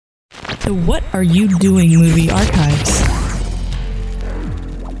the What Are You Doing movie archives.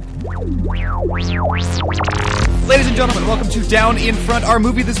 Ladies and gentlemen, welcome to Down in Front. Our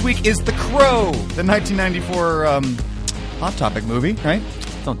movie this week is The Crow, the 1994 Hot Topic movie, right?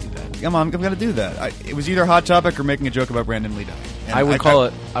 Don't do that. Come on, I'm going to do that. It was either Hot Topic or making a joke about Brandon Lee dying. And I would call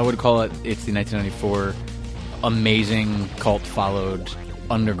it. It's the 1994 amazing cult followed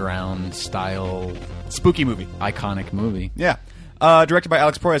underground style spooky movie, iconic movie. Yeah. Directed by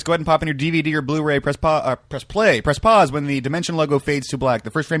Alex Proyas. Go ahead and pop in your DVD or Blu-ray. Press play. Press pause when the Dimension logo fades to black. The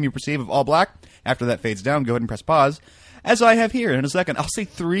first frame you perceive of all black. After that fades down, go ahead and press pause. As I have here in a second, I'll say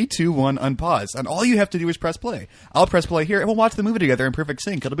 3, 2, 1, unpause. And all you have to do is press play. I'll press play here, and we'll watch the movie together in perfect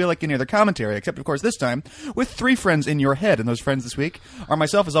sync. It'll be like any other commentary, except, of course, this time with 3 friends in your head. And those friends this week are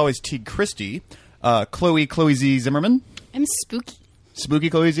myself, as always, Teague Christie, Chloe Z. Zimmerman. I'm spooky. Spooky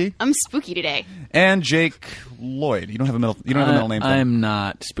Chloe Z? I'm spooky today. And Jake Lloyd. You don't have a middle name. I'm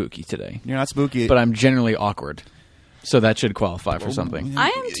not spooky today. You're not spooky. But I'm generally awkward. So that should qualify for something. I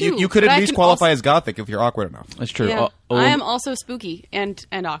am too. You could at least qualify as gothic if you're awkward enough. That's true. Yeah. I am also spooky and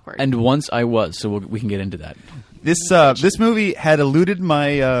awkward. And once I was, so we can get into that. This movie had eluded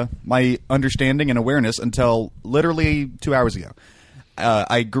my my understanding and awareness until literally 2 hours ago.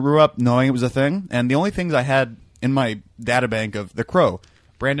 I grew up knowing it was a thing, and the only things I had in my databank of The Crow,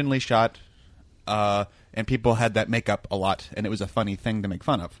 Brandon Lee shot, and people had that makeup a lot, and it was a funny thing to make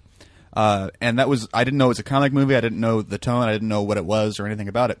fun of. And that was, I didn't know it was a comic movie, I didn't know the tone, I didn't know what it was or anything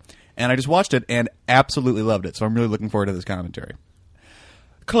about it. And I just watched it and absolutely loved it, so I'm really looking forward to this commentary.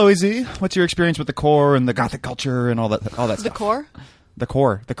 Chloe Z, what's your experience with the core and the gothic culture and all that stuff? The core? The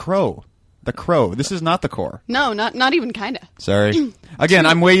core. The Crow. The Crow. This is not The Core. No, not even kinda. Sorry. Again,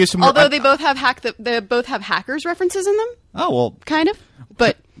 I'm way used to more... Although they both have hackers references in them. Oh, well... Kind of.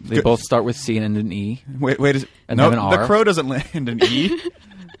 But... They both start with C and end in E. Wait. And no, have an R. The Crow doesn't end in E.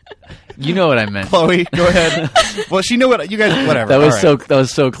 You know what I meant. Chloe, go ahead. Well, she knew what... You guys... Whatever. That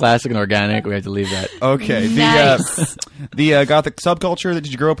was so classic and organic. We had to leave that. Okay. Nice. The gothic subculture.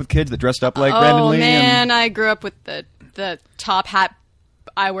 Did you grow up with kids that dressed up like oh, Brandon Lee? Man, I grew up with the top hat,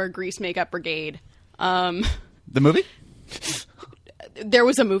 I wear grease makeup brigade. The movie? There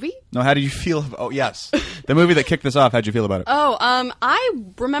was a movie? No, how did you feel? Oh, yes. The movie that kicked this off, how'd you feel about it? Oh, I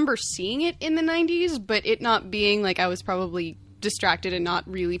remember seeing it in the 90s, but it not being like I was probably distracted and not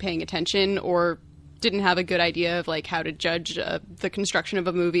really paying attention or didn't have a good idea of like how to judge the construction of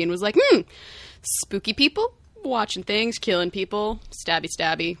a movie and was like, spooky people, watching things, killing people,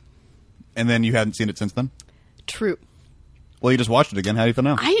 stabby. And then you hadn't seen it since then? True. Well, you just watched it again. How do you feel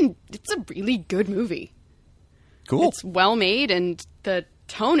now? It's a really good movie. Cool. It's well made, and the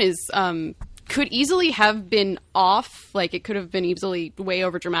tone is could easily have been off. Like it could have been easily way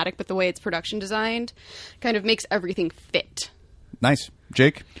over dramatic, but the way it's production designed kind of makes everything fit. Nice,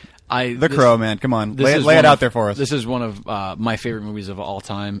 Jake. The Crow, man. Come on, lay it out there for us. This is one of my favorite movies of all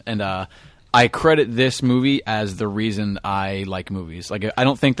time, and I credit this movie as the reason I like movies. Like, I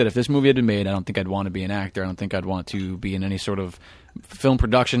don't think that if this movie had been made, I don't think I'd want to be an actor. I don't think I'd want to be in any sort of film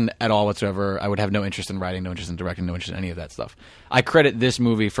production at all whatsoever. I would have no interest in writing, no interest in directing, no interest in any of that stuff. I credit this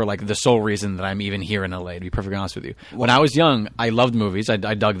movie for, like, the sole reason that I'm even here in LA, to be perfectly honest with you. When I was young, I loved movies. I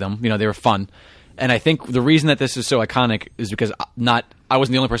dug them. You know, they were fun. And I think the reason that this is so iconic is because I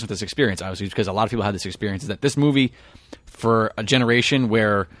wasn't the only person with this experience, obviously, because a lot of people had this experience, is that this movie, for a generation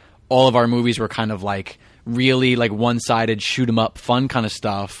where all of our movies were kind of like really like one-sided, shoot 'em up, fun kind of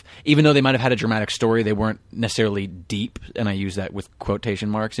stuff. Even though they might have had a dramatic story, they weren't necessarily deep, and I use that with quotation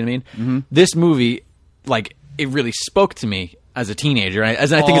marks. You know what I mean? Mm-hmm. This movie, like, it really spoke to me as a teenager,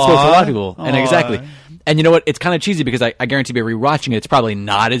 as I think it spoke to a lot of people. And exactly. And you know what? It's kind of cheesy because I guarantee by rewatching it, it's probably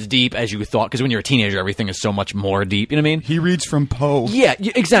not as deep as you thought. Because when you're a teenager, everything is so much more deep. You know what I mean? He reads from Poe. Yeah,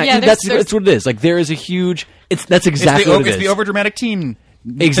 exactly. Yeah, that's what it is. Like, there is a huge. That's exactly what it is. It's the overdramatic teen.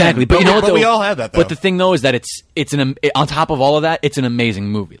 Exactly, but you know what? But we all have that, though. But the thing, though, is that on top of all of that, it's an amazing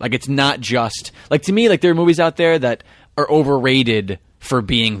movie. Like, it's not just like, to me, like, there are movies out there that are overrated for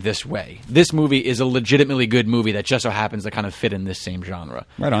being this way. This movie is a legitimately good movie that just so happens to kind of fit in this same genre.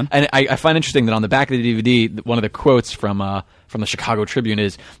 Right on. And I find interesting that on the back of the DVD, one of the quotes from the Chicago Tribune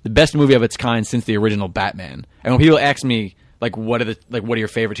is the best movie of its kind since the original Batman. And when people ask me, like, what are your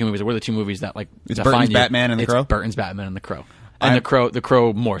favorite 2 movies? Or what are the 2 movies that, like, it's Burton's Batman and The Crow? It's Burton's Batman and The Crow. And The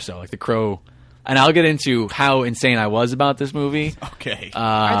Crow more so. Like, The Crow. And I'll get into how insane I was about this movie. Okay.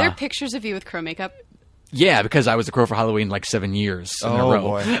 Are there pictures of you with Crow makeup? Yeah, because I was the Crow for Halloween like 7 years in a row.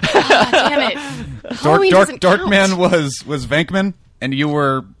 Boy. Damn it. Halloween doesn't count. Darkman was Venkman? And you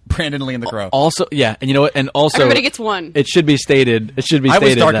were Brandon Lee in The Crow. Also, yeah, and you know what? And also, Everybody gets one. It should be stated. I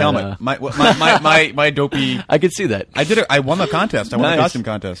was Dark that, Helmet. My dopey. I could see that. I did it. I won the contest. I won the Nice. costume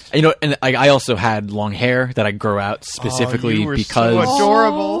contest. And you know, and I also had long hair that I grow out specifically you were because so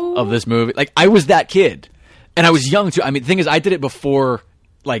adorable. of this movie. Like I was that kid, and I was young too. I mean, the thing is, I did it before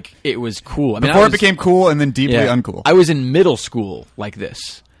like it was cool. I mean, Before I it became cool and then deeply uncool. I was in middle school like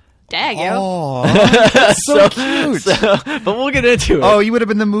this. Dag, yo. Oh, that's so cute. But we'll get into it. Oh, you would have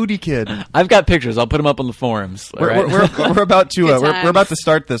been the moody kid. I've got pictures. I'll put them up on the forums. all right? We're about to Good we're times. about to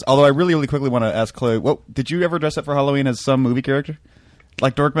start this. Although I really quickly want to ask Chloe, what did you ever dress up for Halloween as some movie character?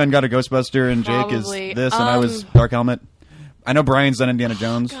 Like Dorkman got a Ghostbuster and Jake Probably. is this, and I was Dark Helmet. I know Brian's done Indiana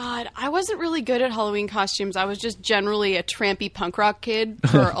Jones. God, I wasn't really good at Halloween costumes. I was just generally a trampy punk rock kid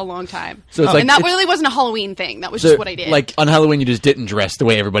for a long time. So it's like- and that it's- really wasn't a Halloween thing. That was So, just what I did. Like on Halloween, you just didn't dress the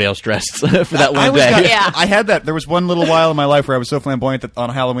way everybody else dressed for that one day. Yeah. I had that. There was one little while in my life where I was so flamboyant that on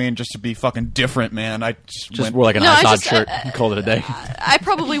Halloween, just to be fucking different, man, I just Just went, wore like an No, I Assad just, shirt and called it a day. I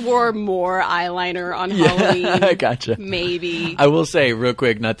probably wore more eyeliner on Halloween. I gotcha. Maybe. I will say real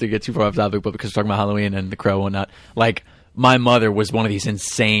quick, not to get too far off topic, but because we're talking about Halloween and The Crow and whatnot, like my mother was one of these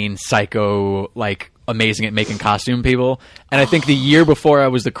insane, psycho, like amazing at making costume people. And I think the year before I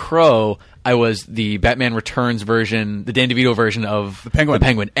was The Crow, I was the Batman Returns version, the Dan DeVito version of The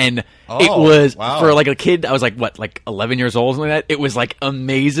Penguin. And it Oh, was wow. for like a kid. I was like what, like 11 years old, something like that. It was like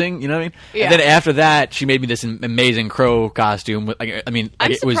amazing. You know what I mean? Yeah. And then after that, she made me this amazing Crow costume. Like, I mean,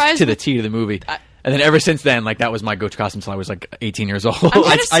 I'm like, it was surprised to the with- T to the movie. And then ever since then, like that was my go-to costume until I was like 18 years old. I'm kinda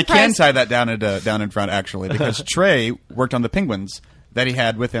I can surprised- tie that down in front actually because Trey worked on the Penguins that he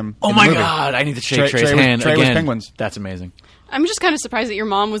had with him. Oh in my the movie. god! I need to shake Trey- Trey's Trey was- hand Trey was again. Penguins. That's amazing. I'm just kind of surprised that your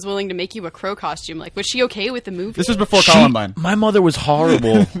mom was willing to make you a Crow costume. Like, was she okay with the movie? This was before Columbine. My mother was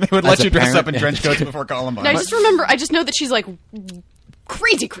horrible. They would let you dress up in trench coats before Columbine. And I just know that she's like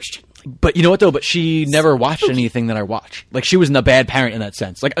crazy Christian. But you know what though? But she never watched anything that I watched. Like she wasn't a bad parent in that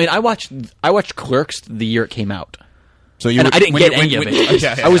sense. Like I mean, I watched Clerks the year it came out. So you And would- I didn't when get you- any when- of when- it.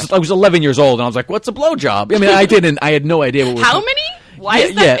 yeah, yeah, I was 11 years old, and I was like, "What's a blowjob?" I mean, I didn't. I had no idea what was. How many? Why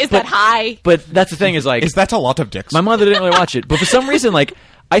is that? Is that high? But that's the thing is like Is that a lot of dicks? my mother didn't really watch it, but for some reason, like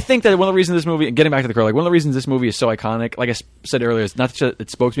I think that one of the reasons this movie, getting back to The Crow, like one of the reasons this movie is so iconic, like I said earlier, is not that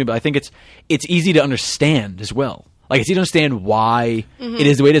it spoke to me, but I think it's easy to understand as well. Like it's easy to understand why it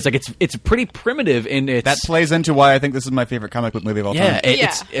is the way it is. Like it's pretty primitive in its. that plays into why I think this is my favorite comic book movie of all yeah, time.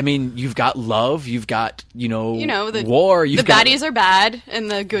 it's. I mean, you've got love, you've got You know, the war. You've the got, baddies are bad and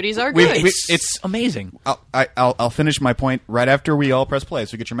the goodies are good. It's amazing. I'll finish my point right after we all press play.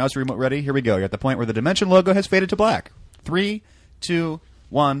 So get your mouse remote ready. Here we go. You're at the point where the Dimension logo has faded to black. 3, 2,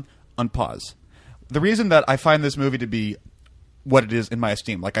 1, unpause. The reason that I find this movie to be what it is in my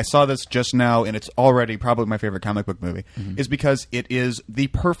esteem, like I saw this just now and it's already probably my favorite comic book movie, is because it is the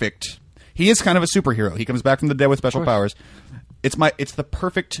perfect. He is kind of a superhero. He comes back from the dead with special powers. It's the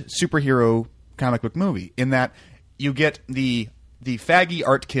perfect superhero comic book movie in that you get the faggy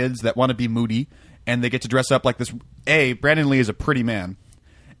art kids that want to be moody and they get to dress up like this. Brandon Lee is a pretty man.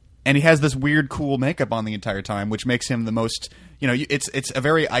 And he has this weird, cool makeup on the entire time, which makes him the most. It's a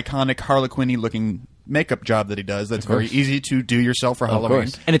very iconic Harlequin-y looking makeup job that he does. That's very easy to do yourself for Halloween,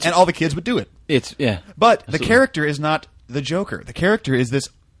 course. And and all the kids would do it. It's But absolutely. the character is not the Joker. The character is this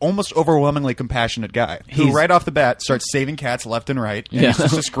almost overwhelmingly compassionate guy who, He's- right off the bat, starts saving cats left and right. And Yeah. he's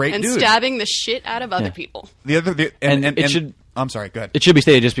just this great and dude. stabbing the shit out of other people. And it should- I'm sorry. Go ahead. It should be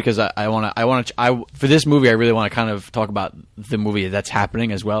stated just because I want to for this movie I really want to kind of talk about the movie that's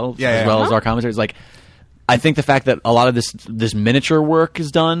happening as well Yeah. as our commentaries. Like I think the fact that a lot of this miniature work is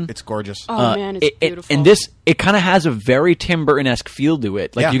done. It's gorgeous. Oh man, it's beautiful. And it kind of has a very Tim Burton-esque feel to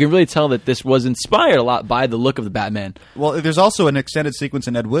it. Like Yeah. you can really tell that this was inspired a lot by the look of the Batman. Well, there's also an extended sequence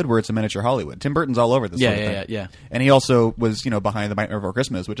in Ed Wood where it's a miniature Hollywood. Tim Burton's all over this. Yeah, sort of yeah, thing. yeah. And he also was, behind The Nightmare Before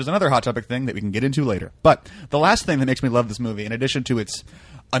Christmas, which is another hot topic thing that we can get into later. But the last thing that makes me love this movie, in addition to its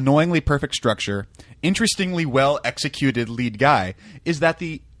annoyingly perfect structure, interestingly well executed lead guy, is that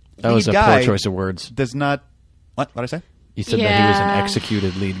the That lead was a guy poor choice of words. does not. What did I say? You said that he was an Yeah.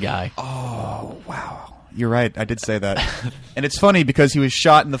 executed lead guy. Wow. You're right. I did say that. And it's funny because he was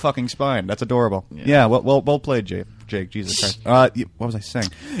shot in the fucking spine. That's adorable. Yeah, well played, Jake. Jesus Christ. What was I saying?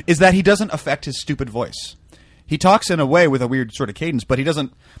 Is that he doesn't affect his stupid voice. He talks in a way with a weird sort of cadence, but he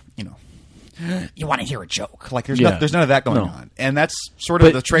doesn't, you want to hear a joke. Like, there's none of that going on. And that's sort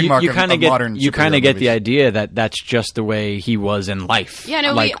of the trademark of modern You kind superhero of get the movies. idea that that's just the way he was in life. Yeah,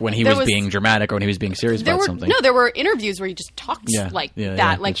 no, like when he there was was- being dramatic or when he was being serious there about were something. there were interviews where he just talks Yeah, like yeah, that, yeah,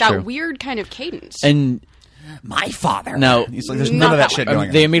 like that's that true. weird kind of cadence. And my father. Now, He's like, there's none of that shit going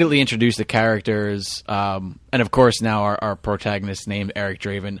on. They immediately introduced the characters, and of course now our protagonist named Eric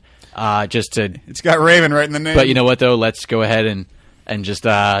Draven. Just to, It's got Raven right in the name. but you know what though? Let's go ahead and just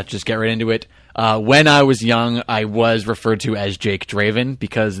get right into it. When I was young, I was referred to as Jake Draven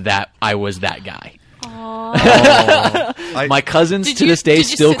because I was that guy. My cousins to this day did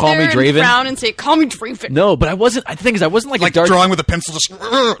you still sit call me there and Draven. frown and say, "Call me Draven." No, but I wasn't. The thing is, I wasn't like like a dark. drawing with a pencil. Just.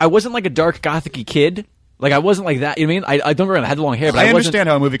 I wasn't like a dark gothic-y kid. Like I wasn't like that. You know what I mean? I don't remember. I had long hair, but I I wasn't. understand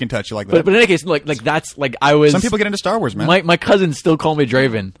how a movie can touch you like that. But in any case, like that's like I was. Some people get into Star Wars, man. My cousins still call me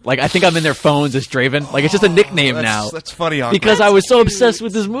Draven. Like I think I'm in their phones as Draven. Like it's just a nickname now. That's funny. Because I was so obsessed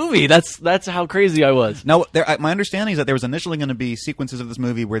with this movie. That's how crazy I was. Now, my understanding is that there was initially going to be sequences of this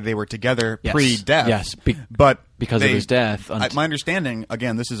movie where they were together Yes. pre-death. Yes, but because of his death. My understanding,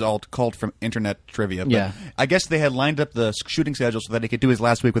 again, this is all called from internet trivia. But Yeah. I guess they had lined up the shooting schedule so that he could do his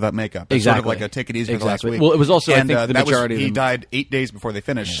last week without makeup. It's Exactly. sort of like a take it easy for the last Exactly. week. Well, it was also, I and, think, the that was- majority of he them- died 8 days before they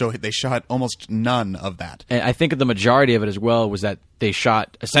finished, so they shot almost none of that. And I think the majority of it as well was that they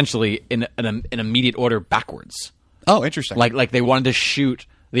shot essentially in an immediate order backwards. Oh, interesting. Like they wanted to shoot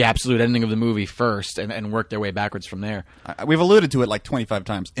the absolute ending of the movie first and work their way backwards from there. We've alluded to it like 25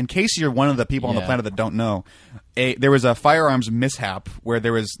 times. In case you're one of the people on the Yeah. planet that don't know, there was a firearms mishap where they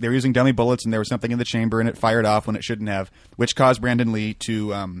were using dummy bullets and there was something in the chamber and it fired off when it shouldn't have, which caused Brandon Lee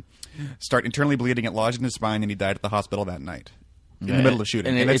to start internally bleeding. It lodged in his spine and he died at the hospital that night in the middle of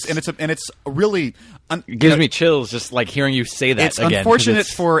shooting. And it's really It gives me chills just like hearing you say that It's again. 'cause unfortunate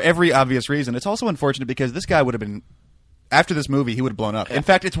it's- for every obvious reason. It's also unfortunate because this guy would have been, after this movie, he would have blown up. In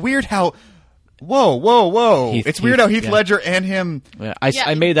fact, it's weird how. Whoa! Heath- It's weird how Heath yeah. Ledger and him. Yeah, Yeah.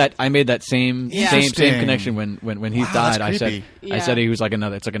 I made that same Interesting. connection when Heath Wow, that's died. I said creepy. he was like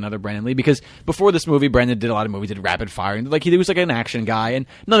another. It's like another Brandon Lee because before this movie, Brandon did a lot of movies, did rapid fire, and like he was like an action guy, and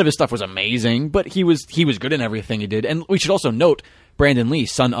none of his stuff was amazing, but he was good in everything he did. And we should also note Brandon Lee,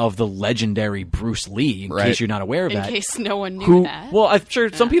 son of the legendary Bruce Lee, in Right. case you're not aware of In that. case no one knew Who? that. Well, I'm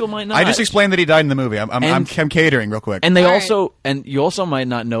sure some people might not. I just explained that he died in the movie. I'm catering real quick. And they All also, and you also might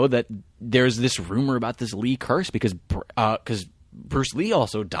not know that there's this rumor about this Lee curse because Bruce Lee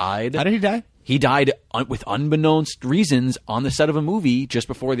also died. How did he die? He died with unbeknownst reasons on the set of a movie just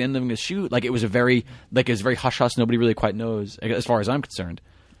before the end of the shoot. Like it was very hush hush. Nobody really quite knows, as far as I'm concerned.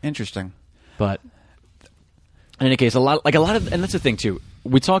 Interesting. But in any case, a lot of, and that's the thing too.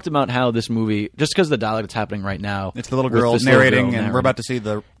 We talked about how this movie, just because of the dialogue that's happening right now, It's the little with girl this little narrating, girl and we're about to see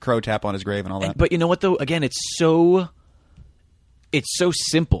the crow tap on his grave and all that. But you know what though? Again, it's so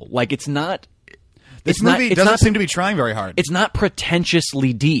simple. Like it's not. this it's movie not, doesn't seem to be trying very hard. It's not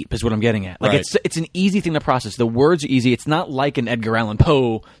pretentiously deep, is what I'm getting at. Like Right. it's an easy thing to process. The words are easy. It's not like an Edgar Allan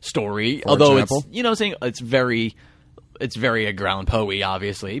Poe story, although example. it's I'm saying it's very Edgar Allan Poe-y,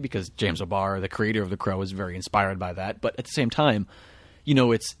 obviously, because James O'Barr, the creator of The Crow, is very inspired by that. But at the same time,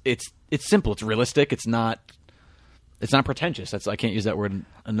 it's simple. It's realistic. It's not pretentious. I can't use that word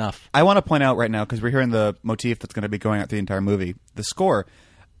enough. I want to point out right now, because we're hearing the motif that's going to be going out the entire movie. The score,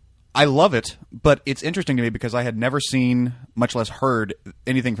 I love it, but it's interesting to me because I had never seen, much less heard,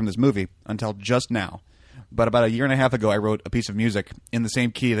 anything from this movie until just now. But about a year and a half ago, I wrote a piece of music in the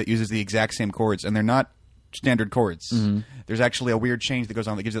same key that uses the exact same chords, and they're not standard chords. There's actually a weird change that goes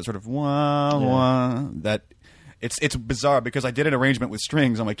on that gives it sort of wah, wah, that... It's bizarre because I did an arrangement with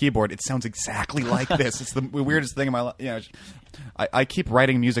strings on my keyboard. It sounds exactly like this. It's the weirdest thing in my life. I keep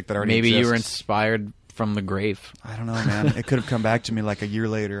writing music that already Maybe you were exists. inspired from the grave. I don't know, man. It could have come back to me like a year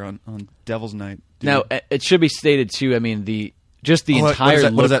later on Devil's Night. Dude. Now, it should be stated too. I mean, the entire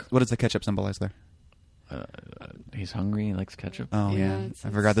look. What does the ketchup symbolize there? He's hungry. He likes ketchup. Oh, Yeah, yeah. it's- I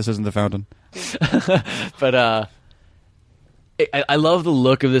forgot this isn't the fountain. But I love the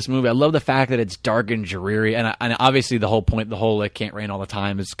look of this movie. I love the fact that it's dark and dreary, and obviously the whole point, the whole "it can't rain all the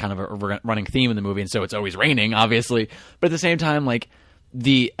time" is kind of a running theme in the movie, and so it's always raining, obviously. But at the same time, like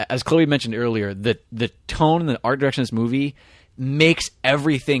as Chloe mentioned earlier, the tone and the art direction of this movie makes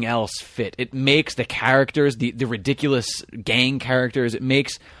everything else fit. It makes the characters, the ridiculous gang characters, it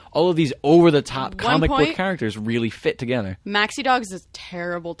makes all of these over-the-top comic book point- characters really fit together. Maxi Dogs is a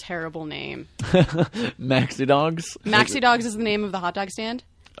terrible, terrible name. Maxi Dogs? Maxi Dogs is the name of the hot dog stand.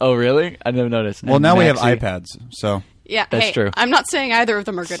 Oh, really? I never noticed. Well, And now we have Maxi- iPads, so... Yeah, That's hey, true. I'm not saying either of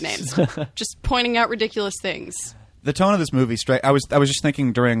them are good names. Just pointing out ridiculous things. The tone of this movie, I was just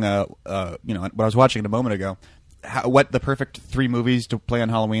thinking during, what I was watching a moment ago, what the perfect 3 movies to play on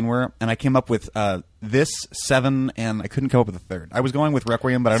Halloween were, and I came up with this, 7, and I couldn't come up with a third. I was going with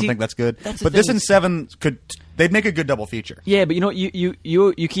Requiem, but I don't See, think that's good. that's the But this thing. and 7 they'd make a good double feature. Yeah, but you know what?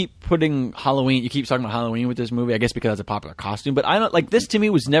 You keep putting Halloween. You keep talking about Halloween with this movie. I guess because it's a popular costume. But I don't like this. To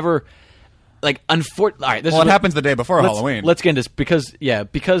me, was never. like all right. This Well, is it happens the day before let's, Halloween. Let's get into this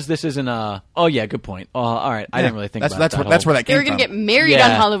because this isn't a. Oh yeah, good point. All right, I didn't really think about that's that. that's where that They came were going from. to get married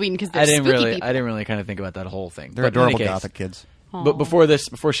on Halloween because they're I didn't spooky really. people. I didn't really kind of think about that whole thing. They're But in any adorable case, gothic kids. But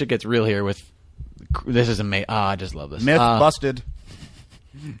before shit gets real here with this is amazing. I just love this. Myth busted.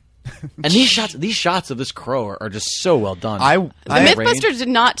 And these shots of this crow are just so well done. The Mythbusters did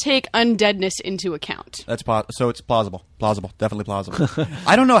not take undeadness into account. So it's plausible, definitely plausible.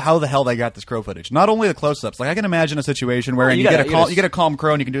 I don't know how the hell they got this crow footage. Not only the close-ups, like I can imagine a situation where you get a calm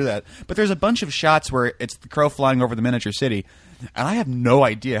crow and you can do that, but there's a bunch of shots where it's the crow flying over the miniature city, and I have no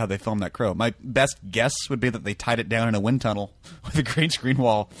idea how they filmed that crow. My best guess would be that they tied it down in a wind tunnel with a green screen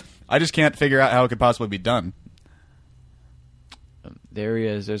wall. I just can't figure out how it could possibly be done. There he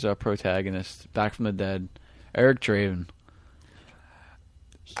is. There's our protagonist, back from the dead, Eric Draven.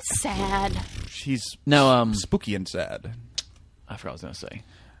 Sad. She's spooky and sad. I forgot what I was going to say.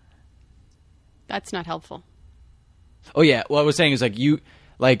 That's not helpful. Oh yeah, what I was saying is a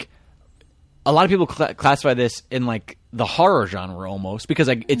lot of people classify this in like the horror genre almost because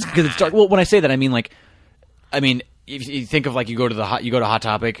it's dark. Well, when I say that, I mean if you think of like you go to Hot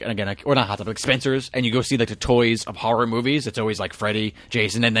Topic and again or not Hot Topic, Spencer's, and you go see like the toys of horror movies. It's always like Freddy,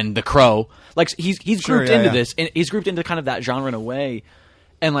 Jason, and then the Crow. Like he's grouped into this, and he's grouped into kind of that genre in a way.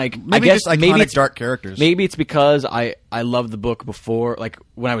 And like maybe I guess just iconic dark characters. Maybe it's because I loved the book before, like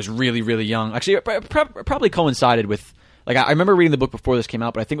when I was really really young. Actually, it probably coincided with like I remember reading the book before this came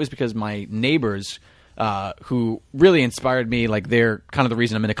out, but I think it was because my neighbors. Who really inspired me, like they're kind of the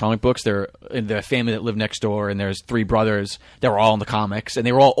reason I'm into comic books. They're in the family that lived next door, and there's 3 brothers that were all in the comics, and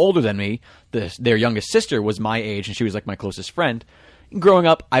they were all older than me. Their youngest sister was my age, and she was like my closest friend. Growing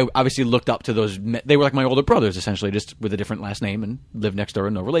up, I obviously looked up to those. They were like my older brothers, essentially, just with a different last name and lived next door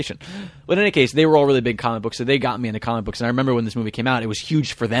in no relation. But in any case, they were all really big comic books, so they got me into comic books. And I remember when this movie came out, it was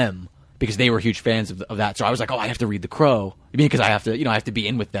huge for them. Because they were huge fans of that, so I was like, "Oh, I have to read The Crow." I mean, because I have to be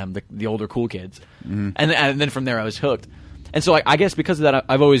in with them, the older cool kids, and then from there I was hooked. And so I guess because of that,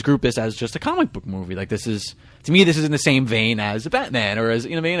 I've always grouped this as just a comic book movie. Like this is in the same vein as a Batman or as it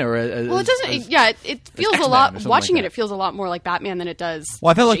doesn't. It feels a lot. Watching it feels a lot more like Batman than it does.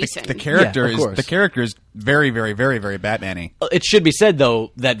 Well, I feel like Jason. the character is very, very, very, very Batman-y. It should be said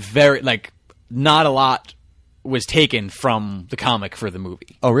though that not a lot was taken from the comic for the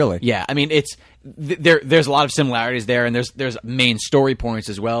movie. Oh, really? Yeah, I mean it's there's a lot of similarities there, and there's main story points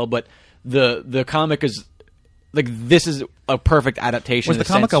as well. But the comic is like this is a perfect adaptation. Was the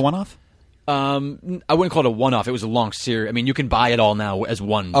comic a one-off? I wouldn't call it a one-off. It was a long series. I mean, you can buy it all now as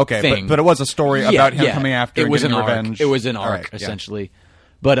one thing. But it was a story about him coming after and getting revenge. It was an arc, essentially.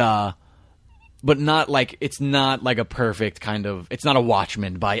 But not like it's not like a perfect kind of. It's not a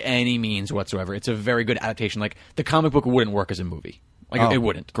Watchmen by any means whatsoever. It's a very good adaptation. Like the comic book wouldn't work as a movie. Like it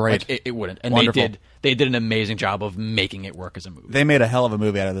wouldn't. Great. Like, it wouldn't. And Wonderful. they did an amazing job of making it work as a movie. They made a hell of a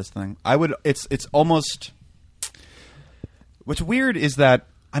movie out of this thing. It's almost. What's weird is that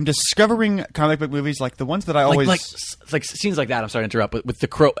I'm discovering comic book movies like the ones that I always like scenes like that. I'm sorry to interrupt, but with the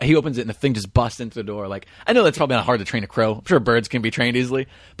crow, he opens it and the thing just busts into the door. Like I know that's probably not hard to train a crow. I'm sure birds can be trained easily,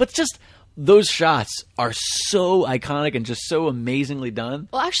 but just those shots are so iconic and just so amazingly done.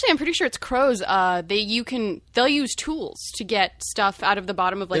 Well, actually, I'm pretty sure it's crows. They'll use tools to get stuff out of the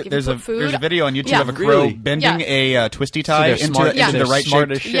bottom of like if you put food. There's a video on YouTube of a crow bending a twisty tie into the right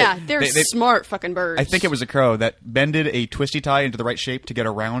shape. Yeah, they're smart fucking birds. I think it was a crow that bended a twisty tie into the right shape to get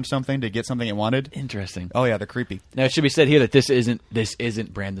around something to get something it wanted. Interesting. Oh yeah, they're creepy. Now it should be said here that this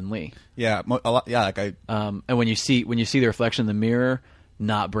isn't Brandon Lee. Yeah, a lot. Yeah, and when you see the reflection in the mirror.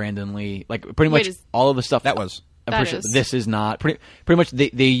 Not Brandon Lee. Like pretty much all of the stuff this is not pretty much.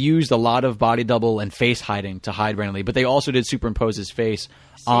 They used a lot of body double and face hiding to hide Brandon Lee, but they also did superimpose his face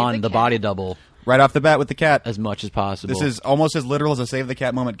on the body double right off the bat with the cat as much as possible. This is almost as literal as a save the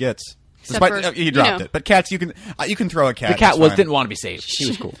cat moment gets. Despite he dropped it, but cats you can throw a cat. The cat didn't want to be saved. He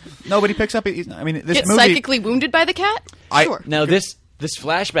was cool. No, but he picks up. I mean, this Get movie psychically wounded by the cat. Sure. Now this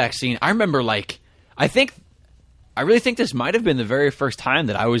flashback scene, I remember. I really think this might have been the very first time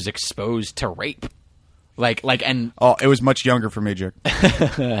that I was exposed to rape. It was much younger for me, Jake.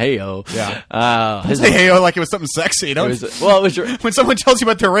 Hey-o. Yeah. Say hey-o like it was something sexy. Don't. When someone tells you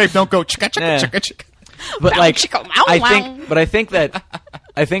about their rape, don't go chicka chicka chicka chicka. But I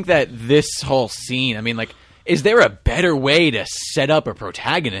think that this whole scene. I mean, is there a better way to set up a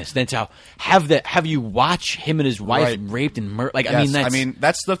protagonist than to have you watch him and his wife raped and murdered?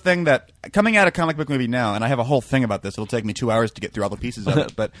 That's the thing that coming out of comic book movie now, and I have a whole thing about this. It'll take me 2 hours to get through all the pieces of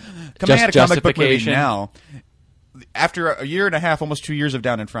it. But coming out of comic book movie now, after a year and a half, almost 2 years of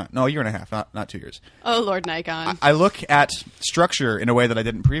Down in Front. No, a year and a half, not 2 years. Oh, Lord Nikon. I look at structure in a way that I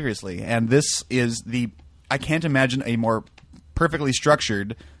didn't previously, and this is I can't imagine a more perfectly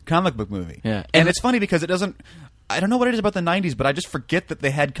structured comic book movie. Yeah. And it's funny because it doesn't. I don't know what it is about the 90s, but I just forget that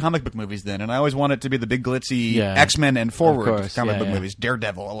they had comic book movies then, and I always want it to be the big glitzy X-Men and Forward comic book movies,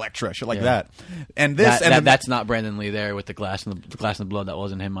 Daredevil, Elektra, shit like that. And this that's not Brandon Lee there with the glass and the blood. That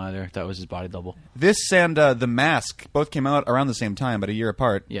wasn't him either. That was his body double. This and The Mask both came out around the same time, but a year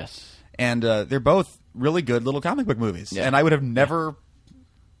apart. Yes. And they're both really good little comic book movies, and I would have never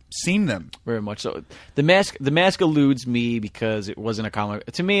seen them. Very much so. The Mask eludes me because it wasn't a comic.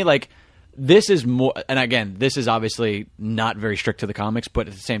 To me, like, this is more, and again, this is obviously not very strict to the comics, but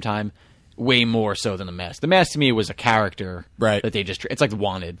at the same time, way more so than The Mask. The Mask to me was a character that they just, it's like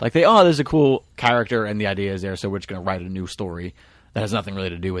Wanted. Like, there's a cool character and the idea is there, so we're just going to write a new story that has nothing really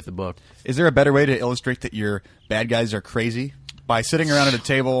to do with the book. Is there a better way to illustrate that your bad guys are crazy? By sitting around at a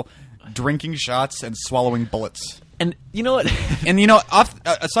table, drinking shots, and swallowing bullets. And you know what? And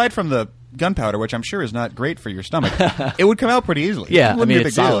aside from the gunpowder, which I'm sure is not great for your stomach, it would come out pretty easily. Yeah, it wouldn't be a big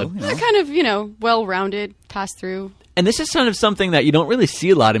it's solid. deal, They're kind of, well-rounded, pass through. And this is kind of something that you don't really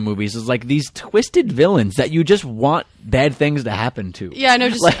see a lot in movies, is like these twisted villains that you just want bad things to happen to. Yeah, no,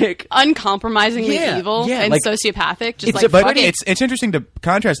 just like uncompromisingly evil and like, sociopathic. Just it's like, but fuck it. it's interesting to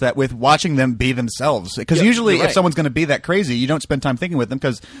contrast that with watching them be themselves. Because usually if someone's going to be that crazy, you don't spend time thinking with them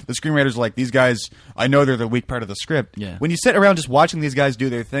because the screenwriter's like, these guys, I know they're the weak part of the script. Yeah. When you sit around just watching these guys do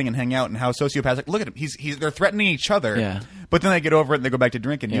their thing and hang out and how sociopathic, look at him, they're threatening each other, but then they get over it and they go back to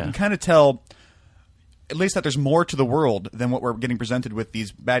drinking. You can kind of tell, at least, that there's more to the world than what we're getting presented with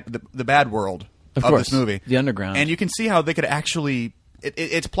the bad world of this movie. The underground. And you can see how they could actually,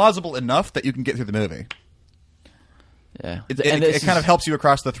 it's plausible enough that you can get through the movie. Yeah. It kind of helps you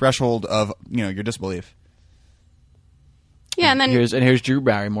across the threshold of, your disbelief. Yeah, and then here's Drew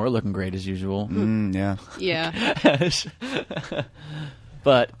Barrymore looking great as usual. Yeah. Yeah.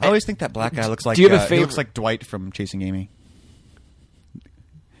 But I always think that black guy looks like do you have a favorite? He looks like Dwight from Chasing Amy.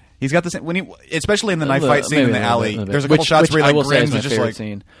 He's got the same especially in the knife fight scene in the alley. There's a couple shots where he grins and just like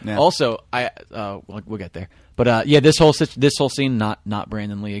scene. Yeah. Also, we'll get there. But this whole scene, not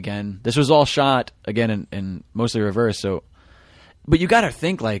Brandon Lee again. This was all shot again in mostly reverse. So, but you got to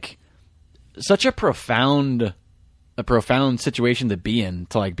think, like, such a profound situation to be in,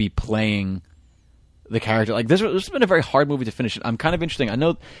 to like be playing the character. Like, this has been a very hard movie to finish. I'm kind of interesting. I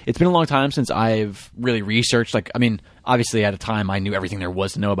know it's been a long time since I've really researched. Like, I mean, obviously at a time I knew everything there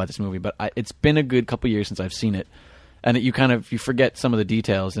was to know about this movie, but it's been a good couple years since I've seen it, and you forget some of the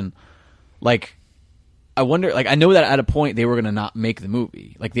details. And like, I wonder. Like, I know that at a point they were going to not make the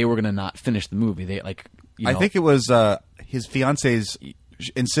movie. Like, they were going to not finish the movie. They I think it was his fiance's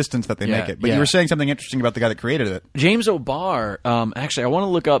insistence that they make it. But you were saying something interesting about the guy that created it. James O'Barr. Actually, I want to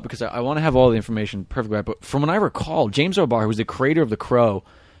look up because I want to have all the information perfectly right. But from what I recall, James O'Barr, who was the creator of The Crow,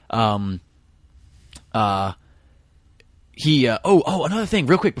 another thing,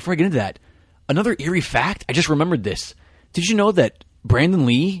 real quick before I get into that, another eerie fact. I just remembered this. Did you know that Brandon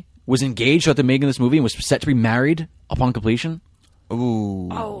Lee was engaged after making this movie and was set to be married upon completion? Ooh.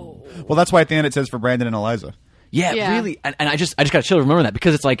 Oh. Well, that's why at the end it says for Brandon and Eliza. Yeah, really. And I just got to chill to remember that,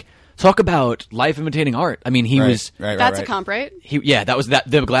 because it's like, talk about life imitating art. I mean, he was... That's a comp, right? That was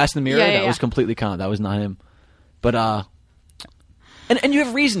that. The glass in the mirror, that was yeah. completely comp. That was not him. But, and you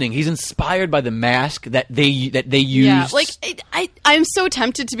have reasoning. He's inspired by The Mask that they used. Yeah, like, I'm so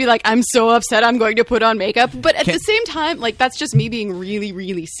tempted to be like, I'm so upset I'm going to put on makeup. But at the same time, like, that's just me being really,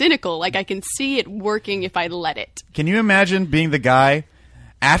 really cynical. Like, I can see it working if I let it. Can you imagine being the guy,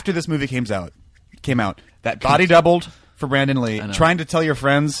 after this movie came out, that body doubled for Brandon Lee, trying to tell your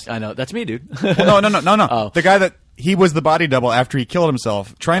friends... I know. That's me, dude. Well, no. Oh. The guy that... He was the body double after he killed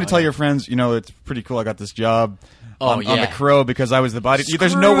himself, trying to tell your friends, it's pretty cool I got this job on The Crow because I was the body...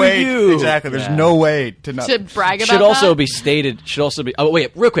 There's no way... You. Exactly. There's no way to not... To brag about should also that? be stated... Should also be... Oh, wait.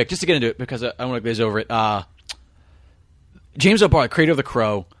 Real quick, just to get into it, because I want to glaze over it. James O'Barr, creator of The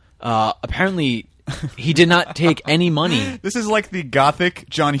Crow, apparently... he did not take any money. This is like the gothic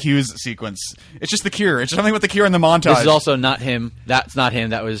John Hughes sequence. It's just The Cure. It's something with The Cure in the montage. This is also not him. That's not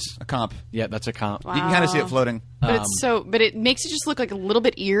him. That was a comp. Yeah, that's a comp. Wow. You can kind of see it floating. But but it makes it just look like a little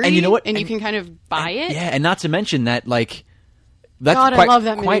bit eerie. And you know what? And you can kind of buy it. Yeah, and not to mention that, like, that's God, quite, I love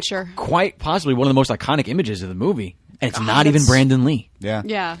that miniature. Quite possibly one of the most iconic images of the movie. And it's not even Brandon Lee. Yeah.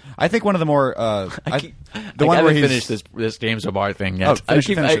 Yeah. I think one of the more... I haven't finished this James O'Barr thing yet.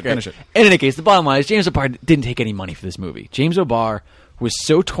 Finish it. In any case, the bottom line is James O'Barr didn't take any money for this movie. James O'Barr was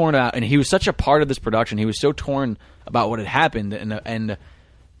so torn out, and he was such a part of this production. He was so torn about what had happened, and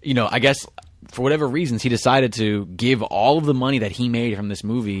I guess for whatever reasons, he decided to give all of the money that he made from this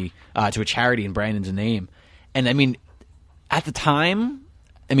movie to a charity in Brandon's name. And I mean, at the time,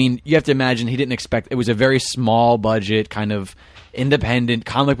 I mean, you have to imagine he didn't expect. It was a very small budget, kind of independent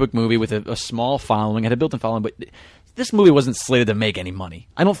comic book movie with a small following, had a built-in following, but this movie wasn't slated to make any money.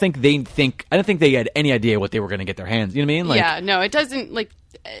 I don't think they had any idea what they were going to get their hands. You know what I mean? Like, yeah, no, it doesn't. Like,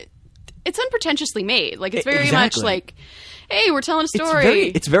 it's unpretentiously made. Like, it's very Exactly. much like, hey, we're telling a story.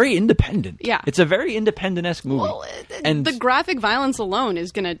 It's very independent. Yeah. It's a very independent-esque movie. Well, and the graphic violence alone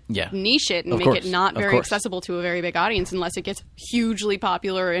is going to Yeah. niche it and Of make course. it not Of very course. accessible to a very big audience unless it gets hugely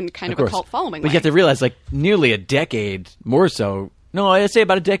popular and kind of a course. cult following. But way. you have to realize, like, nearly a decade, more so. No, I'd say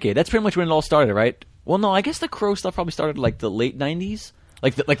about a decade. That's pretty much when it all started, right? Well, no, I guess the Crow stuff probably started like the late '90s,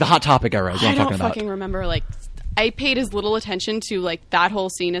 like the Hot Topic era. Is what I I'm don't talking about. fucking remember. Like, I paid as little attention to like that whole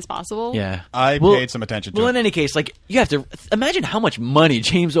scene as possible. Yeah, I paid some attention to Well, it. in any case, like you have to imagine how much money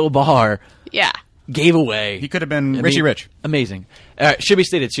James O'Barr Yeah. gave away. He could have been I Richie mean, Rich. Amazing. Should be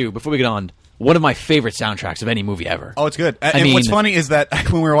stated too. Before we get on, one of my favorite soundtracks of any movie ever. Oh, it's good. I And mean- what's funny is that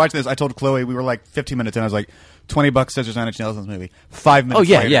when we were watching this, I told Chloe we were like 15 minutes in. I was like, $20 says there's Nine Inch Nails in this movie. 5 minutes Oh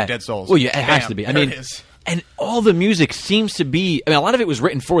yeah, later, yeah. Dead Souls. Well, yeah, it has Bam, to be. I there mean, it is. and all the music seems to be. I mean, a lot of it was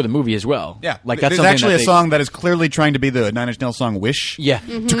written for the movie as well. Yeah, like that's there's something actually that a they- song that is clearly trying to be the Nine Inch Nails song "Wish." Yeah,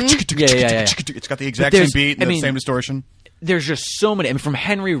 Mm-hmm. yeah. It's got the exact But same there's- beat and I the mean- same distortion. There's just so many. I mean, from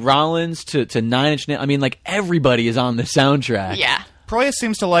Henry Rollins to Nine Inch Nails. I mean, like everybody is on the soundtrack. Yeah. Proyas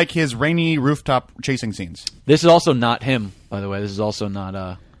seems to like his rainy rooftop chasing scenes. This is also not him, by the way. This is also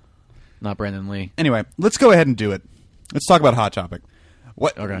not Brandon Lee. Anyway, let's go ahead and do it. Let's talk about Hot Topic.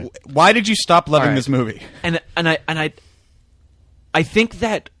 What? Okay. Why did you stop loving All right. this movie? And I think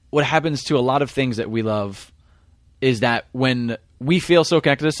that what happens to a lot of things that we love is that when we feel so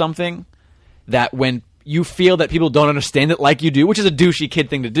connected to something, that when you feel that people don't understand it like you do, which is a douchey kid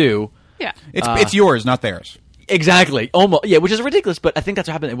thing to do. Yeah. It's yours, not theirs. Exactly. Almost. Yeah, which is ridiculous, but I think that's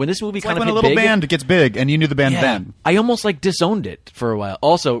what happened. When this movie It's kind like of when a hit little big, band gets big and you knew the band then. I almost like disowned it for a while.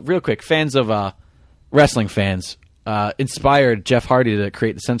 Also, real quick, fans of wrestling fans inspired Jeff Hardy to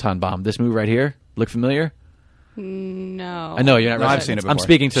create the Senton Bomb. This movie right here, look familiar? No. I know you're not. No, I've wrestling. seen it I'm before.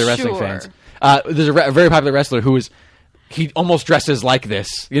 speaking to wrestling Sure. fans. There's a very popular wrestler who he almost dresses like this.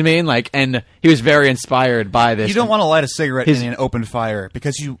 You know what I mean? Like, and he was very inspired by this. You don't want to light a cigarette His- in an open fire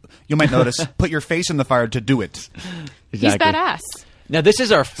because you might notice. Put your face in the fire to do it. He's Exactly. badass. Now this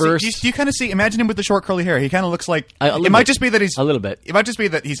is our See, first. do you kind of see? Imagine him with the short curly hair. He kind of looks like. A little It might bit. just be that he's A little bit. It might just be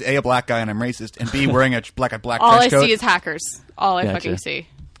that he's a black guy and I'm racist, and B wearing a black All I trench coat. see is hackers. All I Gotcha. fucking see.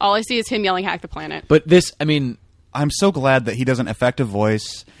 All I see is him yelling "Hack the planet." But this, I mean, I'm so glad that he doesn't affect a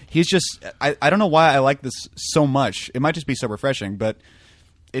voice. He's just. I don't know why I like this so much. It might just be so refreshing, but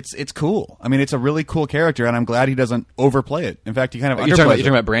it's cool. I mean, it's a really cool character, and I'm glad he doesn't overplay it. In fact, he kind of you're underplays talking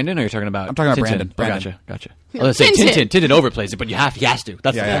about Brandon, or you're talking about? I'm talking about Tintin? Brandon. Oh, Brandon. gotcha. I was gonna say Tintin. Tintin overplays it, but he has to.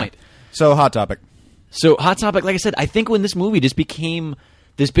 That's Yeah, the yeah. point. So, Hot Topic. So, Hot Topic, like I said, I think when this movie just became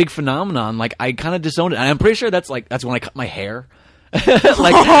this big phenomenon, like I kind of disowned it, and I'm pretty sure that's when I cut my hair.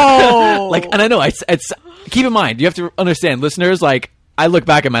 Like, and I know it's. Keep in mind, you have to understand, listeners. Like, I look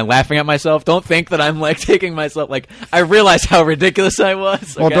back at my laughing at myself. Don't think that I'm like taking myself. Like, I realize how ridiculous I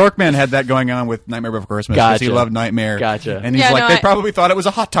was. Well, okay? Dorkman had that going on with Nightmare Before Christmas because he Gotcha. loved Nightmare. Gotcha. And he's Yeah, like, no, they I- probably thought it was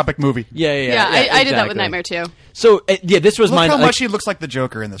a Hot Topic movie. Yeah, I did that with exactly. Nightmare too. So, this was Look mine. how like, much he looks like the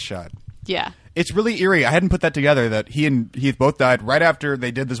Joker in this shot. Yeah. It's really eerie. I hadn't put that together that he and Heath both died right after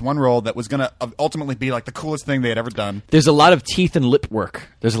they did this one role that was going to ultimately be like the coolest thing they had ever done. there's a lot of teeth and lip work.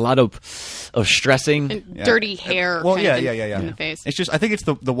 There's a lot of stressing. And Yeah. dirty hair. Well, kind yeah, of yeah. in the face. It's just I think it's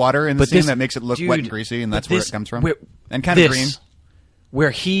the water in the But scene this- that makes it look dude, wet and greasy, and that's but where this- it comes from. where- And kind of this, green.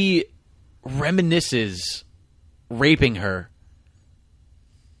 where he reminisces raping her.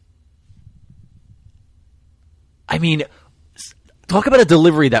 I mean, talk about a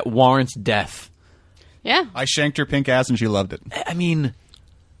delivery that warrants death. Yeah. I shanked her pink ass and she loved it. I mean,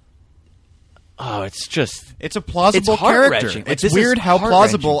 oh, it's just. It's a plausible It's character. heart-wrenching. Like, It's this is weird how heart-wrenching.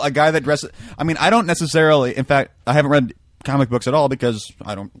 plausible a guy that dresses. I mean, I don't necessarily. In fact, I haven't read comic books at all because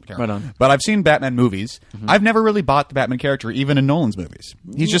I don't care. Right on. But I've seen Batman movies. I've never really bought the Batman character, even in Nolan's movies.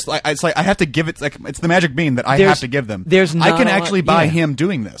 He's just like it's like I have to give it. Like it's the magic bean that I There's- have to give them. there's I not can a lot- actually buy yeah. him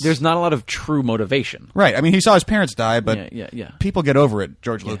doing this. There's not a lot of true motivation. Right. I mean, he saw his parents die, but Yeah. people get over it.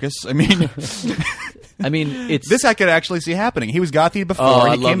 George Lucas. I mean, I mean, it's this I could actually see happening. He was gothy before. Oh,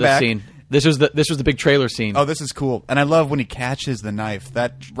 I he love came this back. scene. This was the big trailer scene. Oh, this is cool, and I love when he catches the knife.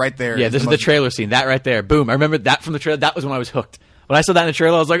 That right there. Yeah, this is the most- trailer scene. That right there. Boom. I remember that from the trailer. That was when I was hooked. When I saw that in the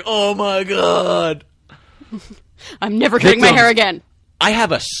trailer, I was like, oh my God. I'm never cutting my Victims. hair again. I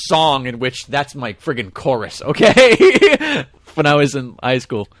have a song in which that's my friggin' chorus, okay? When I was in high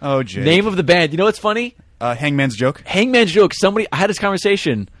school. Oh, Jake. Name of the band. You know what's funny? Hangman's Joke. Hangman's Joke. I had this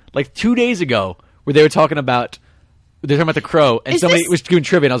conversation like 2 days ago where they were talking about the Crow, and somebody was doing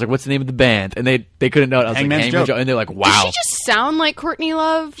trivia, and I was like, "What's the name of the band?" And they couldn't know it. I was Hangman's like, "Hangman's Joke." Joke," and they're like, "Wow." Does she just sound like Courtney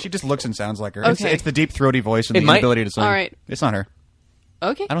Love? She just looks and sounds like her. Okay. It's the deep throaty voice and It the might- inability to sing. All right. It's not her.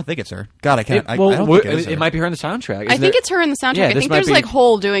 Okay. I don't think it's her. God, I can't. I well, don't think it is her. it might be her in the soundtrack. I think it's her in the soundtrack. Yeah, I this think might there's be- like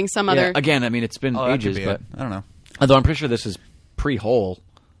Hole doing some Yeah, other. again, I mean, it's been Oh, that could ages, be but it. I don't know. although I'm pretty sure this is pre-Hole.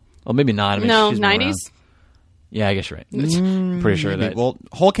 Well, maybe not. I mean, No, she's been 90s. around. Yeah, I guess you're right. Pretty sure that. Well,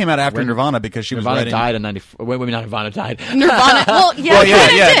 Hole came out after When Nirvana because she was Nirvana writing. died in '94. Wait, maybe not Nirvana died. Nirvana. Well, yeah, Well, yeah,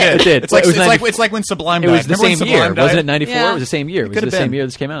 it yeah, did. It did. It's like It was 90 it's like when Sublime It died. was the Remember when same year, Sublime died? wasn't it? '94. Yeah. It was the same year. It was could've the same been. year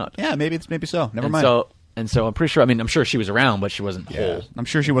this came out. Yeah, maybe so. Never And mind. so I'm pretty sure. I mean, I'm sure she was around, but she wasn't whole. I'm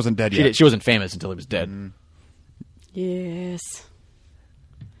sure she wasn't dead She, yet. did, she wasn't famous until he was dead. Yes.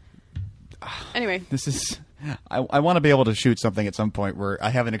 Anyway, This is. I want to be able to shoot something at some point where I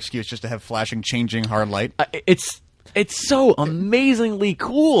have an excuse just to have flashing, changing hard light. It's so amazingly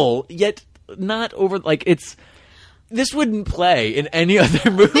cool, yet not over. Like this wouldn't play in any other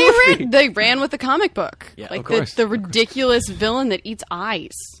movie. they ran with the comic book. Yeah, like of course. the ridiculous villain that eats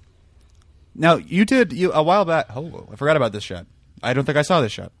eyes. Now you a while back. Oh, I forgot about this shot. I don't think I saw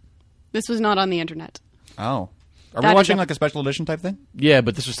this shot. This was not on the internet. Oh, are That we is watching a- like a special edition type thing? Yeah,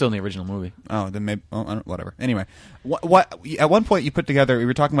 but this was still in the original movie. Oh, then maybe. Oh, I don't, whatever. Anyway, what? At one point, you put together. We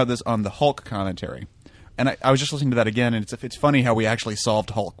were talking about this on the Hulk commentary, and I was just listening to that again, and it's funny how we actually solved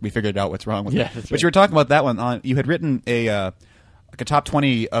Hulk. We figured out what's wrong with Yeah, it. that's But right. you were talking about that one. You had written a top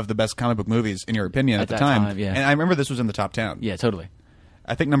 20 of the best comic book movies in your opinion at the that time. time, yeah. And I remember this was in the top 10. Yeah, totally.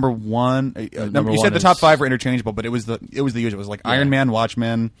 I think number one. Number you one said the top is- 5 were interchangeable, but it was the usual. It was like Iron Man,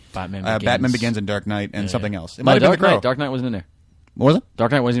 Watchmen, Batman Begins. and Dark Knight, and something else. It No, might have been Dark The Crow. Knight. Dark Knight wasn't in there. What was it?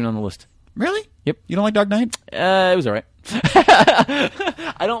 Dark Knight wasn't even on the list. Really? Yep. You don't like Dark Knight? It was all right.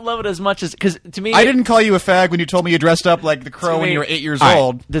 I don't love it as much as because to me, I didn't call you a fag when you told me you dressed up like the Crow to when me- you were 8 years all right,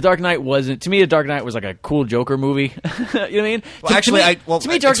 old. The Dark Knight wasn't to me. The Dark Knight was like a cool Joker movie. You know what I mean? Well, actually, to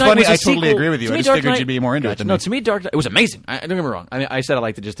me, Dark it's Knight funny. was a I totally sequel- agree with you. to I me, just Dark figured Knight- you'd be more into it Gotcha. than No, me. to me, Dark Knight it was amazing. Don't get me wrong. I mean, I said I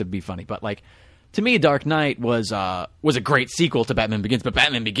liked it just to be funny, but like to me, Dark Knight was a great sequel to Batman Begins. But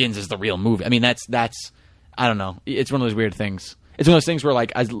Batman Begins is the real movie. I mean, that's I don't know. It's one of those weird things. It's one of those things where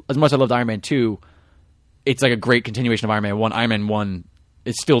like as much as I loved Iron Man 2, it's like a great continuation of Iron Man 1. Iron Man 1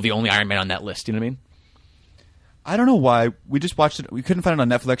 is still the only Iron Man on that list. You know what I mean? I don't know why. We just watched it. We couldn't find it on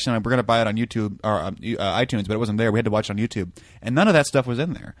Netflix, and we're going to buy it on YouTube or iTunes, but it wasn't there. We had to watch it on YouTube, and none of that stuff was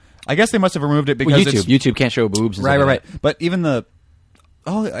in there. I guess they must have removed it because Well, it's YouTube can't show boobs. And right. stuff like But even I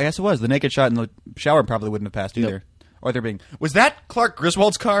guess it was the naked shot in the shower probably wouldn't have passed either. Nope. Or there being was that Clark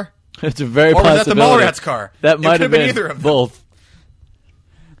Griswold's car? that. It's a very Or was that the possibility. Mallrats car? That It might could have been been either of them. both.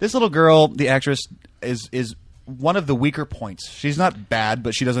 This little girl, the actress, is one of the weaker points. She's not bad,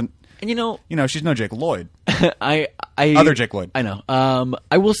 but she doesn't. And you know, She's no Jake Lloyd. I Other Jake Lloyd. I know.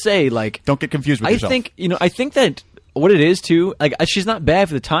 I will say, like, Don't get confused with I yourself. think that what it is too, like, she's not bad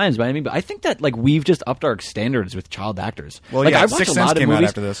for the times, but I mean, but I think that like we've just upped our standards with child actors. Well, like, yeah, I watch Sixth a Sense lot of came out movies,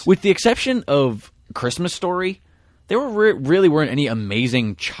 after this. with the exception of Christmas Story. There really weren't any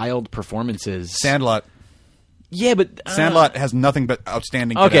amazing child performances. Sandlot. Yeah, but Sandlot has nothing but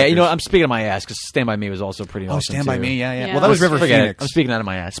outstanding. good Okay, you know, actors. I'm speaking out of my ass because Stand by Me was also pretty awesome. Stand by too. Me, yeah. Yeah. Well, that was River Forget it. Phoenix. I'm speaking out of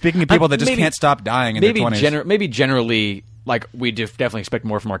my ass. Speaking of people that just can't stop dying in their 20s. Maybe generally, like we definitely expect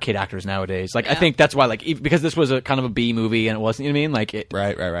more from our kid actors nowadays. Like I Yeah. think that's why, like, because this was a kind of a B movie and it wasn't. You know what I mean? Like,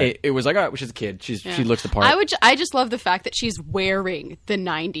 Right. It was like, all right, well, she's a kid. She looks the part. I just love the fact that she's wearing the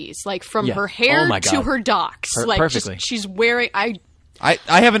 90s, like from Yeah. her hair Oh my to God. her docks. Like perfectly. she's wearing.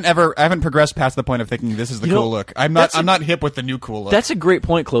 I haven't progressed past the point of thinking this is the You know, cool look. I'm not hip with the new cool look. That's a great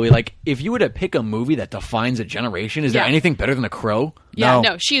point, Chloe. Like, if you were to pick a movie that defines a generation, is there Yeah. anything better than The Crow? Yeah,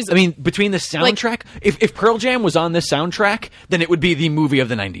 No. she's. I mean, between the soundtrack, if Pearl Jam was on this soundtrack, then it would be the movie of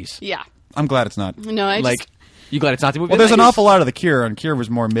the 90s. yeah. I'm glad it's not. No, Like, you glad it's not the movie? Well, of the there's an 90s? awful lot of The Cure, and Cure was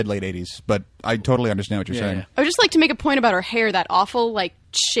more mid-late 80s, but I totally understand what you're saying. yeah. I would just like to make a point about her hair, that awful, like,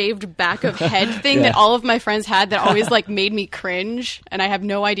 shaved back of head thing that all of my friends had that always, like, made me cringe, and I have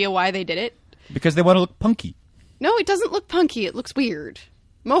no idea why they did it. Because they want to look punky. No, it doesn't look punky. It looks weird.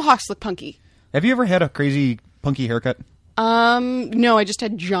 Mohawks look punky. Have you ever had a crazy punky haircut? No, I just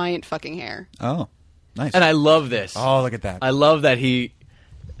had giant fucking hair. Oh, nice. And I love this. oh, look at that. I love that he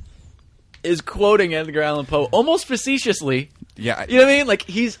is quoting Edgar Allan Poe almost facetiously. Yeah. You know what I mean? Like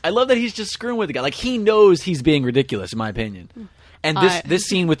I love that he's just screwing with the guy. Like he knows he's being ridiculous, in my opinion. And this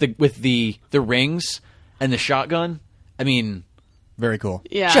scene with the rings and the shotgun, I mean, Very cool.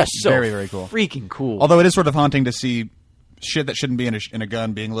 Yeah. just so Very, very cool. freaking cool. Although it is sort of haunting to see shit that shouldn't be in a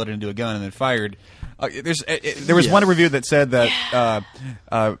gun being loaded into a gun and then fired. There was one review that said that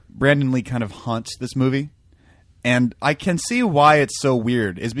Brandon Lee kind of haunts this movie, and I can see why it's so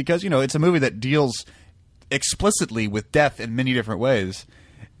weird. Is because it's a movie that deals explicitly with death in many different ways,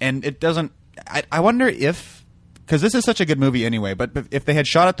 and it doesn't. I wonder if, because this is such a good movie anyway, but if they had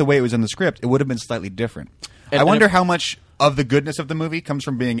shot it the way it was in the script, it would have been slightly different. I wonder how much of the goodness of the movie comes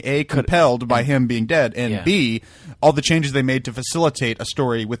from being A, compelled by him being dead, and B, all the changes they made to facilitate a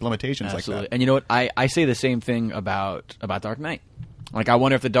story with limitations like that. And you know what? I say the same thing about Dark Knight. Like, I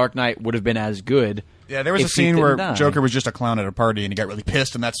wonder if The Dark Knight would have been as good. Yeah, there was a scene where Joker was just a clown at a party, and he got really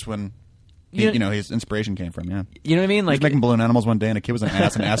pissed, and that's when his inspiration came from. Yeah, you know what I mean? Like, he was making balloon animals one day, and a kid was an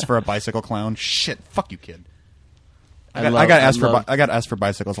ass and asked for a bicycle clown. Shit, fuck you, kid. I got asked for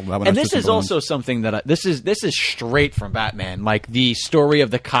bicycles a lot. And this is also something that this is straight from Batman, like the story of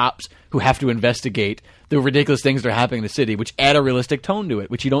the cops who have to investigate the ridiculous things that are happening in the city, which add a realistic tone to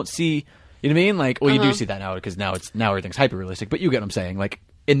it, which you don't see. You know what I mean? Like, well, you do see that now because now everything's hyper realistic. But you get what I'm saying? Like,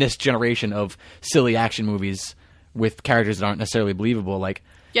 in this generation of silly action movies with characters that aren't necessarily believable, like.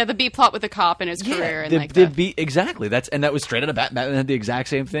 Yeah, the B plot with the cop and his career, and exactly. That was straight out of Batman. Had the exact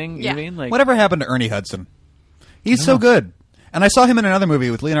same thing. You know what I mean? Like, whatever happened to Ernie Hudson? He's so good. And I saw him in another movie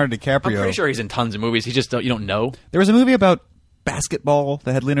with Leonardo DiCaprio. I'm pretty sure he's in tons of movies. You don't know. There was a movie about basketball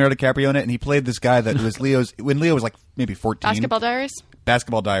that had Leonardo DiCaprio in it, and he played this guy that was when Leo was like maybe 14.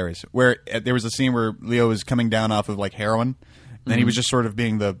 Basketball Diaries, where there was a scene where Leo was coming down off of like heroin, and then he was just sort of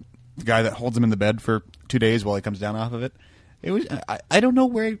being the guy that holds him in the bed for 2 days while he comes down off of it. It was I don't know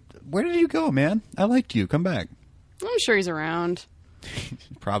where did you go, man? I liked you. Come back. I'm sure he's around.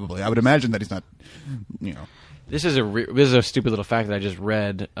 Probably. I would imagine that he's not. This is a stupid little fact that I just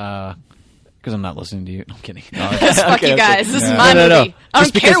read because I'm not listening to you. I'm kidding. Fuck you guys. This is my movie. I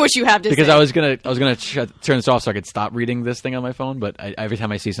don't care what you have to say. Because I was gonna turn this off so I could stop reading this thing on my phone. But every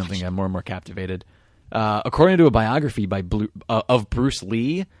time I see something, I'm more and more captivated. According to a biography of Bruce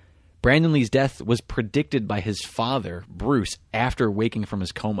Lee, Brandon Lee's death was predicted by his father, Bruce, after waking from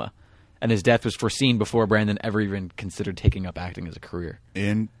his coma. And his death was foreseen before Brandon ever even considered taking up acting as a career.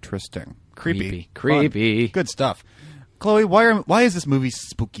 Interesting. Creepy. Good stuff. Chloe, why is this movie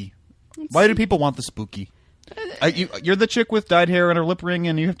spooky? Why do people want the spooky? You're the chick with dyed hair and a lip ring,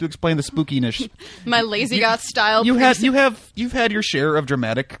 and you have to explain the spookiness. My lazy goth style. You've had your share of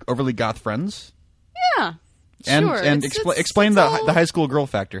dramatic, overly goth friends. Yeah. And sure. Explain the high school girl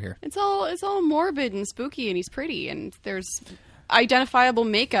factor here. It's all morbid and spooky, and he's pretty, and there's identifiable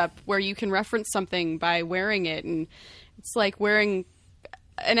makeup where you can reference something by wearing it, and it's like wearing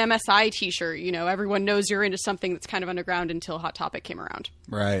an MSI t-shirt. Everyone knows you're into something that's kind of underground until Hot Topic came around.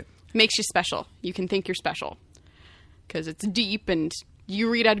 Right. Makes you special. You can think you're special because it's deep, and you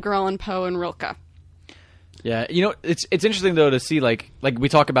read Edgar Allan Poe and Rilke. Yeah, it's interesting though to see like we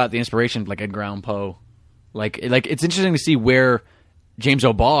talk about the inspiration of like Edgar Allan Poe, like it's interesting to see where James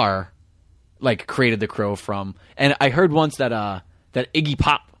O'Barr like created The Crow from. And I heard once that Iggy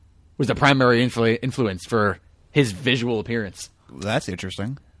Pop was the primary influence for his visual appearance. That's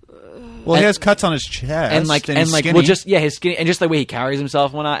interesting. Well, he has cuts on his chest, and his skinny, and just the way he carries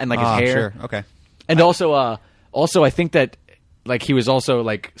himself and whatnot, and like his hair. Sure. Okay. And also I think that like he was also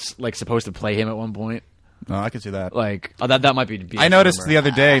like supposed to play him at one point. Oh, I can see that. Like that might be. I noticed the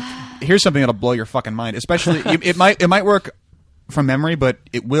other day. Here's something that'll blow your fucking mind. Especially it might work from memory, but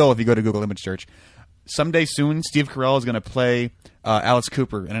it will if you go to Google image search. Someday soon, Steve Carell is going to play Alice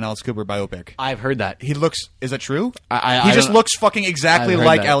Cooper in an Alice Cooper biopic. I've heard that. He looks. Is that true? He just looks fucking exactly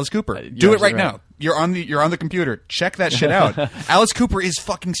like Alice Cooper. Do it right now. You're on the computer. Check that shit out. Alice Cooper is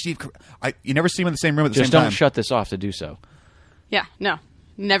fucking Steve Carell. You never see him in the same room at the same time. Just don't shut this off to do so. Yeah. No.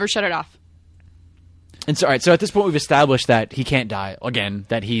 Never shut it off. And so, all right. So at this point, we've established that he can't die again.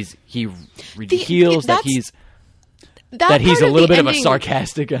 That he heals. That he's a little bit of a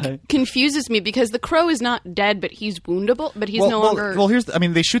sarcastic guy. Confuses me because the Crow is not dead, but he's woundable. But he's no longer. Well,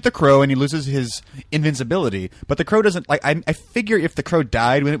 they shoot the Crow and he loses his invincibility. But the Crow doesn't. Like, I figure if the Crow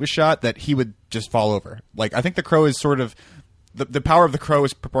died when it was shot, that he would just fall over. Like, I think the Crow is sort of. The power of the Crow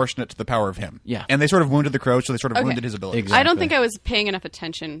is proportionate to the power of him. Yeah. And they sort of wounded the Crow, so they sort of wounded his ability. Exactly. I don't think I was paying enough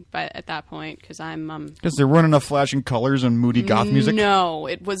attention at that point because I'm. Because there weren't enough flashing colors and moody goth music? No,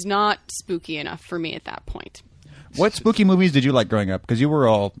 it was not spooky enough for me at that point. What spooky movies did you like growing up? Because you were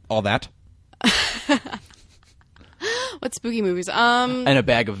all that. What spooky movies? And a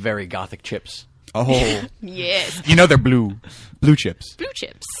bag of very gothic chips. Oh. Yes. They're blue. Blue chips. Blue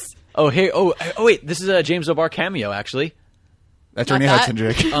chips. Oh, hey. Oh, wait. This is a James O'Barr cameo, actually. That's Ernie Hudson,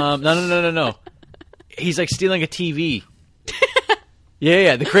 Jake. No. He's like stealing a TV.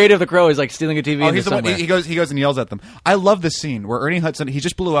 Yeah. The creator of The Crow is like stealing a TV. Oh, in he's the one. somewhere. He goes and yells at them. I love this scene where Ernie Hudson, he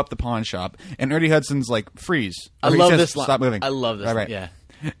just blew up the pawn shop, and Ernie Hudson's like, freeze. I Or he love says, this line. Stop moving. I love this. Right. Yeah.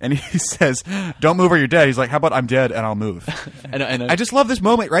 And he says, "Don't move or you're dead." He's like, "How about I'm dead and I'll move?" And I just love this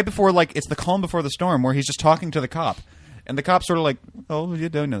moment right before, like, it's the calm before the storm, where he's just talking to the cop, and the cop's sort of like, "Oh, you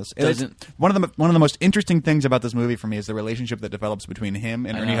don't know this." And it's- one of the most interesting things about this movie for me is the relationship that develops between him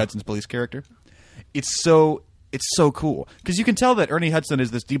and Ernie Hudson's police character. It's so cool because you can tell that Ernie Hudson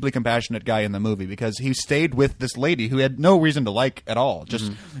is this deeply compassionate guy in the movie because he stayed with this lady who had no reason to like at all.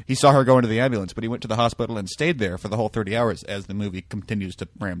 Just he saw her go into the ambulance, but he went to the hospital and stayed there for the whole 30 hours as the movie continues to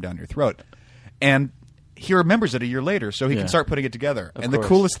ram down your throat. And he remembers it a year later, so he can start putting it together. And course. the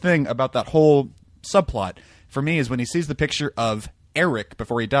coolest thing about that whole subplot for me is when he sees the picture of Eric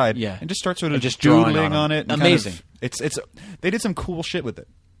before he died, and just starts sort of And just drawing doodling on on it. And Amazing. Kind of, it's they did some cool shit with it.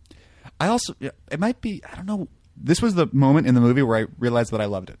 I also it might be I don't know. This was the moment in the movie where I realized that I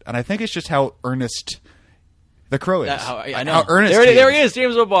loved it, and I think it's just how earnest The Crow is. I know. How earnest. There he is,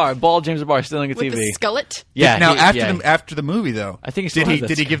 James O'Barr, bald James O'Barr, stealing a With TV. the skullet. Yeah. Now he- after the movie though, I think he still did he has that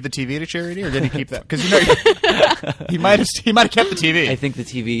did he give the TV to charity or did he keep that? Because he might have kept the TV. I think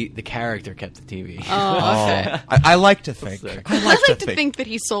the character kept the TV. Oh, okay. I like to think. sick. I I like like to think that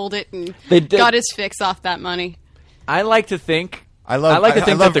he sold it and They did. got his fix off that money. I like to think. I love- like to I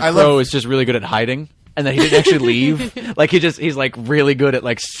think love- that the I love- Crow is just really good at hiding, and that he didn't actually leave. Like he's like really good at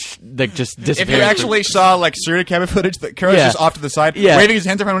like just If disappearing. you actually saw like security camera footage, that Crow is Yeah. just off to the side, Yeah. waving his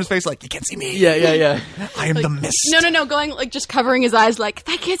hands around his face like you can't see me. Yeah. I am the mist. No, going like just covering his eyes, like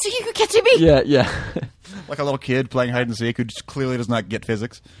I can't see you, can't see me. Yeah. Like a little kid playing hide and seek who just clearly does not get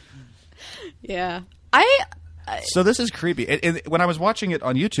physics. Yeah. So this is creepy. When I was watching it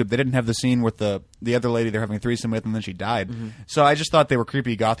on YouTube, they didn't have the scene with the other lady they're having a threesome with, and then she died. So I just thought they were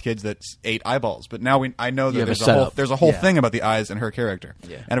creepy goth kids that ate eyeballs. But now I know that have a there's a whole setup. thing about the eyes and her character.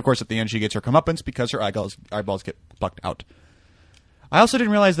 Yeah. And of course, at the end, she gets her comeuppance because her eyeballs get plucked out. I also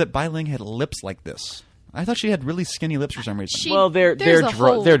didn't realize that Bai Ling had lips like this. I thought she had really skinny lips for some reason. Well, they're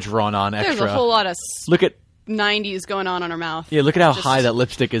drawn on extra. There's a whole lot of Look at 90s going on her mouth. Yeah, look at how Just- high that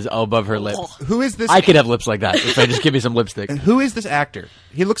lipstick is above her lip. Who is this? I could have lips like that if I just give me some lipstick. Who is this actor?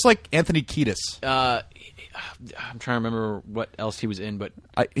 He looks like Anthony Kiedis. I'm trying to remember what else he was in, but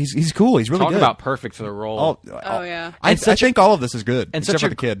He's cool. He's really talk good. about perfect for the role. Oh, yeah. I And such a- think all of this is good, and except such for a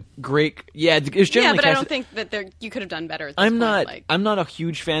the kid. great, yeah. It was Yeah, generally but I casted- don't think that you could have done better. At this I'm point. not. Like, I'm not a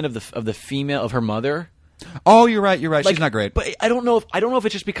huge fan of the female of her mother. Oh, you're right. You're right. Like, she's not great. But I don't know if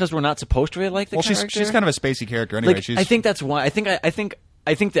it's just because we're not supposed to really like the Well, character. she's kind of a spacey character anyway. like, She's, I think that's why. I think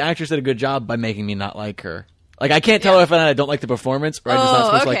the actress did a good job by making me not like her. Like I can't tell if I don't like the performance or I'm just not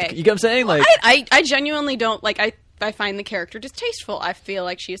supposed to like. You get what I'm saying? Like I genuinely don't like. I find the character distasteful. I feel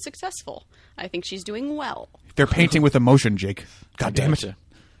like she is successful. I think she's doing well. they're painting with emotion, Jake. God damn it. Gotcha.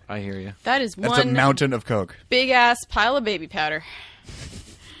 I hear you. That is That's a one mountain of coke. big ass pile of baby powder.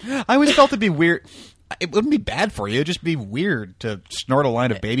 I always felt it'd be weird. It wouldn't be bad for you. It'd just be weird to snort a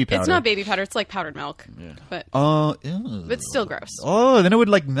line of baby powder. It's not baby powder. It's like powdered milk. Yeah. But Ew. it's still gross. Oh, then it would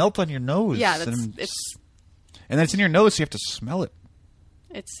like melt on your nose. Yeah, and it's then it's in your nose, so you have to smell it.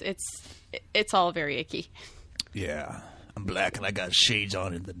 it's all very icky. Yeah, I'm black and I got shades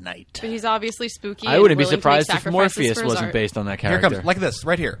on in the night. But he's obviously spooky. I wouldn't be and willing to surprised make if sacrifices Morpheus for his wasn't art. based on that Here character. comes like this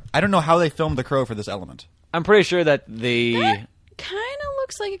right here. I don't know how they filmed the Crow for this element. I'm pretty sure that they Kind of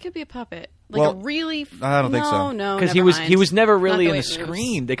looks like it could be a puppet, like Well, a really. I don't think so. No, because never he was mind. never Not really the in way the it moves.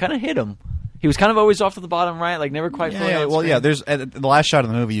 screen. They kind of hit him. He was kind of always off to the bottom right, like never quite fully. Yeah, on well, screen. yeah. There's at the last shot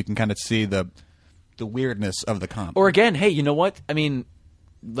of the movie, you can kind of see the weirdness of the comp. Or again, hey, you know what? I mean,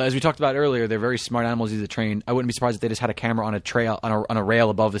 as we talked about earlier, they're very smart animals, easy to train. I wouldn't be surprised if they just had a camera on a trail on a rail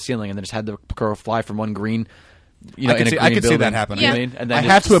above the ceiling, and then just had the crow fly from one green. I could see building. that happening. You know Yeah. what I mean? And then I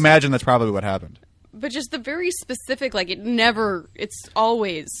just- have to imagine that's probably what happened. But just the very specific, like it's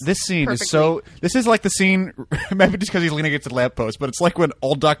always This scene perfectly. is so. This is like the scene, maybe just because he's leaning against the lamppost, but it's like when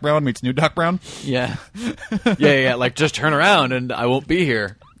old Doc Brown meets new Doc Brown. Yeah. yeah. Like just turn around and I won't be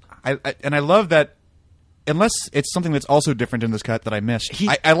here. I love that. Unless it's something that's also different in this cut that I missed.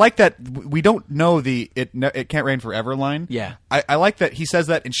 I like that we don't know the it can't rain forever line. Yeah. I like that he says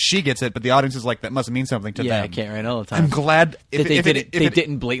that and she gets it, but the audience is like, that must mean something to Yeah, them. it can't rain all the time. I'm glad That they if it-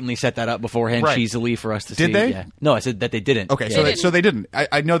 didn't blatantly set that up beforehand Right. cheesily for us to see. Did they? Yeah. No, I said that they didn't. Okay, Yeah. so they didn't.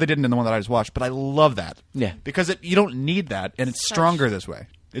 I know they didn't in the one that I just watched, but I love that. Yeah. Because you don't need that, and it's stronger this way.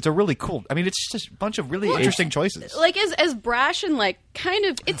 It's a really cool. I mean, it's just a bunch of really interesting choices. like as brash and like kind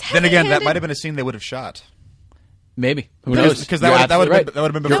of it's. Then again, that heavy-handed. might have been a scene they would have shot. Maybe. Who Because- knows? because You're that would absolutely have been That before.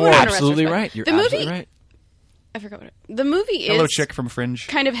 would've You're been a absolutely retrospect. right. You're The movie- absolutely right. I forgot what the movie Hello, is. chick from Fringe.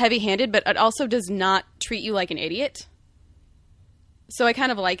 Kind of heavy-handed, but it also does not treat you like an idiot. So I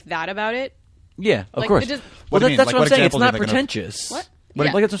kind of like that about it. Yeah, of Like, course. it just- What do you mean? That's Like, what I'm what saying. It's examples are you not thinking of? pretentious. What? But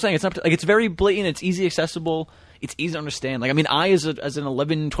Yeah. like that's what I'm saying. It's not like it's very blatant. It's easy accessible. It's easy to understand. Like I mean, I as an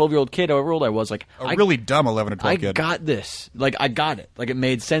 11, 12-year-old kid, however old I was, like A really dumb 11 or 12 I kid. got this. Like I got it. Like it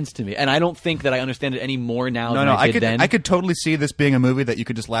made sense to me, and I don't think that I understand it any more now than no, I I did could then. I could totally see this being a movie that you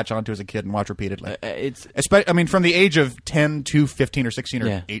could just latch onto as a kid and watch repeatedly. It's I mean, from the age of 10 to 15 or 16 or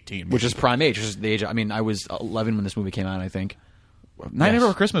yeah, 18, which is prime age. Which is the age. I mean, I was 11 when this movie came out. I think. Nightmare Yes.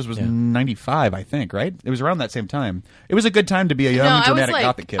 Before Christmas was Yeah. 95, I think, right? It was around that same time. It was a good time to be a young, No, I was dramatic like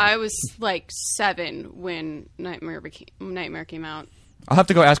gothic kid. I was like 7 when Nightmare came out. I'll have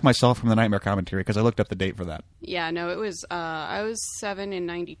to go ask myself from the Nightmare commentary because I looked up the date for that. Yeah, no, it was. I was 7 in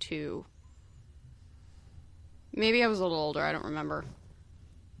 '92. Maybe I was a little older. I don't remember.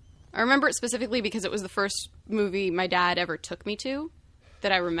 I remember it specifically because it was the first movie my dad ever took me to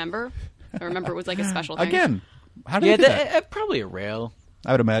that I remember. I remember it was like a special thing. Again, how did Yeah, they do that? probably a rail,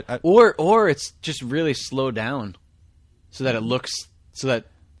 I would imagine. or it's just really slowed down, so that it looks so that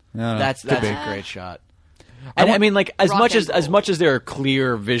No, that's could be. a great shot. And I mean, like as Rock much and as roll. much as there are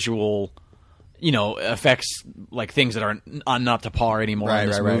clear visual, effects, like things that aren't not up to par anymore in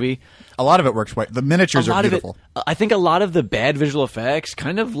this movie. A lot of it works quite. The miniatures A are lot of beautiful. it, I think a lot of the bad visual effects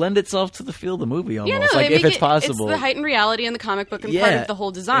kind of lend itself to the feel of the movie almost, Yeah, no, like they if make it's possible. It's the heightened reality in the comic book and part Yeah, of the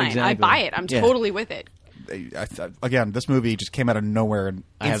whole design. I exactly. buy it. I'm Yeah. totally with it. Again, this movie just came out of nowhere. And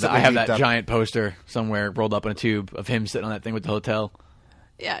I have instantly that leaped up. giant poster somewhere rolled up in a tube of him sitting on that thing with the hotel.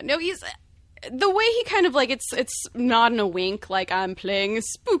 Yeah, no, he's the way he kind of like it's nod and a wink, like I'm playing a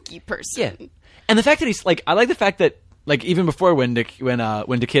spooky person. And the fact that he's like, I like the fact that like even before when the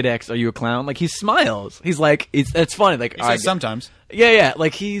kid asks, "Are you a clown?" Like he smiles. He's like, it's funny. Like He says sometimes. yeah.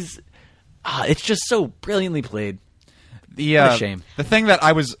 Like he's, it's just so brilliantly played. The What a shame. The thing that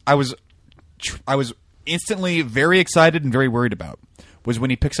I was instantly very excited and very worried about was when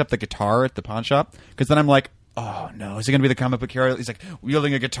he picks up the guitar at the pawn shop, because then I'm like, oh no, is he going to be the comic book hero? He's like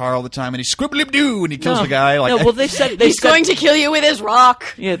wielding a guitar all the time, and he's scribbly-doo, and he kills the guy. Like, no, well they said He's going to kill you with his rock.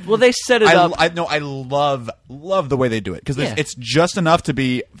 Yeah, well they set it up. I love the way they do it because Yeah. it's just enough to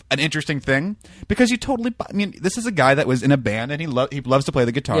be an interesting thing. Because you totally, I mean, this is a guy that was in a band and he loves to play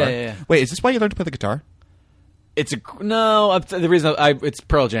the guitar. Yeah. Wait, is this why you learned to play the guitar? The reason it's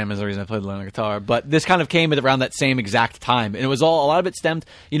Pearl Jam is the reason I played the guitar, but this kind of came at around that same exact time, and it was a lot of it stemmed.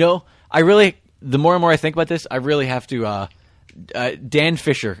 The more and more I think about this, I really have to. Dan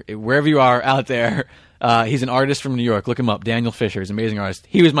Fisher, wherever you are out there, he's an artist from New York. Look him up, Daniel Fisher. He's an amazing artist.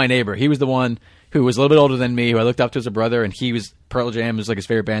 He was my neighbor. He was the one who was a little bit older than me, who I looked up to as a brother, and he was Pearl Jam was like his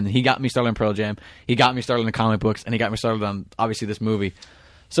favorite band. And he got me started on Pearl Jam. He got me started on the comic books, and he got me started on obviously this movie.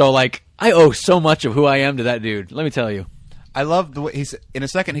 So, like, I owe so much of who I am to that dude. Let me tell you. I love the way he's in a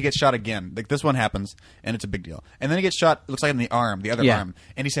second he gets shot again. Like this one happens and it's a big deal. And then he gets shot, it looks like in the arm, the other Yeah. arm,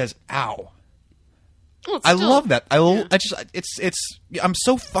 and he says, "Ow." Well, it's I still- love that. I'm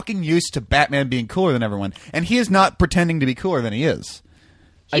so fucking used to Batman being cooler than everyone, and he is not pretending to be cooler than he is.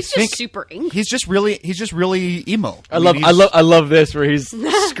 He's just think super angry. He's just really emo. I love this where he's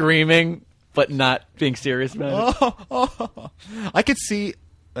screaming but not being serious about it. I could see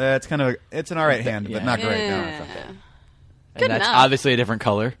it's an all right hand, but not great. No, it's okay. And that's enough. obviously a different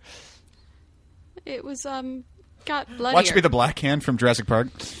color. It was got bloodier. Watch me the black hand from Jurassic Park.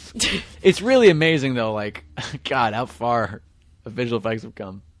 It's really amazing though, like God, how far the visual effects have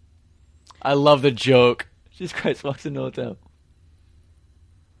come. I love the joke. Jesus Christ walks into a hotel.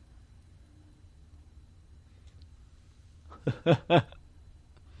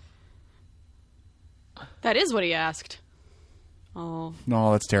 That is what he asked. Oh,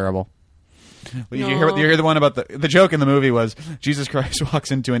 No, that's terrible. Well, you No. hear the one about the joke in the movie was Jesus Christ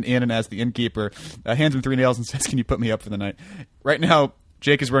walks into an inn and asks the innkeeper, hands him 3 nails and says, "Can you put me up for the night?" Right now,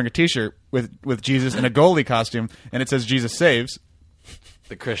 Jake is wearing a T-shirt with Jesus in a goalie costume, and it says "Jesus saves."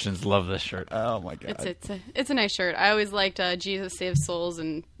 The Christians love this shirt. Oh my god! it's a nice shirt. I always liked Jesus saves souls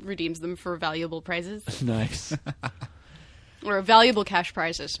and redeems them for valuable prizes Nice. or valuable cash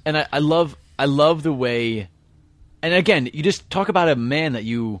prizes. And I love the way, and again, you just talk about a man that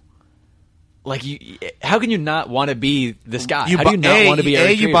you like. How can you not want to be this guy? How do you not want to be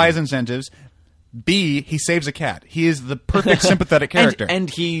Eric you Draven? buy his incentives. B, he saves a cat. He is the perfect sympathetic character. and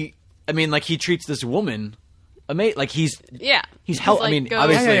he, I mean, like he treats this woman, like he's Yeah, He's hell. I like, mean, goes-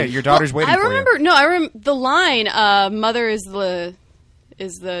 obviously, yeah, your daughter's waiting I for remember. you. No, I remember the line. Mother is the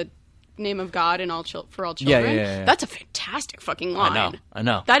name of God in for all children. yeah. That's a fantastic fucking line. I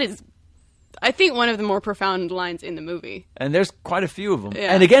know. That is, I think, one of the more profound lines in the movie. And there's quite a few of them.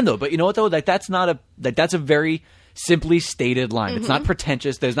 Yeah. And again, though, but you know what though? Like that's a very simply stated line. It's not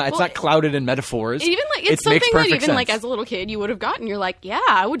pretentious. It's not clouded in metaphors. Even like it's it makes something that perfect even like sense. as a little kid you would have gotten. You're like, yeah,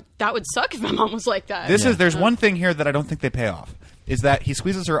 that would suck if my mom was like that. There's one thing here that I don't think they pay off. Is that he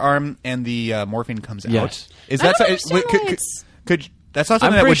squeezes her arm and the morphine comes out? Yes. Is I that don't understand why could that's not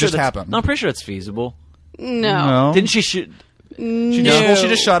something that would just happen? No, I'm pretty sure it's feasible. No. Didn't she shoot? She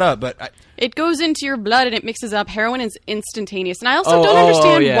just shut up. But It goes into your blood and it mixes up. Heroin is instantaneous, and I also don't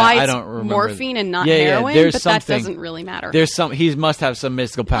understand why I it's don't remember. morphine and not Yeah, heroin. there's but something. that doesn't really matter. He must have some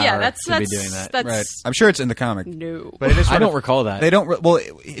mystical power yeah, to be doing that. That's right, I'm sure it's in the comic. No. But it is I don't recall that. They don't. Well,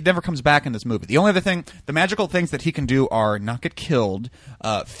 it never comes back in this movie. The only other thing, the magical things that he can do are not get killed,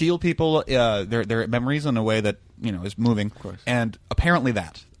 feel people, their memories in a way that is moving, of course. And apparently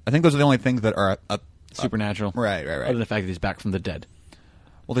that. I think those are the only things that are supernatural. Right. Other than the fact that he's back from the dead.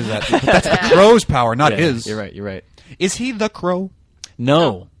 Well, there's that. But that's the Crow's power, not his. You're right. Is he the Crow?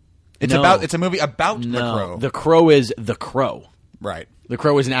 No. It's No. It's a movie about the No. Crow. The crow is the crow. Right. The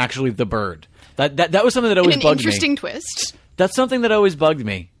crow isn't actually the bird. That was something that always an bugged interesting me. twist. That's something that always bugged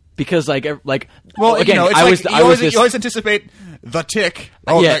me because Well, again, it's I was you always anticipate the tick.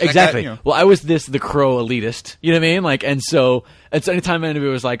 yeah, exactly. That, Well, I was the crow elitist. You know what I mean? And so anytime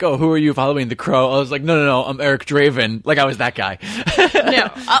anybody was like, "Oh, who are you following the crow?" I was like, "No, I'm Eric Draven." Like I was that guy. No,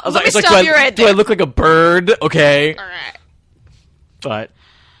 I was let me it's stop you right do there. I look like a bird? Okay, All right. but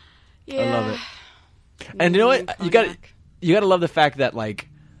Yeah. I love it. And you know what? You got to love the fact that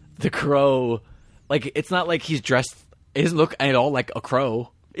the crow, it's not like he's dressed. It doesn't look at all like a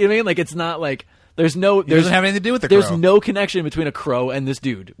crow. You know what I mean? It's not like there's doesn't have anything to do with the There's crow. no connection between a crow and this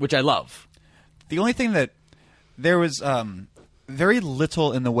dude, which I love. The only thing that there was very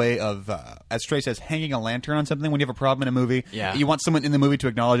little in the way of, as Trey says, hanging a lantern on something when you have a problem in a movie. Yeah. You want someone in the movie to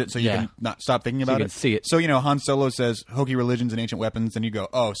acknowledge it so you Yeah. can not stop thinking about you it. can see it. So, Han Solo says hokey religions and ancient weapons, and you go,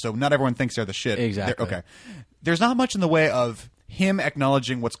 oh, so not everyone thinks they're the shit. Exactly. Okay. There's not much in the way of him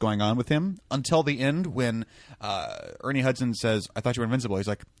acknowledging what's going on with him until the end when Ernie Hudson says, I thought you were invincible. He's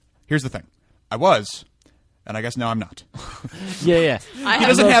like, here's the thing. I was. And I guess now I'm not. Yeah. He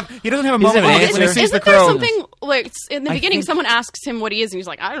doesn't have a doesn't moment have an when he answer. sees the Isn't there crow. something like in the I beginning? think- Someone asks him what he is, and he's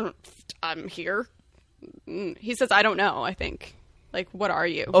like, I'm here." He says, "I don't know." I think, what are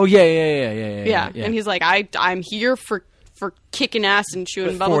you? Oh yeah. yeah. And he's like, I'm here for kicking ass and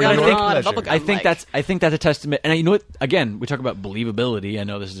chewing For bubblegum. your and all pleasure. bubblegum. I think that's a testament. And you know what? Again, we talk about believability. I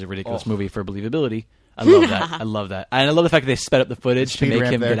know this is a ridiculous movie for believability. I love that. I love that. And I love the fact that they sped up the footage to speed make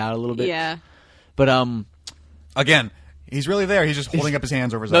ramp him there. get out a little bit. Yeah. But Again, he's really there. He's just holding up his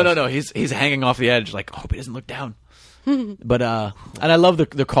hands over his no, eyes. he's hanging off the edge. I hope he doesn't look down. But and I love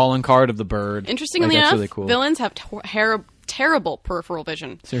the calling card of the bird. Interestingly that's enough, really cool. villains have terrible peripheral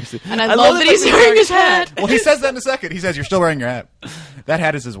vision. Seriously, And I love the that fact he's wearing his hat. Well, he says that in a second. He says, you're still wearing your hat. That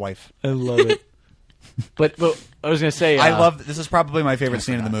hat is his wife. I love it. but I was gonna say, I love this is probably my favorite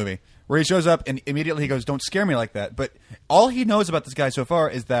scene in the movie where he shows up and immediately he goes, don't scare me like that. But all he knows about this guy so far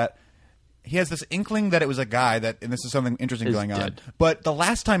is that he has this inkling that it was a guy and this is something interesting Is going on. dead. But the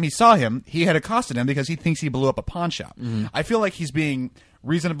last time he saw him, he had accosted him because he thinks he blew up a pawn shop. Mm-hmm. I feel like he's being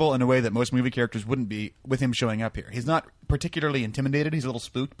reasonable in a way that most movie characters wouldn't be with him showing up here. He's not particularly intimidated. He's a little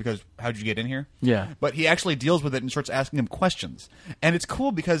spooked because how'd you get in here? Yeah. But he actually deals with it and starts asking him questions. And it's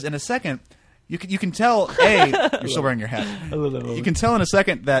cool because in a second, you can tell, you're still wearing your hat. I love that moment. You can tell in a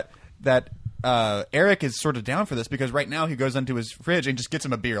second that Eric is sort of down for this because right now he goes into his fridge and just gets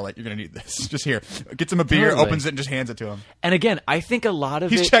him a beer. Like, you're going to need this. Just here. Gets him a beer, Totally. opens it, and just hands it to him. And again, I think a lot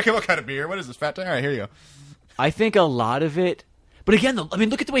of He's it. checking what kind of beer. What is this, Fat Tire? All right, here you go. I think a lot of it. But again,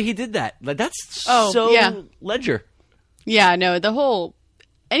 look at the way he did that. That's Oh, so yeah. Ledger. Yeah, no, the whole,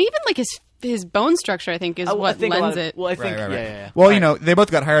 and even his bone structure, I think, is I what think a lot lends of- it. Well, I think Right. yeah. Well, Right. they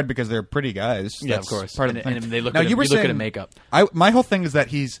both got hired because they're pretty guys. Yeah, That's of course. Part of the And thing. they look now, at him, you were you look at saying, him makeup. My whole thing is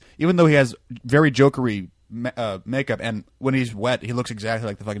that even though he has very jokery makeup, and when he's wet, he looks exactly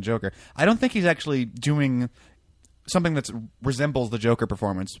like the fucking Joker. I don't think he's actually doing something that resembles the Joker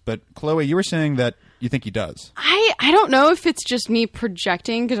performance. But Chloe, you were saying that you think he does. I don't know if it's just me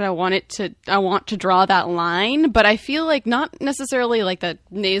projecting because I want to draw that line, but I feel like not necessarily like that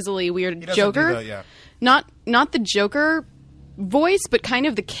nasally weird doesn't Joker. do the- yeah. Not the Joker voice, but kind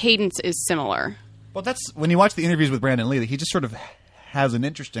of the cadence is similar. Well, that's when you watch the interviews with Brandon Lee, he just sort of has an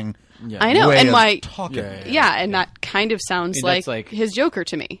interesting I know, way and of why? talking. Yeah, and that kind of sounds I mean, that's like like- his Joker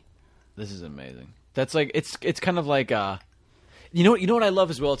to me. This is amazing. That's like it's kind of like you know what I love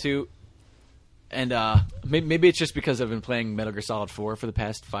as well too, and maybe it's just because I've been playing Metal Gear Solid 4 for the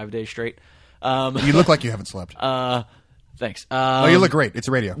past 5 days straight. You look like you haven't slept. Thanks. Oh, you look great. It's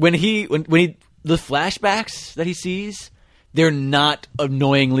a radio. When he the flashbacks that he sees, they're not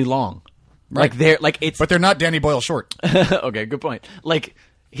annoyingly long. Like they're like it's But they're not Danny Boyle short. okay, good point. Like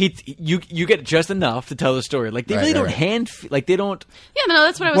you get just enough to tell the story. Like they Right, really right, don't right. like they don't. Yeah, no,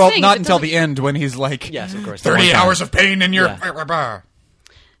 that's what I was Well, saying. not is it until the doesn't- end when he's like, Yes, of course. 30 hours of pain in your. Yeah. Yeah,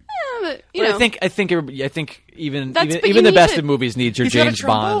 but, you But know, I think even That's- but even you the need best to- of movies needs your He's got a James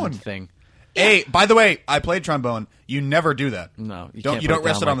trombone. Bond thing. Hey, by the way, I played trombone. You never do that. No, you don't. can't You put don't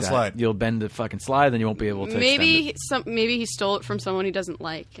rest down it on like the that. slide. You'll bend the fucking slide, then you won't be able to. maybe extend maybe he stole it from someone he doesn't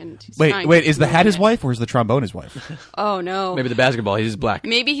like, and he's Wait, trying wait. to Is the hat ruin his it. wife or is the trombone his wife? Oh no, it. Maybe the basketball. He's black.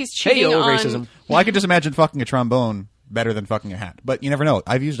 Maybe he's cheating Hey, on racism. Well, I could just imagine fucking a trombone better than fucking a hat, but you never know.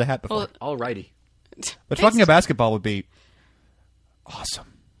 I've used a hat before, Well, Alrighty. but fucking a basketball would be awesome.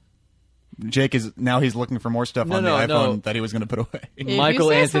 Jake is now he's looking for more stuff on the iPhone that he was going to put away. you Michael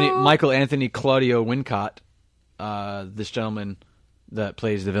say Anthony Claudio Wincott, this gentleman that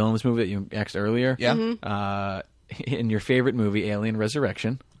plays the villain in this movie that you asked earlier. Yeah. In your favorite movie, Alien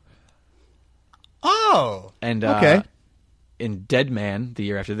Resurrection, Oh, and okay. in Dead Man, the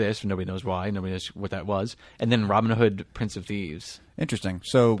year after this, nobody knows why, nobody knows what that was, and then Robin Hood, Prince of Thieves. Interesting.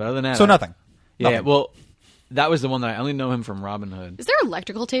 So, But other than that, so nothing. Yeah, Nothing. well, that was the one that I only know him from Robin Hood. Is there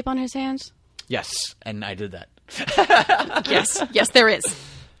electrical tape on his hands? Yes, and I did that. Yes, there is.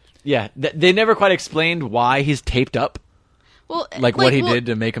 Yeah, they never quite explained why he's taped up, Well, like what he well, did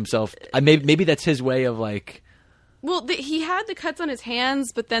to make himself. Maybe that's his way of like. Well, he had the cuts on his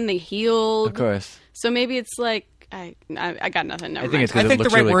hands, but then they healed. Of course, So maybe it's like I got nothing. Never I think mind. it's 'cause I it think the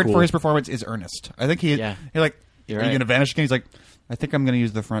looks right really word cool. for his performance is earnest. I think Yeah. you're like, You're are you right. going to vanish again? He's like, I think I'm going to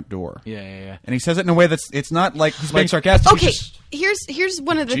use the front door. yeah. And he says it in a way that's it's not like he's being sarcastic. Okay, He's just- here's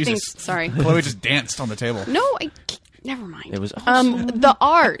one of the Jesus. things. Sorry. Chloe just danced on the table. No, never mind. It was the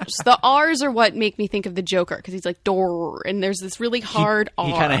R's. The R's are what make me think of the Joker because he's like door, and there's this really hard R.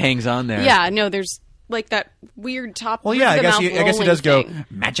 He kind of hangs on there. Yeah, no, there's like that weird top. Well, yeah, I guess he rolling does go thing.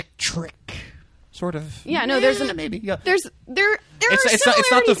 magic trick, sort of. Yeah, no, there's maybe. Yeah. there are It's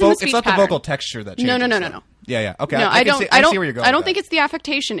not the similarities in the speech it's not the pattern. vocal texture that changes. No. though. Yeah. Okay. No, I can don't. see, I don't see where you're going. I don't with think that. it's the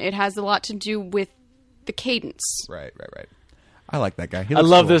affectation. It has a lot to do with the cadence. Right. I like that guy. He I looks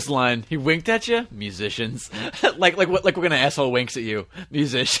love cool. this line. He winked at you, musicians. like we're gonna asshole winks at you,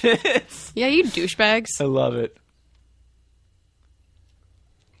 musicians. Yeah, you douchebags. I love it.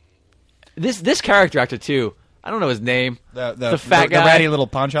 This character actor too. I don't know his name. The fat guy, the ratty little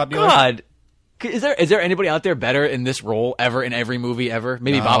pawn shop dealer. God, is there anybody out there better in this role ever in every movie ever?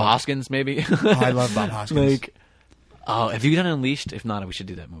 Maybe No. Bob Hoskins. Maybe. I love Bob Hoskins. Like, oh, have you done Unleashed? If not, we should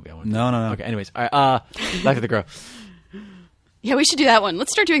do that movie. I want to No. Okay. Anyways, all right. Back to The Crow. Yeah, we should do that one.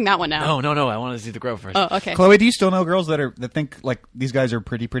 Let's start doing that one now. No. I want to see The Crow first. Oh, okay. Chloe, do you still know girls that think like these guys are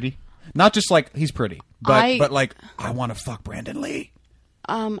pretty? Not just like he's pretty, but like I want to fuck Brandon Lee.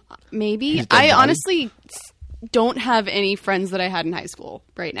 Maybe. dead I body. honestly don't have any friends that I had in high school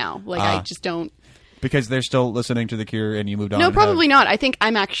right now. Like, I just don't. Because they're still listening to The Cure and you moved on. No, and probably have- not. I think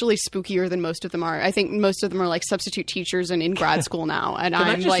I'm actually spookier than most of them are. I think most of them are like substitute teachers and in grad school now. And Can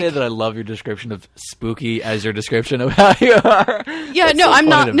I I'm just like, say that I love your description of spooky as your description of how you are? yeah, That's no, so I'm funny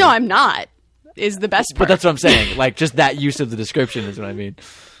not. to No, me. I'm not. Is the best part. But that's what I'm saying. Like, just that use of the description is what I mean.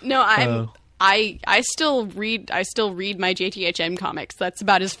 No, I'm. I still read my JTHM comics. That's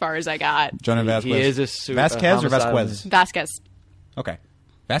about as far as I got. Jonah Vasquez. He is a Vasquez or homicidal- Vasquez? Vasquez. Okay,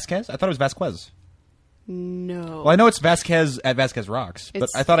 Vasquez. I thought it was Vasquez. No. Well, I know it's Vasquez at Vasquez Rocks, but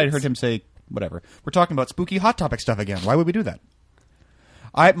It's- I thought I'd it's- heard him say whatever. We're talking about spooky Hot Topic stuff again. Why would we do that?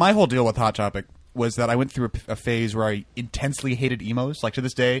 My whole deal with Hot Topic was that I went through a phase where I intensely hated emos. Like to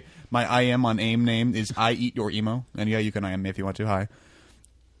this day, my IM on AIM name is I Eat Your Emo, and yeah, you can IM me if you want to. Hi.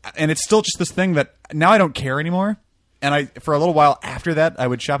 And it's still just this thing that now I don't care anymore. And for a little while after that, I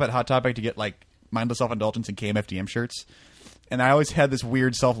would shop at Hot Topic to get like mindless self-indulgence and KMFDM shirts. And I always had this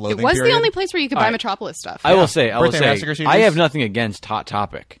weird self-loathing It was period. the only place where you could buy Alright. Metropolis stuff. I will say, Birthday Massacre CDs. I have nothing against Hot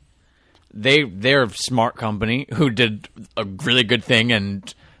Topic. They're a smart company who did a really good thing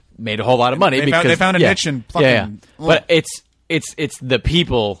and made a whole lot of money. They found a niche and fucking- But it's the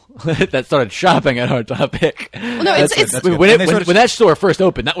people that started shopping at Hot Topic. Well, no, it's That's good. when, And they sort of- when that store first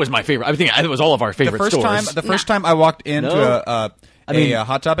opened, that was my favorite. I think it was all of our favorite stores. The first time I walked into No. a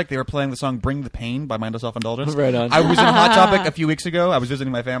Hot Topic, they were playing the song "Bring the Pain" by Mindless Self-Indulgence. Right on. I was in Hot Topic a few weeks ago. I was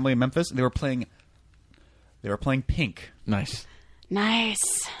visiting my family in Memphis. And they were playing Pink. Nice. Nice.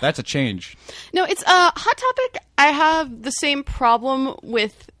 That's a change. No, it's Hot Topic. I have the same problem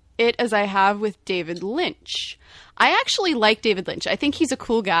with it as I have with David Lynch. I actually like David Lynch. I think he's a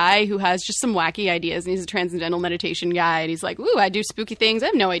cool guy who has just some wacky ideas, and he's a transcendental meditation guy, and he's like, ooh, I do spooky things. I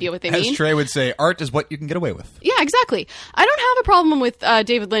have no idea what they As mean. Trey would say, art is what you can get away with. Yeah, exactly. I don't have a problem with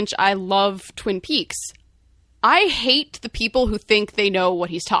David Lynch. I love Twin Peaks. I hate the people who think they know what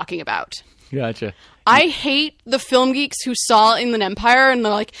he's talking about. Gotcha. I hate the film geeks who saw Inland Empire and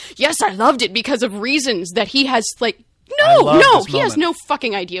they're like, yes, I loved it because of reasons that he has, like, I love this he has moment. no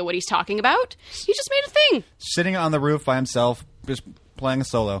fucking idea what he's talking about. He just made a thing. Sitting on the roof by himself, just playing a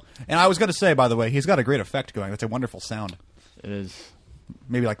solo. And I was going to say, by the way, he's got a great effect going. That's a wonderful sound. It is.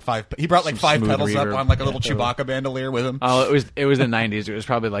 Maybe like 5. He brought like Some 5 smooth pedals up reverb. on like a Yeah, little totally. Chewbacca bandolier with him. Oh, it was the 90s. It was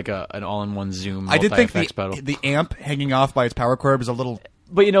probably like an all-in-one Zoom I did think multi-effects pedal. the amp hanging off by its power cord is a little.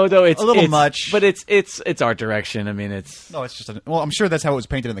 But you know, though, it's A little it's- much. But it's art direction. I mean, it's No, it's just. Well, I'm sure that's how it was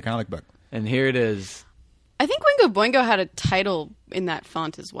painted in the comic book. and here it is. I think Oingo Boingo had a title in that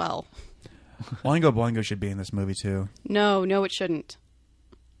font as well. Oingo Boingo should be in this movie too. No, it shouldn't.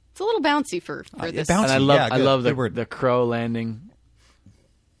 It's a little bouncy for yeah, this. bouncy. And I love Yeah, I good- love good word. the crow landing.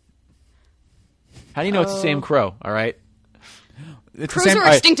 How do you know it's the same crow? All right. It's Crows the same. are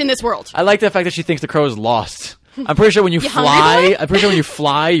extinct in this world. I like the fact that she thinks the crow is lost. I'm pretty sure when you You fly, hungry, boy? I'm pretty sure when you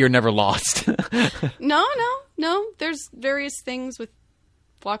fly, you're never lost. No. There's various things with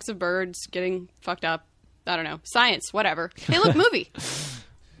flocks of birds getting fucked up. I don't know. Science, whatever. Hey, look, movie.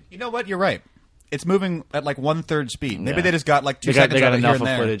 You know what? You're right. It's moving at like 1/3 speed. Maybe Yeah. they just got like 2 they got, seconds they got of it here enough and of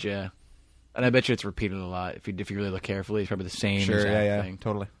there. footage, yeah. And I bet you it's repeated a lot. If you really look carefully, it's probably the same Sure, exact yeah, thing.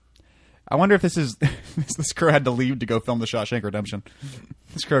 totally. I wonder if this is this crew had to leave to go film The Shawshank Redemption.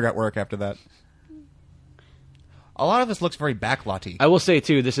 This crew got work after that. A lot of this looks very backlotty. I will say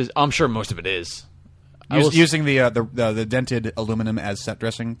too, I'm sure most of it is. I will s- Using the dented aluminum as set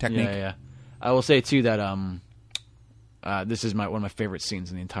dressing technique. Yeah. I will say too that this is one of my favorite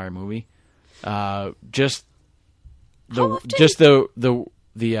scenes in the entire movie. Just the How often- just the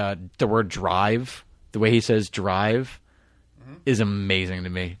word drive, the way he says drive, is amazing to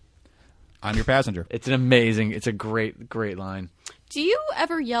me. I'm your passenger. It's a great line. Do you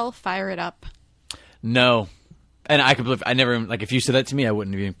ever yell "fire it up"? No, and I could believe I never like if you said that to me, I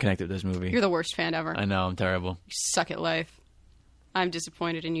wouldn't even connect it to this movie. You're the worst fan ever. I know I'm terrible. You suck at life. I'm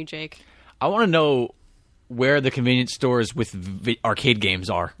disappointed in you, Jake. I want to know where the convenience stores with arcade games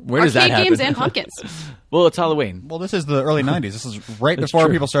are. Where does that Arcade happen? games and pumpkins. Well, it's Halloween. Well, this is the early '90s. This is right That's before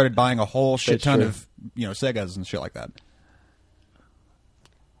true. people started buying a whole shit That's ton true. of Segas and shit like that.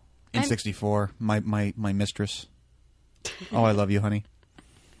 I'm- N64, my mistress. Oh, I love you, honey.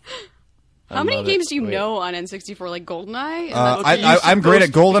 How many love it. games do you Wait. know on N64? Like GoldenEye? And that's- I'm great at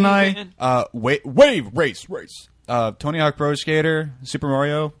supposed to be, GoldenEye. man? Wave race. Tony Hawk Pro Skater, Super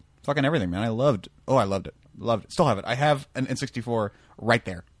Mario, fucking everything, man. I loved it. Loved it. Still have it. I have an N64 right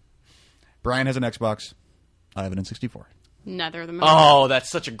there. Brian has an Xbox. I have an N64. Neither of them. Oh, that's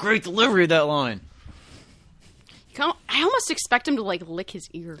such a great delivery of that line. I almost expect him to like lick his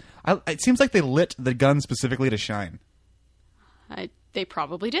ear. It seems like they lit the gun specifically to shine. They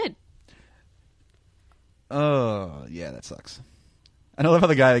probably did. Oh, yeah, that sucks. I love how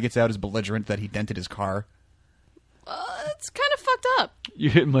the guy that gets out is belligerent that he dented his car. It's kind of fucked up. You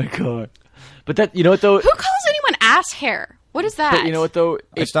hit my car. But that, you know what though? Who calls anyone ass hair? What is that? But you know what though?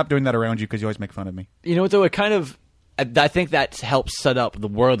 I stopped doing that around you because you always make fun of me. You know what though? It kind of, I think that helps set up the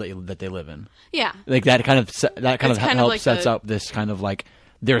world that they live in. Yeah. Like that kind of It's kind of helps like sets the- up this kind of like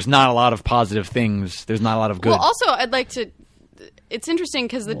there's not a lot of positive things. There's not a lot of good. Well, also, I'd like to. It's interesting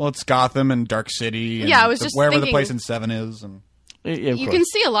because Well, it's Gotham and Dark City. And Yeah, I was just wherever the thinking- place in 7 is. And Yeah, of you course. can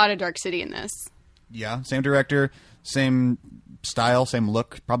see a lot of Dark City in this. yeah, same director, same style, same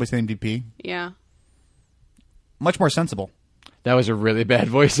look, probably same DP. Yeah. Much more sensible. That was a really bad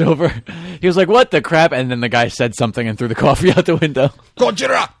voiceover. He was like, "What the crap?" And then the guy said something and threw the coffee out the window.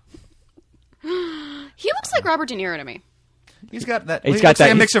 Gojira! He looks like Robert De Niro to me. He's got that. He's he got looks like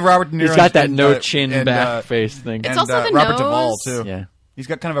that a mix of Robert De Niro. He's got that and, no uh, chin and, back face thing. And, also the Robert nose. Duvall too. Yeah. He's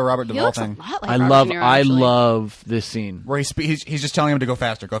got kind of a Robert He Duvall looks thing, a lot like I Robert love De Niro, actually. this scene. where he's just telling him to go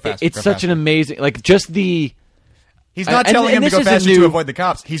faster, go faster. It's go such faster. an amazing, like just the He's not and- telling and him to this go is a faster new- to avoid the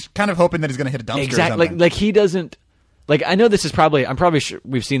cops. He's kind of hoping that he's going to hit a dumpster. Or exactly something. like he doesn't like. I know this is probably I'm probably sure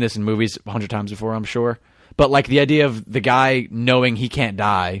we've seen this in movies 100 times before. I'm sure, but like the idea of the guy knowing he can't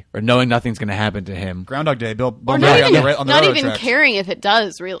die or knowing nothing's going to happen to him. Groundhog Day. Bill Or Murray not on even, the, on the not railroad even tracks. caring if it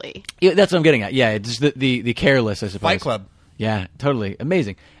does, really. Yeah, that's what I'm getting at. Yeah, it's just the careless, I suppose. Fight Club. Yeah, totally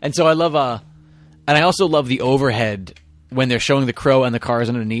amazing. And so I love and I also love the overhead when they're showing the crow and the cars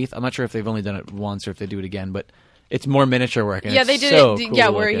underneath. I'm not sure if they've only done it once or if they do it again, but it's more miniature work. And Yeah, it's they did so it. cool Yeah,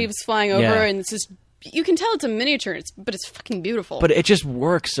 where looking. he was flying over, Yeah. and it's just you can tell it's a miniature, but it's fucking beautiful. But it just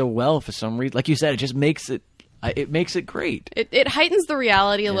works so well for some reason. Like you said, it just makes it great. it heightens the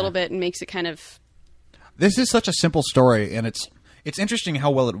reality a little bit and makes it kind of This is such a simple story, and It's interesting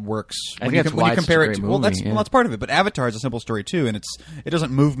how well it works I think that's why it's compare such a it to. great Well, movie, yeah. that's part of it. But Avatar is a simple story too, and it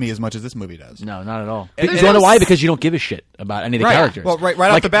doesn't move me as much as this movie does. No, not at all. There's You know no why? s- Because you don't give a shit about any of the Right. characters. Well, right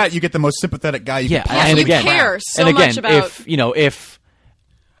Like, off the bat, you get the most sympathetic guy you Yeah, could possibly. and you again, care so and again, much about. if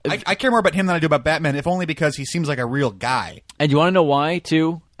I care more about him than I do about Batman, if only because he seems like a real guy. and you want to know why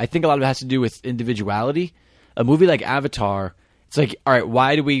too? I think a lot of it has to do with individuality. A movie like Avatar, it's like, all right,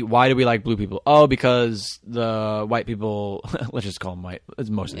 why do we like blue people? Oh, because the white people, let's just call them white. As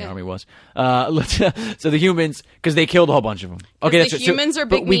most of the army was. So the humans, because they killed a whole bunch of them. Okay, the humans are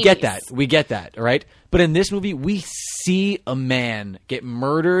big but we get meanies. that. We get that, all right? But in this movie, we see a man get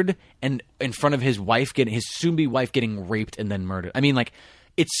murdered and in front of his wife, his soon-be wife getting raped and then murdered. I mean, like,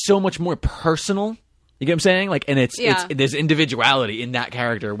 it's so much more personal. You get what I'm saying? Like, and there's individuality in that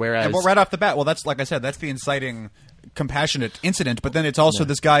character. Whereas, And well, right off the bat, that's like I said, that's the inciting, compassionate incident. But then it's also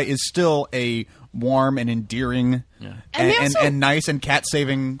this guy is still a warm and endearing And they also- and nice and cat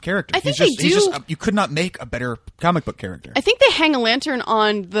saving character. I think he's they just do- you could not make a better comic book character. I think they hang a lantern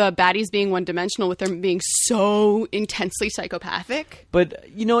on the baddies being one-dimensional with them being so intensely psychopathic. but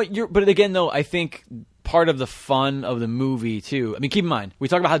you know, but again, though, I think part of the fun of the movie too. I mean, keep in mind, we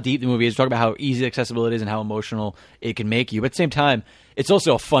talk about how deep the movie is, we talk about how easy accessible it is, and how emotional it can make you. But at the same time, it's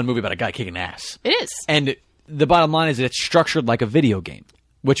also a fun movie about a guy kicking ass. It is. And the bottom line is that it's structured like a video game,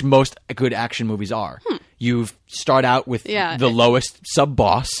 which most good action movies are. You start out with Yeah. the lowest sub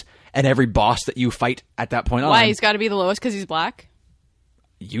boss, and every boss that you fight at that point Why on. he's got to be the lowest because he's black?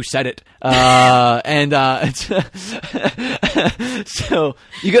 You said it. So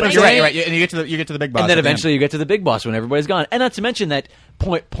you get. You're right. And you get to the big boss, And then at the end. eventually you get to the big boss when everybody's gone. And not to mention that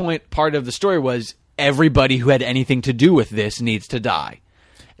part of the story was everybody who had anything to do with this needs to die.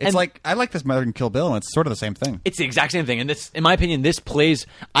 It's and- like I like this better than Kill Bill, and it's sort of the same thing. It's the exact same thing. And this, in my opinion, this plays.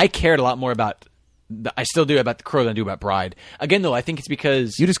 I cared a lot more about. I still do about The Crow than I do about Bride. Again, though, I think it's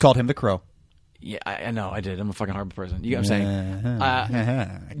because You just called him the Crow. yeah, I know I did. I'm a fucking horrible person. You get what I'm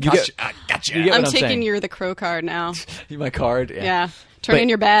saying? Gotcha. You get I'm what I'm taking saying? your the crow card now. My card. Yeah. Turn But- in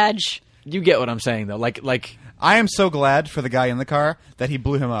your badge. You get what I'm saying, though. Like I am so glad for the guy in the car that he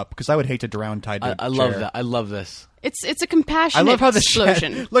blew him up because I would hate to drown tied to I a love chair. that. I love this. It's a I compassionate love how the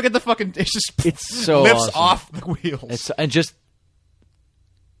explosion. look at the fucking. It's just It's so lifts awesome. off the wheels. And just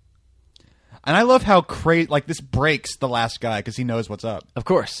And I love how like this breaks the last guy because he knows what's up. of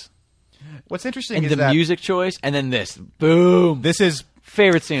course, What's interesting and is the that music choice, and then this boom. this is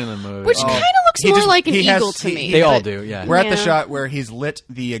Favorite scene in the movie. Which kind of looks He more just- like an he has- eagle to he- me. he- They all but- do, yeah. we're at the Yeah. shot where he's lit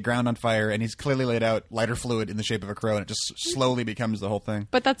the ground on fire and he's clearly laid out lighter fluid in the shape of a crow and it just slowly becomes the whole thing.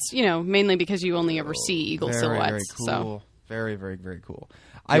 But that's, mainly because you only ever see eagle Very, silhouettes. very cool. So Very, very, very cool. Yeah,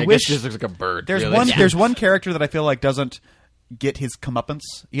 I guess wish he just looks like a bird. there's really. one. Yeah. There's one character that I feel like doesn't get his comeuppance.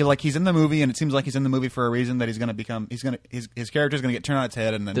 He's in the movie, and it seems like he's in the movie for a reason that he's going to become. His character's going to get turned on its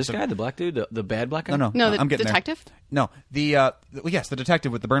head, and then This guy, the black dude, the bad black guy. No, No, the I'm getting detective? There. No, yes, the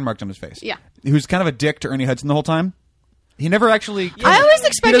detective with the burn marks on his face. Yeah. who's kind of a dick to Ernie Hudson the whole time. He never actually. I always he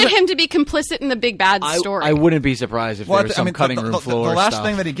expected doesn't- him to be complicit in the big bad story. I wouldn't be surprised if there was some cutting room floor The last stuff.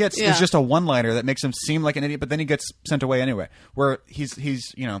 thing that he gets Yeah. is just a one-liner that makes him seem like an idiot, but then he gets sent away anyway. Where he's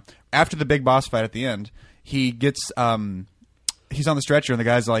after the big boss fight at the end, he gets he's on the stretcher and the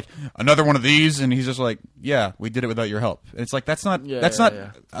guy's like, another one of these, and he's just like, yeah, we did it without your help. And it's like that's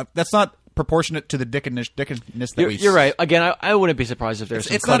not proportionate to the dickiness that we. You're right. Again, I wouldn't be surprised if there's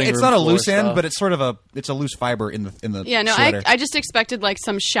some It's not. cutting It's room not a floor loose end, stuff. but it's sort of a loose fiber in the. Yeah, no, sweater. I just expected like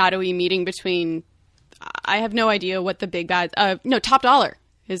some shadowy meeting between. I have no idea what the big bad. No, Top Dollar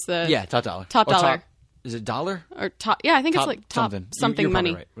is the yeah, top dollar. Top Or dollar. Is it dollar? or top. Yeah, I think Top it's like top something. something You're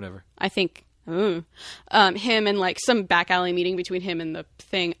probably money. Right. Whatever. I think. Ooh. Him and like some back alley meeting between him and the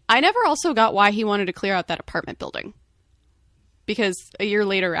thing. I never also got why he wanted to clear out that apartment building. Because a year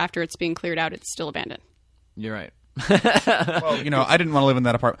later, after it's being cleared out, it's still abandoned. You're right. Well, I didn't want to live in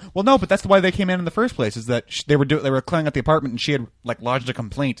that apartment. Well, no, but that's why they came in the first place. Is that they were clearing out the apartment, and she had like lodged a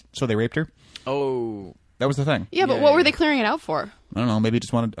complaint, so they raped her. Oh. That was the thing. Yeah, but Yeah, what were yeah. they clearing it out for? I don't know. Maybe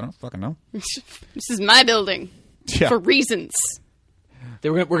just wanted. I don't fucking know. This is my building. Yeah. For reasons.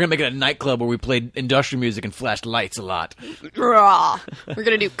 We're gonna make it a nightclub where we played industrial music and flashed lights a lot. Raw. We're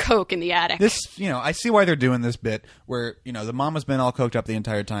gonna do coke in the attic. This, I see why they're doing this bit where the mom has been all coked up the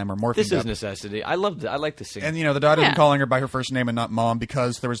entire time or morphined This is up. necessity. I loved it. I like the scene. And the daughter's been Yeah. calling her by her first name and not mom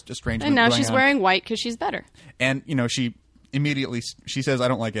because there was estrangement. and now going she's on. wearing white because she's better. And she immediately she says, "I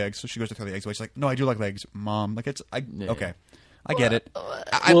don't like eggs," so she goes to throw the eggs away. She's like, "No, I do like eggs, mom." Like okay, I get it.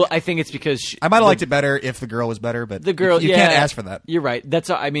 I think it's because I might have liked it better if the girl was better, but the girl. you yeah, can't ask for that. You're right. That's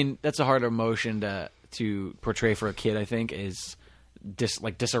a harder emotion to portray for a kid. I think is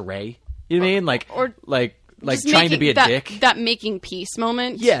disarray. You know what I mean? Like or- like like just trying to be a that, dick. That making peace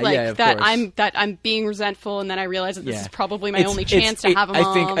moment. Yeah, like yeah, of that course. I'm being resentful, and then I realize that this Yeah. is probably my It's- only it's- chance to have a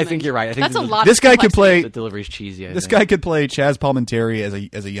mom. I think you're right. I think that's a the- lot. This of guy could complexity. play. the delivery's cheesy. This guy could play Chaz Palminteri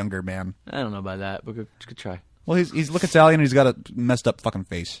as a younger man. I don't know about that, but good try. Well, he's look Italian and he's got a messed up fucking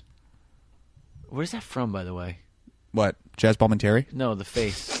face. Where's that from, by the way? What, Chaz Palminteri? No, the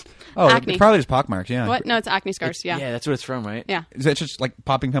face. Oh, Acne. it's probably just pockmarks. Yeah. What? No, it's acne scars. Yeah. Yeah, that's what it's from, right? Yeah. Is that just like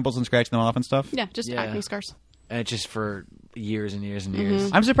popping pimples and scratching them off and stuff? Yeah, just Yeah. acne scars. And it's just for years and years and Mm-hmm.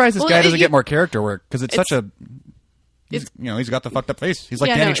 years. I'm surprised this Well, guy doesn't you- get more character work because it's such it's- a. He's got the fucked up face. He's like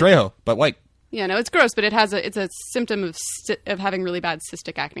Yeah, Danny no, Trejo, but white. Yeah, no, it's gross, but it's a symptom of having really bad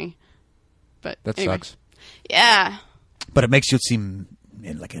cystic acne. But That anyway. sucks. Yeah. But it makes you seem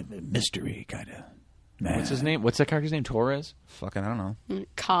like a mystery kind of man. What's his name? What's that character's name? Torres? Fucking, I don't know.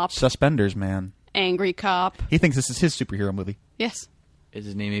 Cop. Suspenders, man. Angry cop. He thinks this is his superhero movie. Yes. Is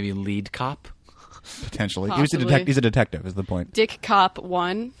his name maybe Lead Cop? Potentially, Possibly. he's a detective. Is the point? Dick Cop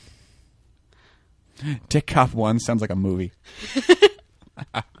 1. Dick Cop 1 sounds like a movie.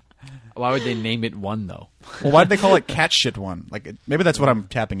 Why would they name it one though? Well, why did they call it Cat Shit 1? Like, maybe that's what I'm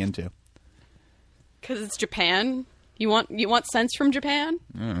tapping into. Because it's Japan. You want sense from Japan?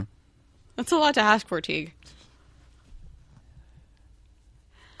 That's a lot to ask for, Teague.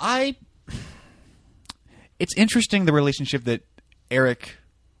 It's interesting the relationship that Eric,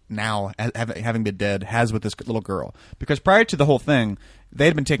 now having been dead, has with this little girl. Because prior to the whole thing, they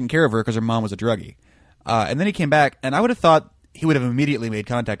had been taking care of her because her mom was a druggie. And then he came back, and I would have thought he would have immediately made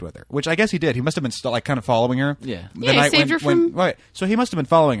contact with her, which I guess he did. He must have been still, like, kind of following her. Yeah. The Yeah, he night saved her from- right. So he must have been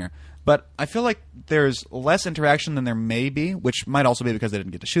following her. But I feel like there's less interaction than there may be, which might also be because they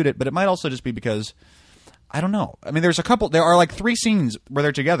didn't get to shoot it, but it might also just be because, I don't know. I mean, there are like 3 scenes where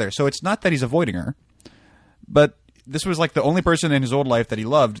they're together, so it's not that he's avoiding her, but this was like the only person in his old life that he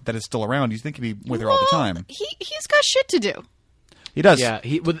loved that is still around. You think he'd be with her all the time. He's got shit to do. He does. Yeah,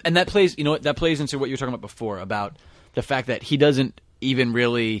 and that plays. You know what? That plays into what you were talking about before about the fact that he doesn't even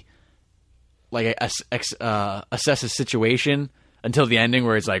really like assess his situation until the ending,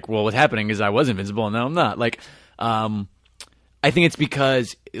 where it's like, well, what's happening is I was invincible and now I'm not. Like, I think it's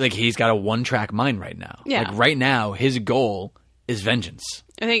because like he's got a one-track mind right now. Yeah. Like right now, his goal is vengeance.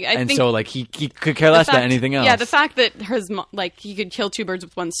 I think So like he could care less about anything else. Yeah, the fact that like he could kill 2 birds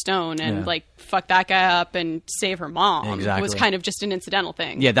with 1 stone and Yeah. like fuck that guy up and save her mom Exactly. was kind of just an incidental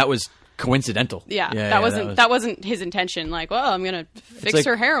thing. Yeah, that was coincidental. Yeah, that that wasn't his intention. Like, well, I'm gonna fix like-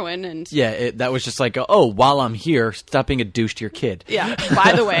 her heroin and Yeah, that was just like, oh, while I'm here, stop being a douche to your kid. yeah.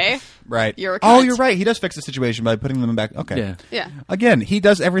 By the way, Right. You're a Oh, cunt. you're right. He does fix the situation by putting them back. Okay. Yeah. Yeah. Again, he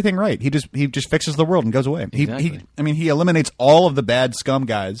does everything right. He just fixes the world and goes away. Exactly. He eliminates all of the bad scum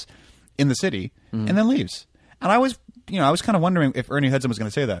guys in the city and then leaves. And I was kind of wondering if Ernie Hudson was going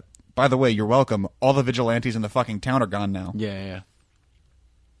to say that. By the way, you're welcome. All the vigilantes in the fucking town are gone now. Yeah.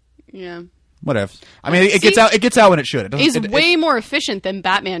 yeah. What if? I mean, it See- gets out when it should. It doesn't- He's it- way more efficient than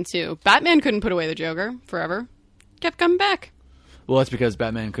Batman too. Batman couldn't put away the Joker forever. Kept coming back. Well, that's because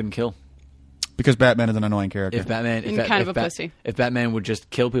Batman couldn't kill. because Batman is an annoying character. If Batman, And kind of a pussy. If Batman would just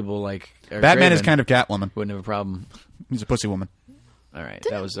kill people like Eric Batman is Draven, kind of Catwoman. wouldn't have a problem. He's a pussy woman. All right,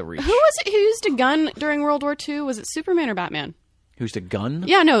 that was a reach. Who was it who used a gun during World War II? Was it Superman or Batman? Who's the gun?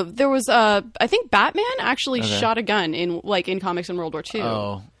 Yeah, no, there was. I think Batman actually shot a gun in comics in World War II.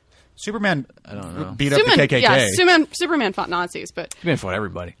 Oh, Superman I don't know. beat up the KKK. Yeah, Superman fought Nazis, but Superman fought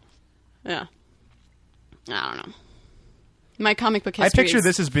everybody. yeah, I don't know. My comic book I history. picture is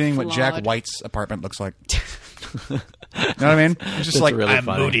this as being what Jack flawed. White's apartment looks like. You know what I mean? It's just That's like, really I'm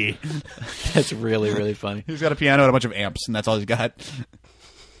funny. moody. That's really, really funny. He's got a piano and a bunch of amps, and that's all he's got.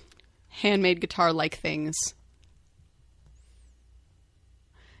 handmade guitar-like things.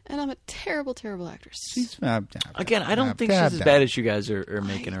 And I'm a terrible, terrible actress. Again, I don't think she's as bad as you guys are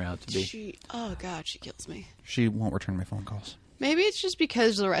making her out to be. Oh God, she kills me. She won't return my phone calls. Maybe it's just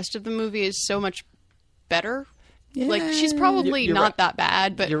because the rest of the movie is so much better. Like she's probably You're not right. that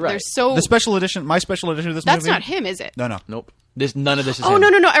bad, but You're right. there's so The special edition, my special edition of this that's movie. not him, is it? No. Nope. None of this is Oh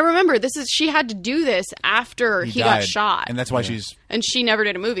him. no! I remember this is she had to do this after he got died, shot, and that's why she's. and she never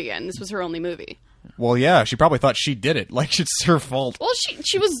did a movie again. This was her only movie. Well, yeah, she probably thought she did it. Like it's her fault. Well,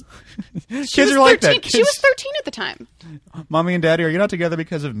 she was Kids was are like 13 that. She was Kids- 13 at the time. Mommy and Daddy, are you not together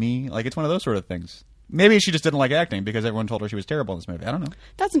because of me? Like it's one of those sort of things. Maybe she just didn't like acting because everyone told her she was terrible in this movie. I don't know.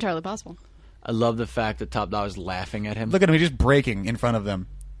 That's entirely possible. I love the fact that Top Dog is laughing at him. Look at him; he's just breaking in front of them.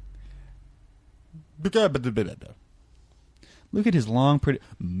 Look at his long, pretty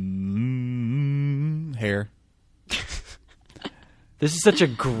hair. This is such a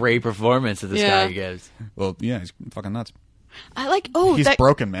great performance that this Yeah. guy gives. Well, yeah, he's fucking nuts. I like. Oh, He's that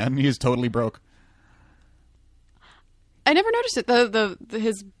broken, man. He is totally broke. I never noticed it.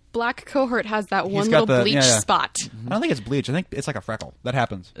 His black cohort has that one got little the- bleach yeah, yeah. spot. I don't think it's bleach. I think it's like a freckle. That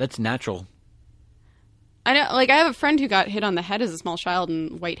happens. That's natural. I know. Like I have a friend who got hit on the head as a small child,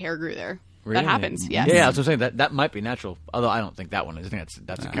 and white hair grew there. Really? That happens. Yes. Yeah, that's what I'm saying. That might be natural. Although I don't think that one is. I think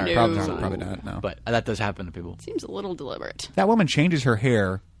that's a character. No. Probably not. No. But that does happen to people. Seems a little deliberate. That woman changes her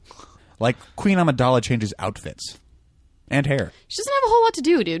hair like Queen Amidala changes outfits and hair. She doesn't have a whole lot to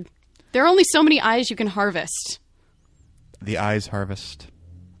do, dude. There are only so many eyes you can harvest. The eyes harvest.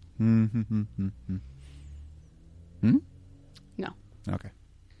 No. Okay.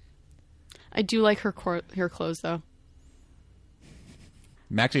 I do like her clothes, though.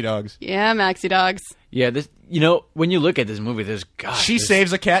 Maxi dogs. Yeah, maxi dogs. Yeah, this. When you look at this movie, there's She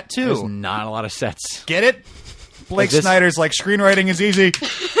saves a cat There's too. not a lot of sets. Get it? Blake this- Snyder's like screenwriting is easy.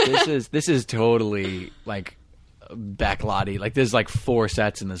 This is totally like backlotty. Like there's like 4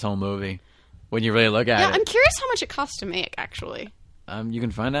 sets in this whole movie. When you really look at Yeah, it, I'm curious how much it costs to make, actually. you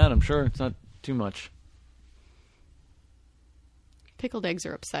can find out. I'm sure it's not too much. Pickled eggs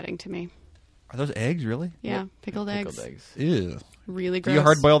are upsetting to me. Are those eggs really? Yeah, pickled eggs. Pickled eggs. Ew. Really Do gross. you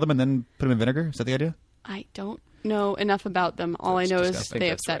hard boil them and then put them in vinegar? Is that the idea? I don't know enough about them. All That's I know disgusting. is they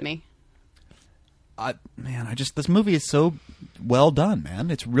That's upset right. me. This movie is so well done,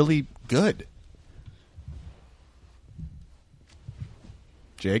 man. It's really good.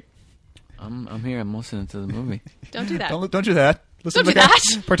 Jake, I'm here. I'm listening to the movie. Don't do that. don't do that. Listen Don't to do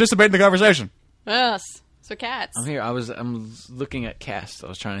the that. Participate in the conversation. Yes. So cats. I'm here. I'm looking at cast. I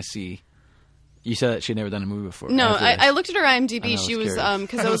was trying to see. You said that she'd never done a movie before. No, After this. I looked at her IMDb. I She was was curious.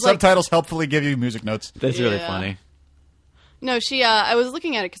 because I The was like, subtitles helpfully give you music notes. That's really Yeah. funny. no, she. I was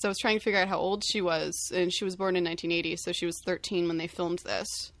looking at it because I was trying to figure out how old she was, and she was born in 1980, so she was 13 when they filmed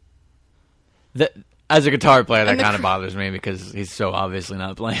this. That, as a guitar player, that And the kind of Crow- bothers me because he's so obviously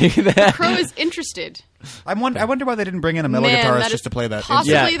not playing that. Crow is interested. I wonder why they didn't bring in a mellow Man, guitarist that just is to play that.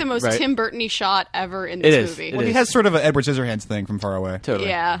 Possibly Yeah, the most right. Tim Burton-y shot ever in It this is. movie. It Well, he is. has sort of an Edward Scissorhands thing from far away. Totally.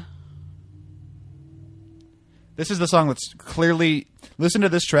 Yeah. This is the song that's clearly listen to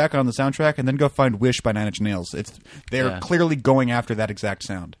this track on the soundtrack and then go find "Wish" by Nine Inch Nails. They're Yeah. clearly going after that exact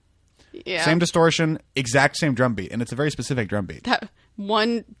sound. Yeah. Same distortion, exact same drum beat, and it's a very specific drum beat. That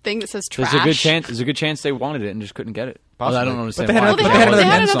one thing that says trash. There's a good chance they wanted it and just couldn't get it. Possibly. Although I don't But understand they had why. a- Well, they But had, another they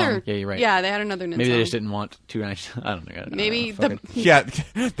had Nen another. song. Yeah, you're right. Yeah, they had another Nen Maybe song. they just didn't want 2 Inch. I don't know. Maybe Fuck the it.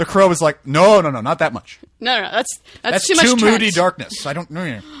 Yeah, the Crow was like, no, not that much. no, that's That's too much. too Trent. moody darkness. I don't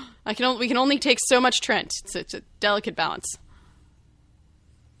know. We can only take so much Trent. It's a delicate balance.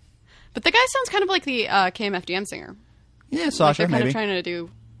 But the guy sounds kind of like the KMFDM singer. Yeah, Like Sasha, they're kind maybe. of trying to do.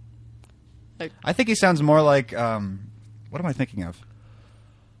 I think he sounds more like what am I thinking of?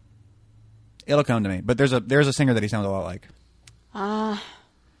 It'll come to me. But there's a singer that he sounds a lot like.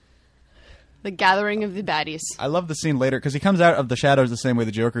 The gathering of the baddies. I love the scene later because he comes out of the shadows the same way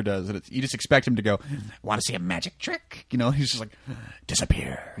the Joker does, and you just expect him to go, "Want to see a magic trick?" You know, he's just like,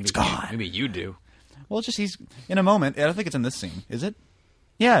 "Disappear, it's gone." Maybe you do. Well, it's just he's in a moment. I don't think it's in this scene, is it?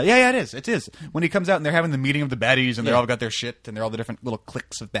 Yeah, it is. It is when he comes out and they're having the meeting of the baddies, and they're Yeah. all got their shit, and they're all the different little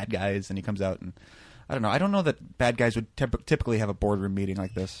cliques of bad guys, and he comes out and I don't know. I don't know that bad guys would typically have a boardroom meeting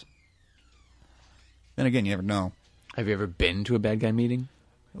like this. Then again, you never know. Have you ever been to a bad guy meeting?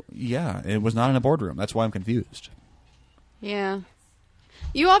 Yeah, it was not in a boardroom. That's why I'm confused. Yeah.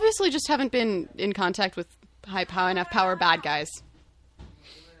 You obviously just haven't been in contact with high enough power bad guys.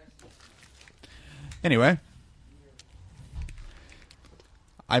 Anyway,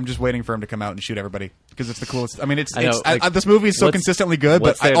 I'm just waiting for him to come out and shoot everybody because it's the coolest. I mean, I know, like, this movie is so what's- consistently good,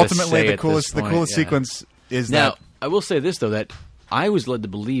 but what's there to ultimately say the at coolest this point? Yeah. sequence is Now, that. I will say this though, that I was led to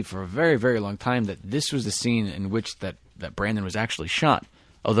believe for a very, very long time that this was the scene in which that Brandon was actually shot.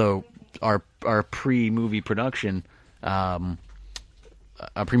 Although our pre-movie production, our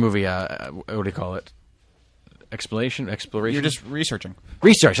pre-movie, what do you call it? Exploration. You're just researching.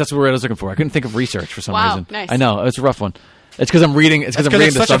 Research. That's the word I was looking for. I couldn't think of research for some Wow, reason. nice. I know it's a rough one. It's because I'm reading. It's because I'm reading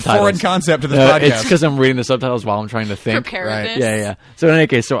it's the such subtitles. a foreign concept to this It's podcast. because I'm reading the subtitles while I'm trying to think. Preparedness. Yeah. So in any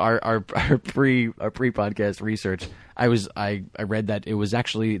case, so our pre-podcast research, I read that it was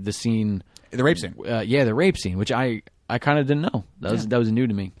actually the scene. The rape scene. The rape scene, which I kind of didn't know. That was new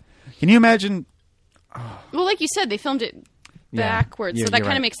to me. Can you imagine? Well, like you said, they filmed it backwards, You're- so that you're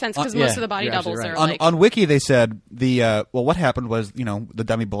kind right. of makes sense because Yeah, most of the body you're doubles absolutely are right. like. On Wiki, they said the what happened was the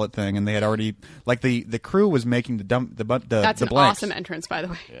dummy bullet thing, and they had already the crew was making the That's the an blanks. awesome entrance, by the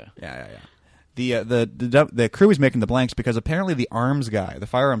way. Yeah. Yeah. The crew was making the blanks because apparently the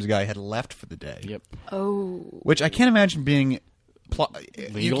firearms guy, had left for the day. Yep. Oh. Which I can't imagine being.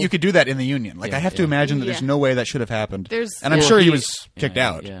 Legal? You could do that in the union. Like Yeah, I have to yeah. imagine that there's Yeah. no way that should have happened. There's- and I'm Well, sure he he- was kicked yeah,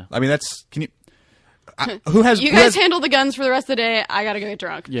 out. yeah. I mean, that's can you. Who has You who guys has, handle the guns for the rest of the day. I gotta go get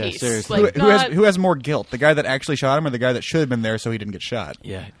drunk. Yeah, Peace. seriously. Like, who has more guilt? The guy that actually shot him, or the guy that should have been there so he didn't get shot?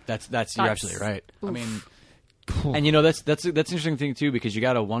 Yeah, that's you're That's- absolutely right. I oof. mean, and that's an interesting thing too, because you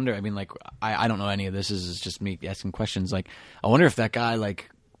got to wonder. I mean, like I don't know any of this. This is just me asking questions. Like, I wonder if that guy, like,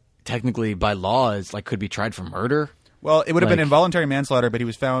 technically by law is like could be tried for murder. Well, it would have been Like- involuntary manslaughter, but he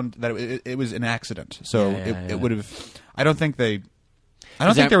was found that it was an accident. So Yeah. it would have. I don't think there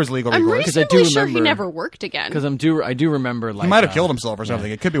I'm- was legal I'm recourse. Because I reasonably do sure he remember- never worked again. Because I do remember like He might have killed himself or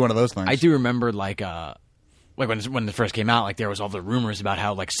something. It could be one of those things. I do remember like when it first came out, like there was all the rumors about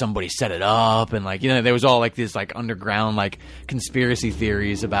how like somebody set it up, and like there was all like these like underground like conspiracy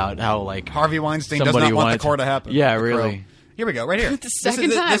theories about how like Harvey Weinstein does somebody not want wanted the core to happen. Yeah, The really. Crow. Here we go, right here. The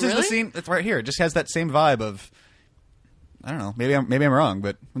second time, this is the really? scene. It's right here. It just has that same vibe of. I don't know. Maybe I'm wrong,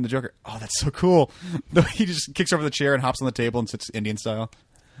 but when the Joker, that's so cool. He just kicks over the chair and hops on the table and sits Indian style.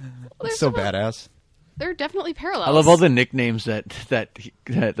 there's It's so some- badass. There are definitely parallels. I love all the nicknames that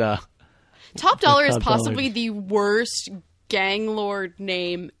Top Dollar is Top possibly Dollar. the worst gang lord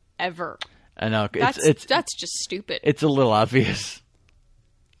name ever. I know That's just stupid. it's a little obvious.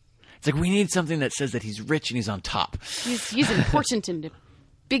 It's like we need something that says that he's rich and he's on top. He's important and a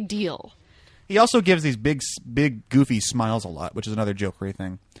big deal. He also gives these big, goofy smiles a lot, which is another jokery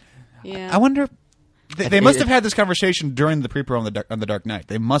thing. Yeah. I wonder. They must have had this conversation during the pre-pro on the Dark Knight.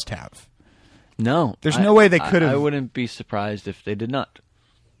 They must have. No, There's no way they could have- I wouldn't be surprised if they did not.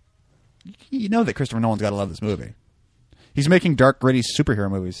 You know that Christopher Nolan's got to love this movie. He's making dark, gritty superhero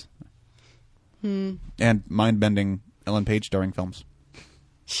movies. And mind-bending Ellen Page starring films.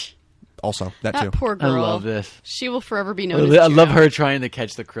 Also, that too. That poor I girl. love this. She will forever be known as I love Juno. her trying to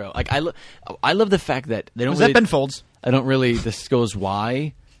catch the crow. Like I love the fact that they don't. Was really, that Ben Folds? I don't really disclose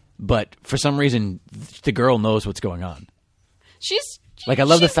why, but for some reason the girl knows what's going on. She's Like I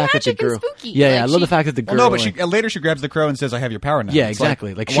love the she's fact that the magic and girl. spooky. Yeah, Like, I love the she- fact that the girl. Well, no, but like, later she grabs the crow and says, "I have your power now." Yeah, It's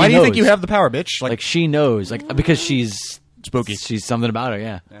exactly. Like, she why do you think you knows. have the power, bitch? like she knows, like because she's Spooky. She's something about her.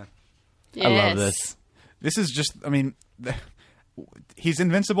 Yeah, Yes. I love this. This is just. I mean, he's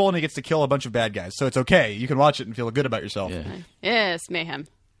invincible and he gets to kill a bunch of bad guys, so it's okay. You can watch it and feel good about yourself. Yeah. Yes, mayhem.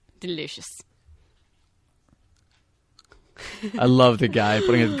 Delicious. I love the guy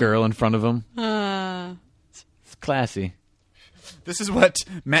putting his girl in front of him. It's classy. This is what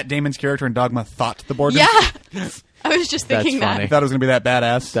Matt Damon's character in Dogma thought the board. Yeah. I was just That's thinking funny. He that. thought it was going to be that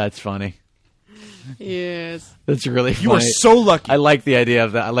badass. That's funny. Yes. That's really funny. You are so lucky. I like the idea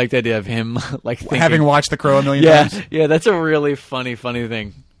of that. I like the idea of him like thinking, Having watched The Crow a million Yeah, times. yeah. That's a really funny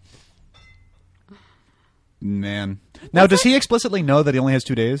thing. Man. Now, does he explicitly know that he only has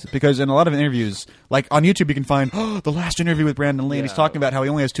 2 days? Because in a lot of interviews, like on YouTube, you can find the last interview with Brandon Lee, and he's talking about how he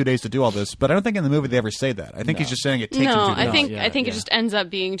only has 2 days to do all this. But I don't think in the movie they ever say that. I think he's just saying it takes him 2 No, days. I think Yeah, it yeah. just ends up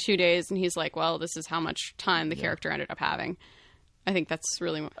being 2 days, and he's like, "Well, this is how much time the character ended up having." I think that's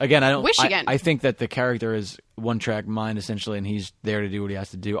really Again, I don't. Wish again. I think that the character is one track mind essentially, and he's there to do what he has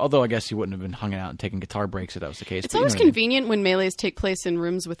to do. Although I guess he wouldn't have been hanging out and taking guitar breaks if that was the case. It's but you always know what I mean. convenient when melees take place in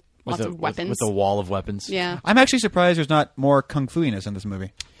rooms with lots of weapons. with a wall of weapons. Yeah. I'm actually surprised there's not more kung fu-iness in this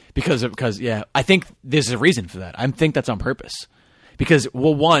movie. because yeah, I think there's a reason for that. I think that's on purpose. Because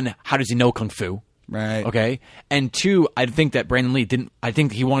well, one, how does he know kung fu? Right. Okay, and two, I think that Brandon Lee didn't. I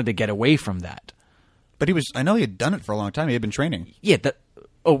think he wanted to get away from that. But I know he had done it for a long time. He had been training. Yeah.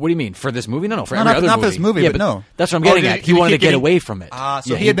 Oh, what do you mean for this movie? No, for No, every not- other not for movie. this movie, Yeah, but no. That's what I'm Oh, getting did at. he- He did he wanted to keep get getting- away from it. So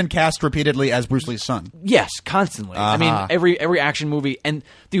Yeah, he had been cast repeatedly as Bruce Lee's son. Yes, constantly. I mean, Uh-huh. every action movie, and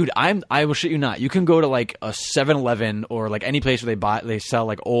dude, I will shit you not. You can go to like a 7-Eleven or like any place where they sell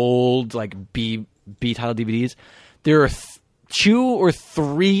like old like B title DVDs. There are 2 or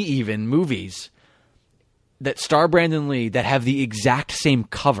 3 even movies that star Brandon Lee that have the exact same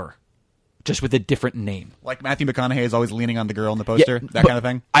cover, just with a different name. Like Matthew McConaughey is always leaning on the girl in the poster, that but kind of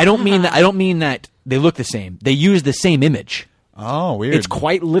thing. I don't mean that. I don't mean that they look the same. They use the same image. Oh, weird. It's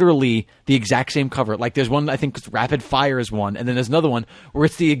quite literally the exact same cover. Like there's one I think Rapid Fire is one, and then there's another one where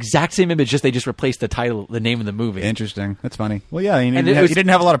it's the exact same image, just they just replaced the title, the name of the movie. Interesting. That's funny. Well, yeah, he And didn't, it was- he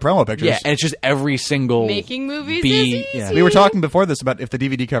didn't have a lot of promo pictures. Yeah, and it's just every single Making movies B. is easy. Yeah. We were talking before this about if the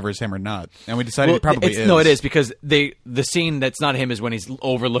DVD cover is him or not, and we decided it probably is. No, it is because the scene that's not him is when he's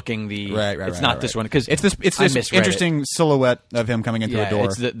overlooking the. Right. It's not this one because it's this I misread it. interesting silhouette of him coming into Yeah, a door.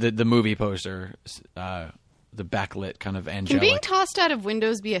 it's the movie poster, the backlit kind of Can being angelic. tossed out of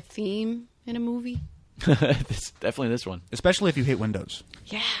windows be a theme in a movie? It's definitely this one. Especially if you hate Windows.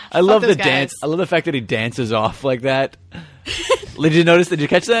 Yeah. I love the those guys. dance. I love the fact that he dances off like that. Did you notice? Did you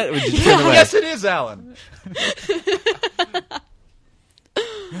catch that? Or did you turn away? Yes, it is, Alan.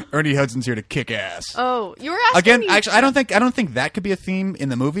 Ernie Hudson's here to kick ass. Oh, you were asking Again, me. actually, I don't think that could be a theme in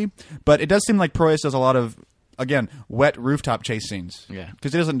the movie, but it does seem like Proyas does a lot of, again, wet rooftop chase scenes. Yeah.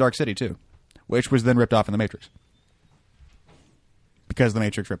 Because it is in Dark City, too, which was then ripped off in The Matrix. Because The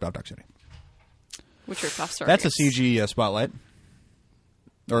Matrix ripped off Dark City. Which ripped off That's a CG spotlight.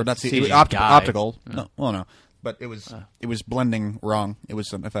 Or not CG, CG guy. optical. No, well, no. But it was blending wrong. It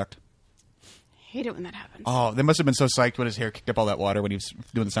was an effect. hate it when that happens. Oh, they must have been so psyched when his hair kicked up all that water when he was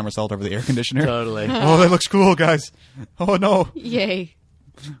doing the somersault over the air conditioner. Totally. Oh, that looks cool, guys. Oh, no. Yay.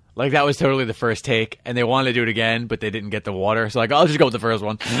 Like, that was totally the first take, and they wanted to do it again, but they didn't get the water. So, like, I'll just go with the first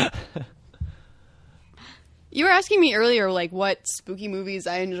one. You were asking me earlier, like, what spooky movies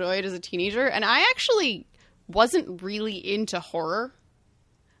I enjoyed as a teenager, and I actually wasn't really into horror.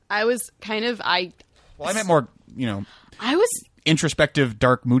 I was kind of, Well, I meant more, I was, introspective,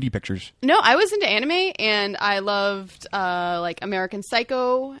 dark, moody pictures. no, I was into anime, and I loved, like, American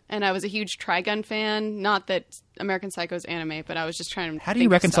Psycho, and I was a huge Trigun fan. Not that American Psycho's anime, but I was just trying to How do you think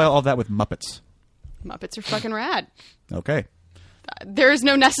of reconcile stuff. all that with Muppets? Muppets are fucking rad. Okay. There's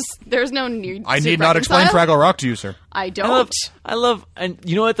no need I to need not explain reconcile. Fraggle Rock to you, sir. I don't. I love, and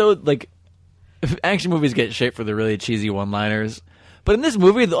you know what though? Like, action movies get shit for the really cheesy one-liners, but in this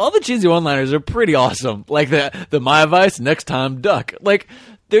movie, all the cheesy one-liners are pretty awesome. Like the my advice, next time duck. Like,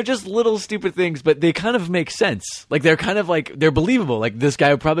 they're just little stupid things, but they kind of make sense. Like, they're kind of like, they're believable. Like, this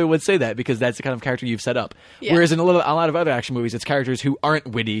guy probably would say that because that's the kind of character you've set up. Yeah. Whereas in a lot of other action movies, it's characters who aren't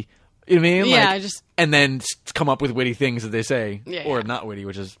witty. You know what I mean? Yeah, Like, just- and then come up with witty things that they say, Yeah, or yeah. not witty,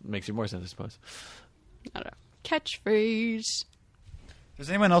 which makes you more sense, I suppose. I don't know. Catchphrase. Does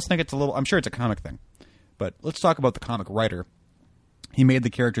anyone else think it's a little... I'm sure it's a comic thing. But let's talk about the comic writer. He made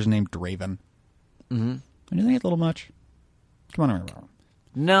the characters named Draven. Mm-hmm. Do you think it's a little much? Come on, remember.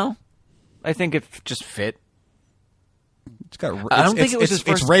 No, I think it just fit. It's got... I don't think it was his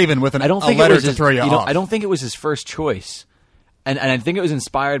first. It's Raven with I don't think a letter it was to his, throw you off. I don't think it was his first choice, and I think it was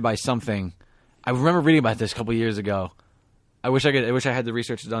inspired by something. I remember reading about this a couple years ago. I wish I had the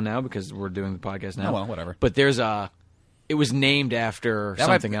research done now because we're doing the podcast now. Oh, well, whatever. But there's it was named after That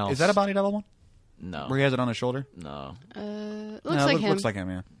something might- else. Is that a Body Double one? No, Where he has it on his shoulder? no. Looks No, like him. Looks like him,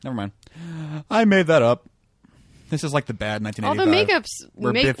 yeah. Never mind. I made that up. This is like the bad 1985. All the makeup's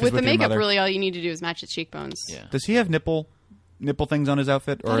where Biff is with the your makeup. mother. Really, all you need to do is match his cheekbones. Yeah. Does he have nipple things on his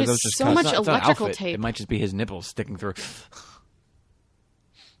outfit, or That are is those just so cuts? much It's not an electrical outfit. tape. It might just be his nipples sticking through.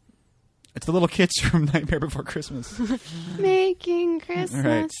 It's the little kids from Nightmare Before Christmas. Making Christmas.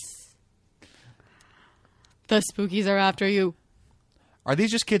 Right. The spookies are after you. Are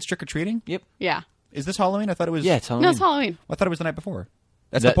these just kids trick or treating? Yep. Yeah. Is this Halloween? I thought it was. Yeah, it's Halloween. No, it's Halloween. I thought it was the night before.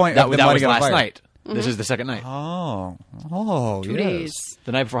 That's That, the point. That, of them that was lighting it on last fire. night. This is the second night. Oh, 2 yes. days.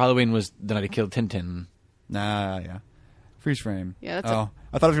 The night before Halloween was the night he killed Tintin. Nah, yeah. Freeze frame. Yeah, that's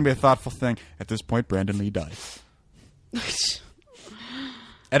I thought it was gonna be a thoughtful thing. At this point, Brandon Lee died.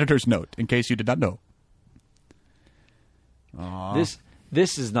 Editor's note, in case you did not know.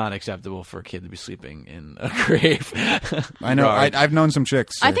 This is not acceptable for a kid to be sleeping in a grave. I know. Right. I've known some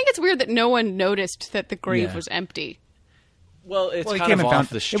chicks. I think it's weird that no one noticed that the grave Yeah. was empty. Well, it's Well, he kind came of and off found.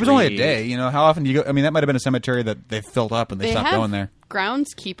 the street. It was only a day. You know, how often do you go? I mean, that might have been a cemetery that they filled up and they stopped have going there.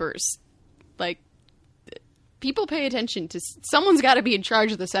 groundskeepers. Like, people pay attention to... Someone's got to be in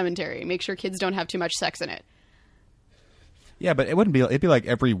charge of the cemetery. Make sure kids don't have too much sex in it. Yeah, but it wouldn't be. It'd be like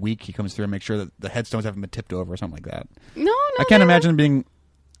every week he comes through and make sure that the headstones haven't been tipped over or something like that. No, I can't no. imagine being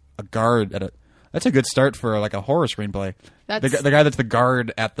a guard at a. That's a good start for like a horror screenplay. That's- The guy that's the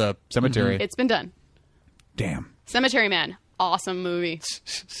guard at the cemetery. It's been done. Damn. Cemetery Man. Awesome movie.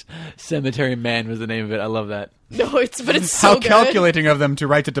 Cemetery Man was the name of it. I love that. No, but it's so How good. calculating of them to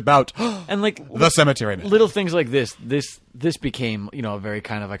write it about And like the cemetery man. little things like this became, a very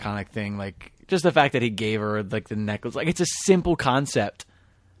kind of iconic thing. Like just the fact that he gave her like the necklace. Like it's a simple concept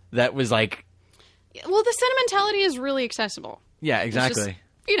that was like, Well, the sentimentality is really accessible. yeah, It's exactly.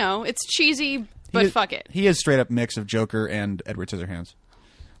 just, it's cheesy, but fuck it. He is straight up mix of Joker and Edward Scissorhands.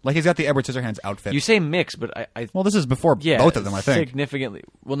 Like he's got the Edward Scissorhands outfit. You say mix, but I Well, this is before yeah, both of them, I think. significantly.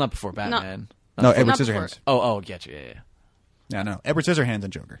 Well, not before Batman. No, Edward not before. Scissorhands. Oh, get you. Yeah. Yeah, no, Edward Scissorhands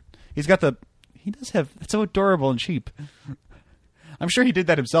and Joker. He's got the. He does have. It's so adorable and cheap. I'm sure he did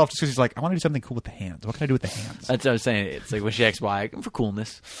that himself just because he's like, I want to do something cool with the hands. What can I do with the hands? That's what I was saying. It's like when she asks why, for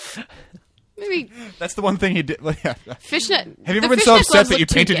coolness. Maybe That's the one thing he did. Well, yeah. fishnet. Have you the ever been so fishnet upset gloves that you look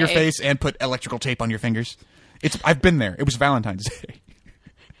too painted your gay. face and put electrical tape on your fingers? I've been there. It was Valentine's Day.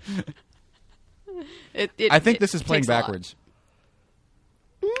 I think this is playing takes a lot. backwards.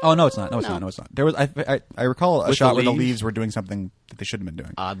 Oh no, it's not. No, it's No. not. No, it's not. There was. I recall a With shot the where the leaves? leaves were doing something that they shouldn't have been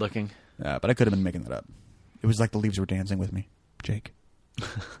doing. Odd looking. But I could have been making that up. It was like the leaves were dancing with me, Jake.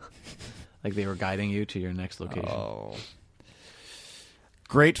 Like they were guiding you to your next location. Oh.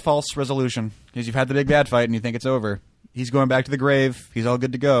 Great false resolution. Because you've had the big bad fight and you think it's over. He's going back to the grave. He's all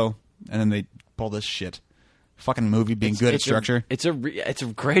good to go. And then they pull this shit. Fucking movie being good at structure. It's a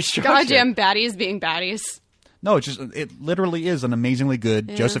great structure. Goddamn baddies being baddies. No, it literally is an amazingly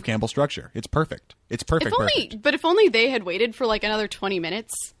good Joseph Campbell structure. It's perfect. It's perfect. If only they had waited for like another 20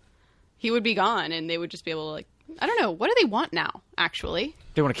 minutes, he would be gone, and they would just be able to like, I don't know, what do they want now? Actually,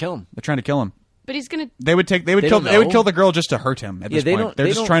 They want to kill him. They're trying to kill him. but he's gonna. They would kill the girl just to hurt him. At this point, they're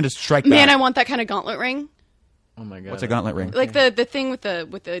just trying to strike Man, back. I want that kind of gauntlet ring, Oh my god! What's a gauntlet ring? like the thing with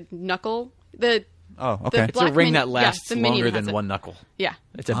the knuckle. Oh, okay. It's a ring that lasts the minion longer has than it. one knuckle. Yeah,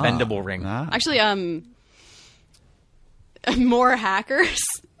 It's a bendable ring. actually, more hackers.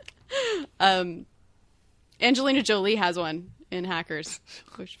 Angelina Jolie has one in Hackers,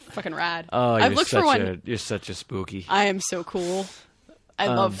 which is fucking rad. Oh, I've looked for one. You're such a spooky. I am so cool. I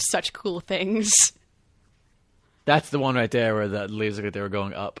love such cool things. That's the one right there where the leaves look like they were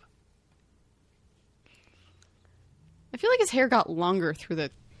going up. I feel like his hair got longer through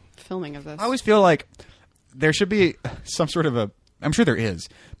the filming of this. I always feel like there should be some sort of I'm sure there is,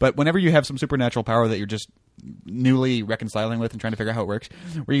 but whenever you have some supernatural power that you're just newly reconciling with and trying to figure out how it works,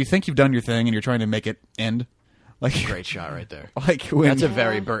 where you think you've done your thing and you're trying to make it end, like Great shot right there. like when, That's a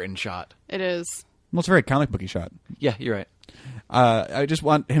very Burton shot. It is. well, it's a very comic booky shot. Yeah, you're right. I just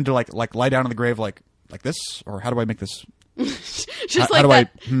want him to like lie down in the grave like this, or how do I make this? Just How like do that,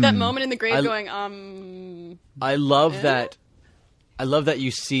 I- that moment in the grave I- going, I love that. I love that you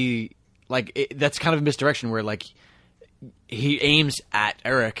see that's kind of a misdirection where like he aims at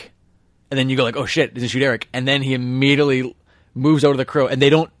Eric, and then you go like, oh shit, did he shoot Eric? And then he immediately moves over to the crow, and they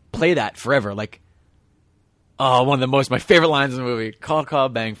don't play that forever. Like, oh, one of my favorite lines in the movie: "Call,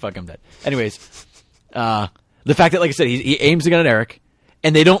 bang, fuck, I'm dead." Anyways, the fact that, like I said, he aims the gun at Eric,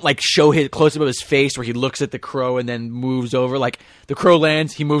 and they don't like show his close up of his face where he looks at the crow and then moves over. Like the crow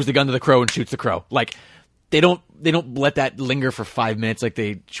lands, he moves the gun to the crow and shoots the crow. Like they don't let that linger for 5 minutes like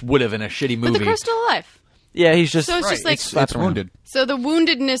they would have in a shitty movie. but the crow's still alive. Yeah, he's just So it's just like, it's wounded. so the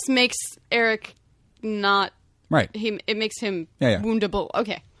woundedness makes Eric not, Right. it makes him Yeah. woundable.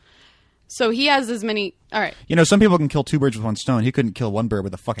 Okay. So he has as many, all right. You know, some people can kill two birds with one stone. He couldn't kill one bird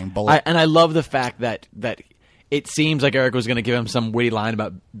with a fucking bullet. I love the fact that it seems like Eric was going to give him some witty line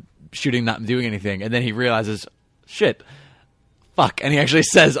about shooting, not doing anything, and then he realizes, shit, fuck, and he actually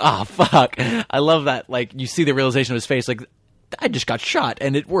says, "Ah, fuck." I love that. Like you see the realization of his face, like I just got shot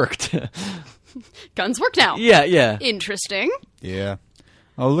and it worked. Guns work now. yeah. Interesting. Yeah.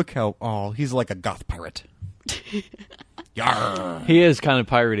 Oh, look how... Oh, he's like a goth pirate. Yarr. He is kind of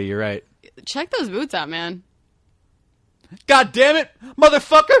piratey. You're right. Check those boots out, man. God damn it,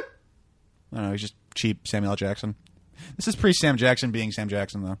 motherfucker! I don't know, he's just cheap Samuel L. Jackson. This is pre-Sam Jackson being Sam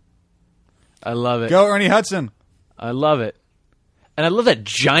Jackson, though. I love it. Go, Ernie Hudson! I love it. And I love that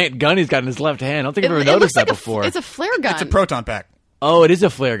giant gun he's got in his left hand. I don't think I've ever noticed that before. It's a flare gun. It's a proton pack. Oh, it is a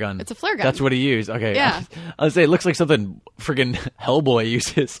flare gun. It's a flare gun. That's what he used. Okay. Yeah. I was say it looks like something friggin' Hellboy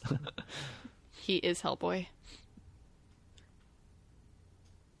uses. He is Hellboy.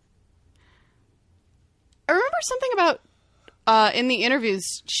 I remember something about in the interviews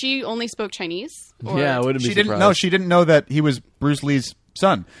she only spoke Chinese. Or... Yeah, I wouldn't be She surprised. didn't know. She didn't know that he was Bruce Lee's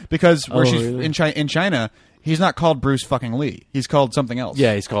son because where Oh, she's really? in China, he's not called Bruce fucking Lee. He's called something else.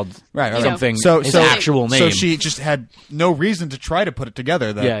 Yeah, he's called Right, right. something. So his so actual name. So she just had no reason to try to put it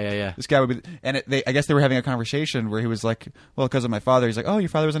together. That Yeah. This guy would be, and I guess they were having a conversation where he was like, "Well, because of my father." He's like, "Oh, your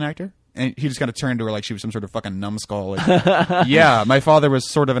father was an actor," and he just kind of turned to her like she was some sort of fucking numbskull. Like, yeah, my father was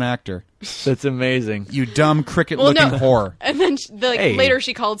sort of an actor. That's amazing. You dumb cricket Well, looking no. whore. And then Hey. later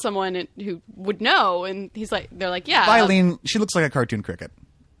she called someone who would know, and they're like, yeah. Eileen, she looks like a cartoon cricket.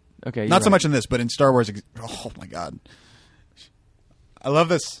 Okay. Not you're so right. much in this, but in Star Wars. Oh my god, I love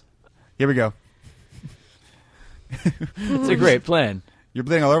this. Here we go. It's a great plan. You're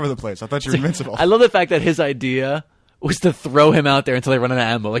bleeding all over the place. I thought you were invincible. I love the fact that his idea was to throw him out there until they run out of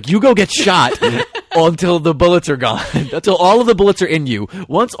ammo. Like, you go get shot until the bullets are gone. Until all of the bullets are in you.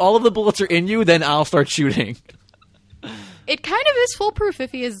 Once all of the bullets are in you, then I'll start shooting. It kind of is foolproof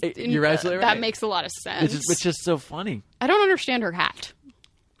if he is. You're absolutely right. That makes a lot of sense. Which is so funny. I don't understand her hat.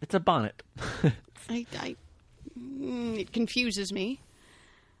 It's a bonnet. It confuses me.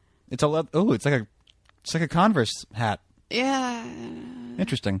 It's it's like a Converse hat. Yeah.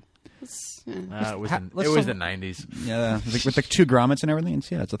 Interesting. It was let's the 90s. Yeah, with the two grommets and everything.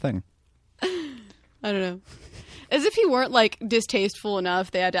 Yeah, it's a thing. I don't know. As if he weren't like distasteful enough,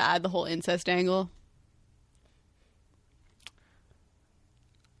 they had to add the whole incest angle.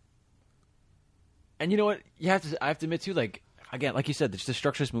 And you know what? I have to admit too, like, again, like you said, the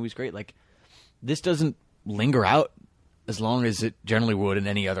structure of this movie is great. Like, this doesn't linger out as long as it generally would in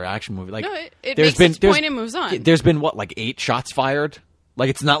any other action movie. Like, No, it makes its point and moves on. There's been like 8 shots fired. Like,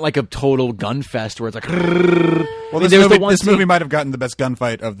 it's not like a total gun fest where it's like. Well, this movie might have gotten the best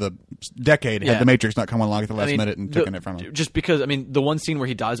gunfight of the decade had The Matrix not come along at the last minute and taken it from him. Just because, I mean, the one scene where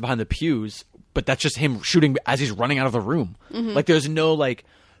he dies behind the pews, but that's just him shooting as he's running out of the room. Mm-hmm. Like, there's no like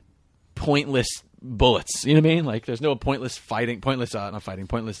pointless bullets. You know what I mean? Like, there's no pointless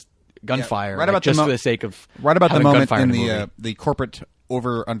gunfire. Right about just the for the sake of right about the having moment gunfire in a the corporate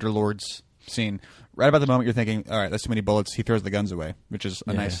over underlords scene. Right about the moment you're thinking, all right, that's too many bullets. He throws the guns away, which is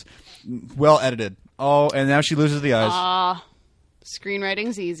a nice, well edited. Oh, and now she loses the eyes.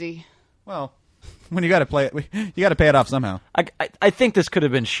 Screenwriting's easy. Well, when you got to play it, you got to pay it off somehow. I think this could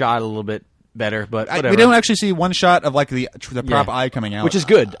have been shot a little bit better, but whatever. We don't actually see one shot of like the prop eye coming out, which is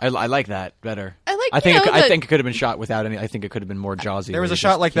good. I like that better. I think it could have been shot without any. I think it could have been more Jaws-y. There was a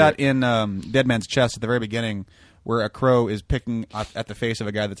shot like that in Dead Man's Chest at the very beginning, where a crow is picking at the face of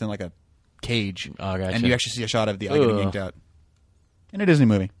a guy that's in like a cage, and you actually see a shot of the eye getting yanked out in a Disney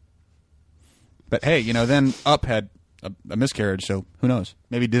movie. But hey, then Up had a miscarriage, so who knows?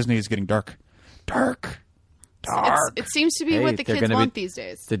 Maybe Disney is getting dark. It seems to be what the kids want these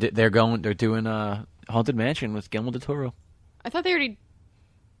days. They're doing Haunted Mansion with Guillermo del Toro. I thought they already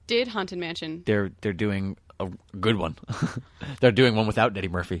did Haunted Mansion. They're doing a good one. They're doing one without Eddie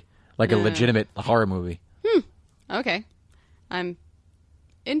Murphy, like a legitimate horror movie. Okay, I'm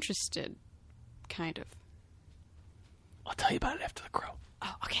interested. Kind of. I'll tell you about it after The Crow.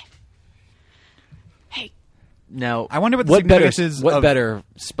 Oh, okay. Hey. Now, I wonder what the significance is. What better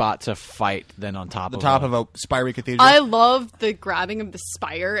spot to fight than on top of a spiry cathedral? I love the grabbing of the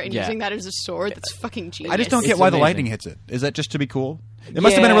spire and using that as a sword. That's fucking genius. I just don't get why the lightning hits it. Is that just to be cool? It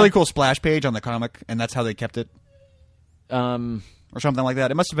must have been a really cool splash page on the comic, and that's how they kept it. Or something like that.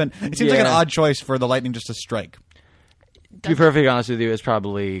 It must have been. It seems like an odd choice for the lightning just to strike. To be perfectly honest with you, it's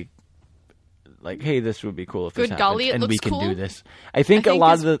probably like, hey, this would be cool if this happens, golly, it and looks we can cool. do this. I think a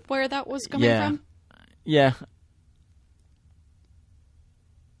lot of the where that was coming from. Yeah.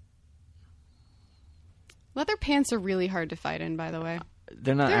 Leather pants are really hard to fight in, by the way.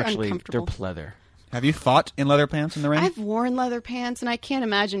 They're not actually. They're pleather. Have you fought in leather pants in the ring? I've worn leather pants, and I can't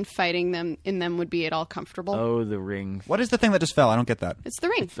imagine fighting them in them would be at all comfortable. Oh, the ring. What is the thing that just fell? I don't get that. It's the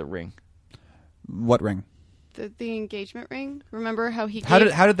ring. It's the ring. What ring? The engagement ring. Remember how he? How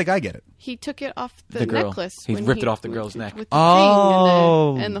did the guy get it? He took it off the girl. necklace. He ripped it off the girl's neck. With the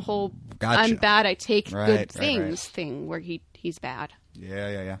thing and the whole gotcha. I'm bad. I take good things right. thing where he's bad.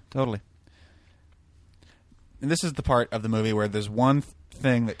 Yeah. Totally. And this is the part of the movie where there's one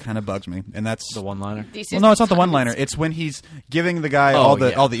thing that kind of bugs me, and that's the one-liner. Well, no, it's not the one-liner. It's when he's giving the guy all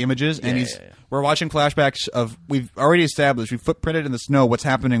the images, and we're watching flashbacks of we've already established, we've footprinted in the snow what's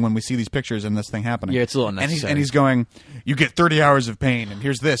happening when we see these pictures and this thing happening. Yeah, it's a little unnecessary. And he's going, you get 30 hours of pain, and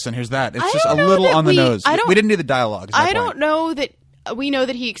here's this, and here's that. It's just a little on the nose. We didn't need the dialogue. I don't know that. We know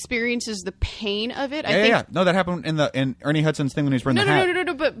that he experiences the pain of it. I think. No, that happened in Ernie Hudson's thing when he was wearing the hat.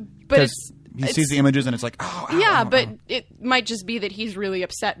 No. But he sees the images and it's like, but it might just be that he's really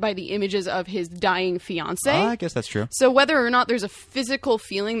upset by the images of his dying fiance. I guess that's true. So whether or not there's a physical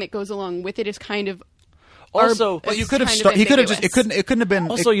feeling that goes along with it is kind of also. But you could have. He could have just. It couldn't have been.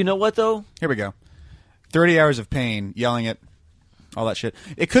 Also, you know what though? Here we go. 30 hours of pain, yelling at all that shit.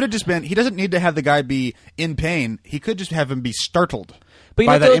 It could have just been. He doesn't need to have the guy be in pain. He could just have him be startled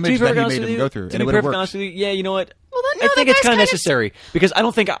by that image that he made him go through, and it would have worked. Yeah, you know what? Well, I think it's kind of necessary because I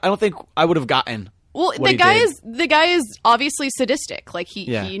don't think I would have gotten. Well, the guy is obviously sadistic. Like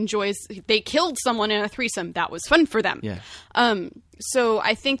he enjoys. They killed someone in a threesome. That was fun for them. Yeah. So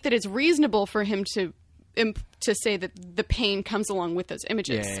I think that it's reasonable for him to say that the pain comes along with those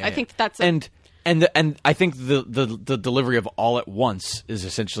images. Yeah. I think that's and I think the delivery of all at once is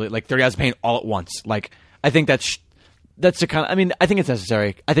essentially like 30 hours of pain all at once. Like I think that's the kind of. I mean, I think it's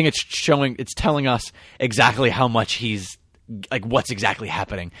necessary. I think it's telling us exactly how much he's. Like what's exactly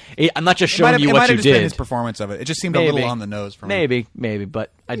happening? I'm not just showing you what you did. It might have just been his performance of it. It just seemed a little on the nose for me. Maybe,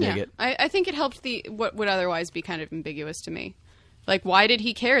 but I dig it. I think it helped what would otherwise be kind of ambiguous to me. Like, why did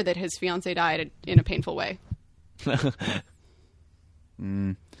he care that his fiancée died in a painful way?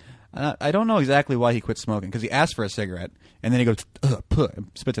 I don't know exactly why he quit smoking because he asked for a cigarette and then he goes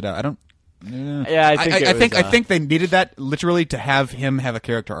and spits it out. I don't. Yeah, I think they needed that literally to have him have a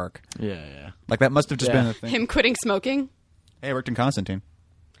character arc. Yeah. Like that must have just been a thing. Him quitting smoking. Hey, I worked in Constantine.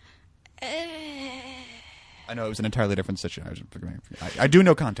 I know it was an entirely different situation. I do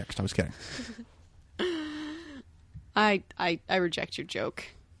know context. I was kidding. I reject your joke.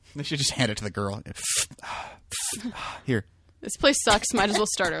 They should just hand it to the girl. Here. This place sucks. Might as well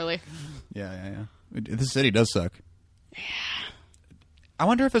start early. Yeah. This city does suck. Yeah. I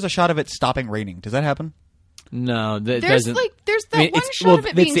wonder if there's a shot of it stopping raining. Does that happen? No, that There's doesn't. there's that one shot of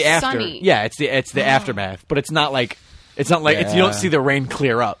it being the after. sunny. Yeah, it's the aftermath, but it's not like you don't see the rain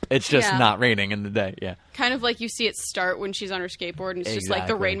clear up. It's just not raining in the day. Yeah, kind of like you see it start when she's on her skateboard, and it's just like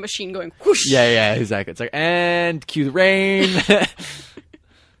the Exactly. rain machine going whoosh. yeah, exactly. It's like and cue the rain.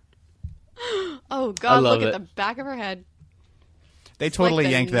 Oh God! love Look it. at the back of her head. They totally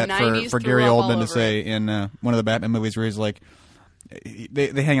like the yanked that 90s for threw Gary up all Oldman to over say in one of the Batman movies where he's like,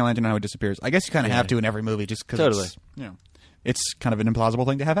 they hang a lantern on how it disappears. I guess you kind of have to in every movie just because Totally. it's kind of an implausible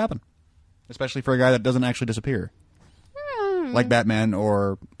thing to have happen, especially for a guy that doesn't actually disappear, like Batman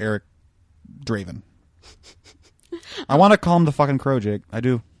or Eric Draven. I want to call him the fucking Crow, Jake. I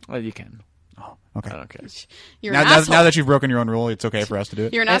do. Well, you can. Oh, okay. I don't care. You're Now, an now, asshole. now that you've broken your own rule, it's okay for us to do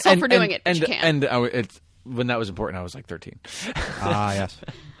it. You're an asshole for doing it, but you can't. It's when that was important. I was like 13. Yes.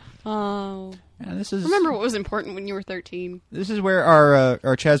 Oh, Yeah, this is remember what was important when you were 13? This is where our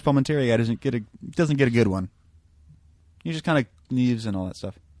Chaz Palminteri guy doesn't get a good one. He just kind of leaves and all that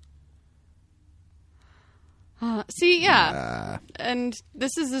stuff. See, yeah, and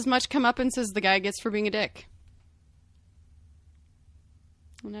this is as much comeuppance as the guy gets for being a dick.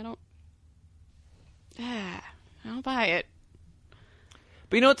 And I don't buy it.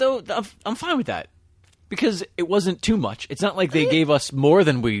 But you know what though? I'm fine with that because it wasn't too much. It's not like they gave us more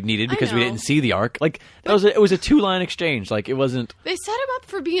than we needed because we know. didn't see the arc. Like it was a 2-line exchange. Like it wasn't. They set him up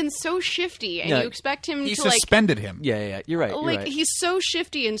for being so shifty, and Yeah. you expect him He to like. suspended him. Yeah. You're right. You're Like right. he's so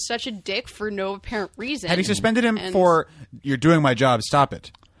shifty and such a dick for no apparent reason. Had he suspended him And- for "You're doing my job, stop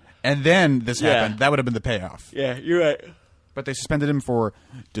it," and then this Yeah. happened, that would have been the payoff. Yeah, you're right. But they suspended him for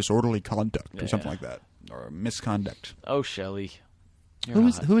disorderly conduct or something like that, or misconduct. Oh, Shelley. Who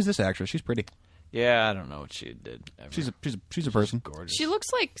is this actress? She's pretty. Yeah, I don't know what she did. Ever. She's a person. gorgeous. She looks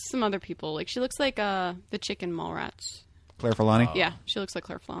like some other people. Like she looks like the chicken Mallrats. Claire Filani. Yeah, she looks like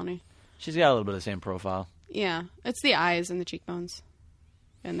Claire Filani. She's got a little bit of the same profile, Yeah, it's the eyes and the cheekbones,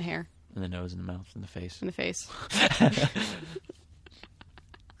 and the hair and the nose, and the mouth, and the face. and the face.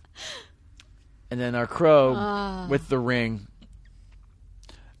 And then our crow with the ring.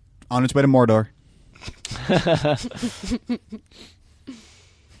 On its way to Mordor.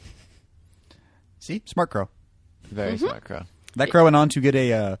 See, smart crow. Very smart crow. That crow went on to get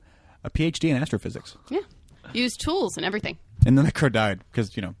a PhD in astrophysics, Yeah, use tools and everything. and then that crow died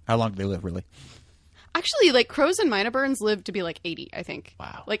because how long do they live really? Actually, like crows and Minoburns live to be like 80, I think.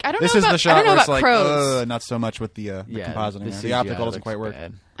 Wow. Like I don't This know is about the shot I don't know where it's about like, crows. not so much with the compositing. The optical doesn't quite work.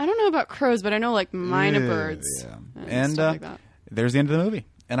 Bad. I don't know about crows, but I know like Minobirds. Yeah. And stuff like that. There's the end of the movie.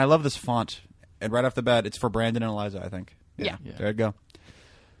 And I love this font. And right off the bat, it's for Brandon and Eliza, I think. Yeah. There you go.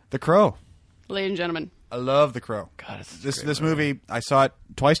 The Crow. Ladies and gentlemen. I love The Crow. God, it's a This great movie, I saw it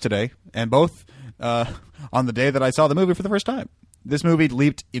twice today, and both on the day that I saw the movie for the first time. This movie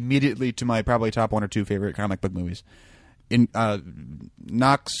leaped immediately to my probably top 1 or 2 favorite comic book movies.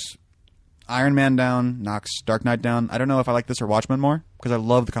 Knocks Iron Man down, knocks Dark Knight down. I don't know if I like this or Watchmen more, because I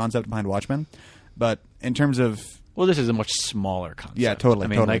love the concept behind Watchmen. But in terms of... Well, this is a much smaller concept. Yeah, totally, I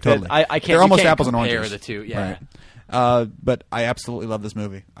mean, totally, like totally. I can't. They're you almost can't apples and compare oranges. the two. Yeah. Right. But I absolutely love this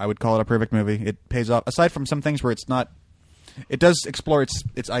movie. I would call it a perfect movie. It pays off. Aside from some things where it's not... It does explore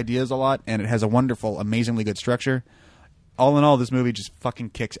its ideas a lot, and it has a wonderful, amazingly good structure. All in all, this movie just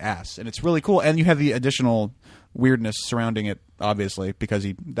fucking kicks ass. And it's really cool. And you have the additional weirdness surrounding it, obviously, because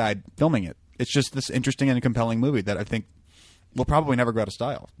he died filming it. It's just this interesting and compelling movie that I think will probably never go out of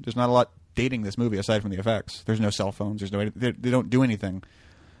style. There's not a lot dating this movie aside from the effects. There's no cell phones. They don't do anything.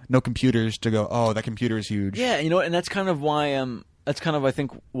 No computers to go, oh, that computer is huge. Yeah, you know, and that's kind of why that's kind of I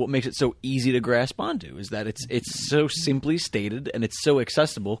think what makes it so easy to grasp onto is that it's so simply stated and it's so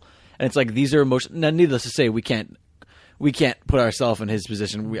accessible and it's like these are emotions. Now, needless to say, we can't put ourselves in his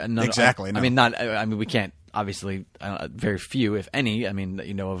position. Exactly. No. I mean, we can't. Obviously, very few, if any. I mean,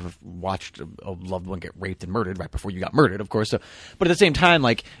 have watched a loved one get raped and murdered right before you got murdered, of course. So, but at the same time,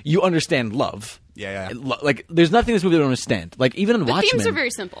 like you understand love. Yeah. Like, there's nothing in this movie you don't understand. Like, even in Watchmen, themes are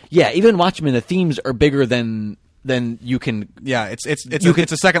very simple. Yeah, even in Watchmen, the themes are bigger than you can. Yeah, it's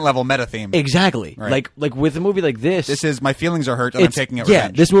a second level meta theme. Exactly. Right. Like with a movie like this, This is my feelings are hurt and I'm taking it Yeah,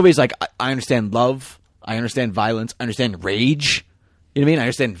 revenge. this movie is like I understand love, I understand violence, I understand rage. You know what I mean? I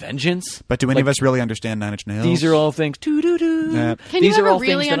understand vengeance. But do any Like, of us really understand Nine Inch Nails? These are all things. Yeah. Can These you are ever all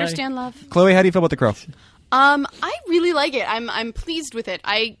really things that understand love? Chloe, how do you feel about The Crow? I really like it. I'm pleased with it.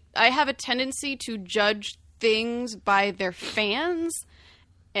 I have a tendency to judge things by their fans,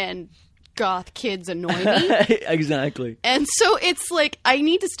 and goth kids annoy me. Exactly. And so it's like, I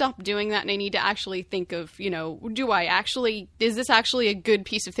need to stop doing that, and I need to actually think of, is this actually a good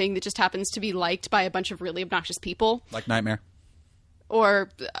piece of thing that just happens to be liked by a bunch of really obnoxious people? Like Nightmare. Or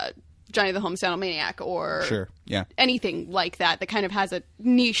Johnny the Homicidal Maniac, or Sure, yeah. anything like that kind of has a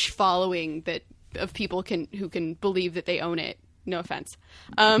niche following of people who can believe that they own it. No offense.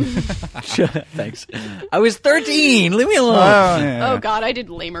 Thanks. I was 13. Leave me alone. Oh God, I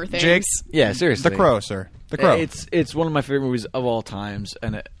did lamer things. Jake? Yeah, seriously. The Crow, sir. The Crow. It's one of my favorite movies of all times,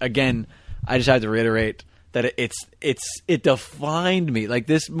 and again, I just had to reiterate that it defined me. Like,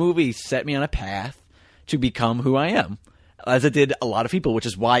 this movie set me on a path to become who I am, as it did a lot of people, which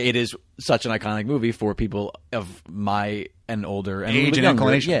is why it is such an iconic movie for people of my and older and age a little bit and younger.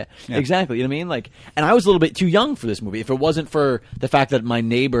 inclination. Yeah, exactly. You know what I mean? Like, and I was a little bit too young for this movie. If it wasn't for the fact that my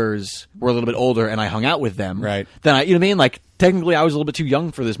neighbors were a little bit older and I hung out with them, right? Then you know what I mean? Like, technically, I was a little bit too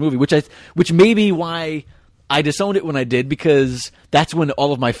young for this movie, which may be why I disowned it when I did, because that's when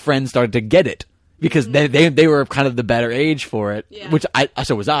all of my friends started to get it. Because they were kind of the better age for it, which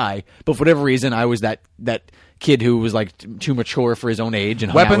so was I. But for whatever reason, I was that kid who was like too mature for his own age.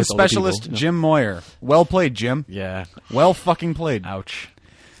 And Weapons specialist Jim Moyer. Well played, Jim. Yeah. Well fucking played. Ouch.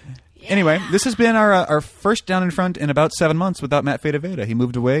 Anyway, this has been our first Down in Front in about 7 months without Matt Fadaveda. He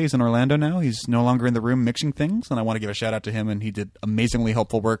moved away. He's in Orlando now. He's no longer in the room mixing things, and I want to give a shout out to him. And he did amazingly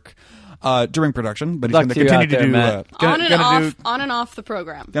helpful work during production. But he's going to continue to do on and off the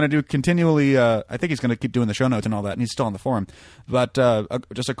program. Going to do continually. I think he's going to keep doing the show notes and all that, and he's still on the forum. But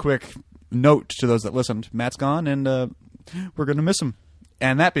just a quick note to those that listened: Matt's gone, and we're going to miss him.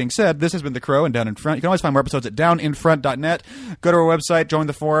 And that being said, this has been The Crow and Down in Front. You can always find more episodes at downinfront.net. Go to our website, join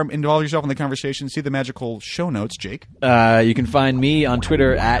the forum, involve yourself in the conversation, see the magical show notes. Jake? You can find me on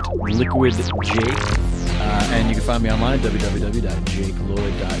Twitter at LiquidJake. And you can find me online at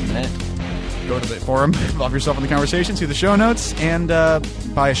www.jakeloyd.net. Go to the forum, involve yourself in the conversation, see the show notes, and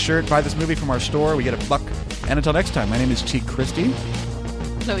buy a shirt, buy this movie from our store. We get $1. And until next time, my name is T. Christie.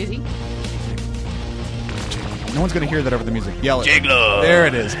 So easy. No one's going to hear that over the music. Yell it. Jake Lloyd. There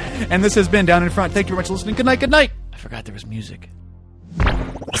it is. And this has been Down in Front. Thank you very much for listening. Good night. Good night. I forgot there was music.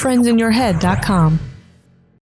 Friendsinyourhead.com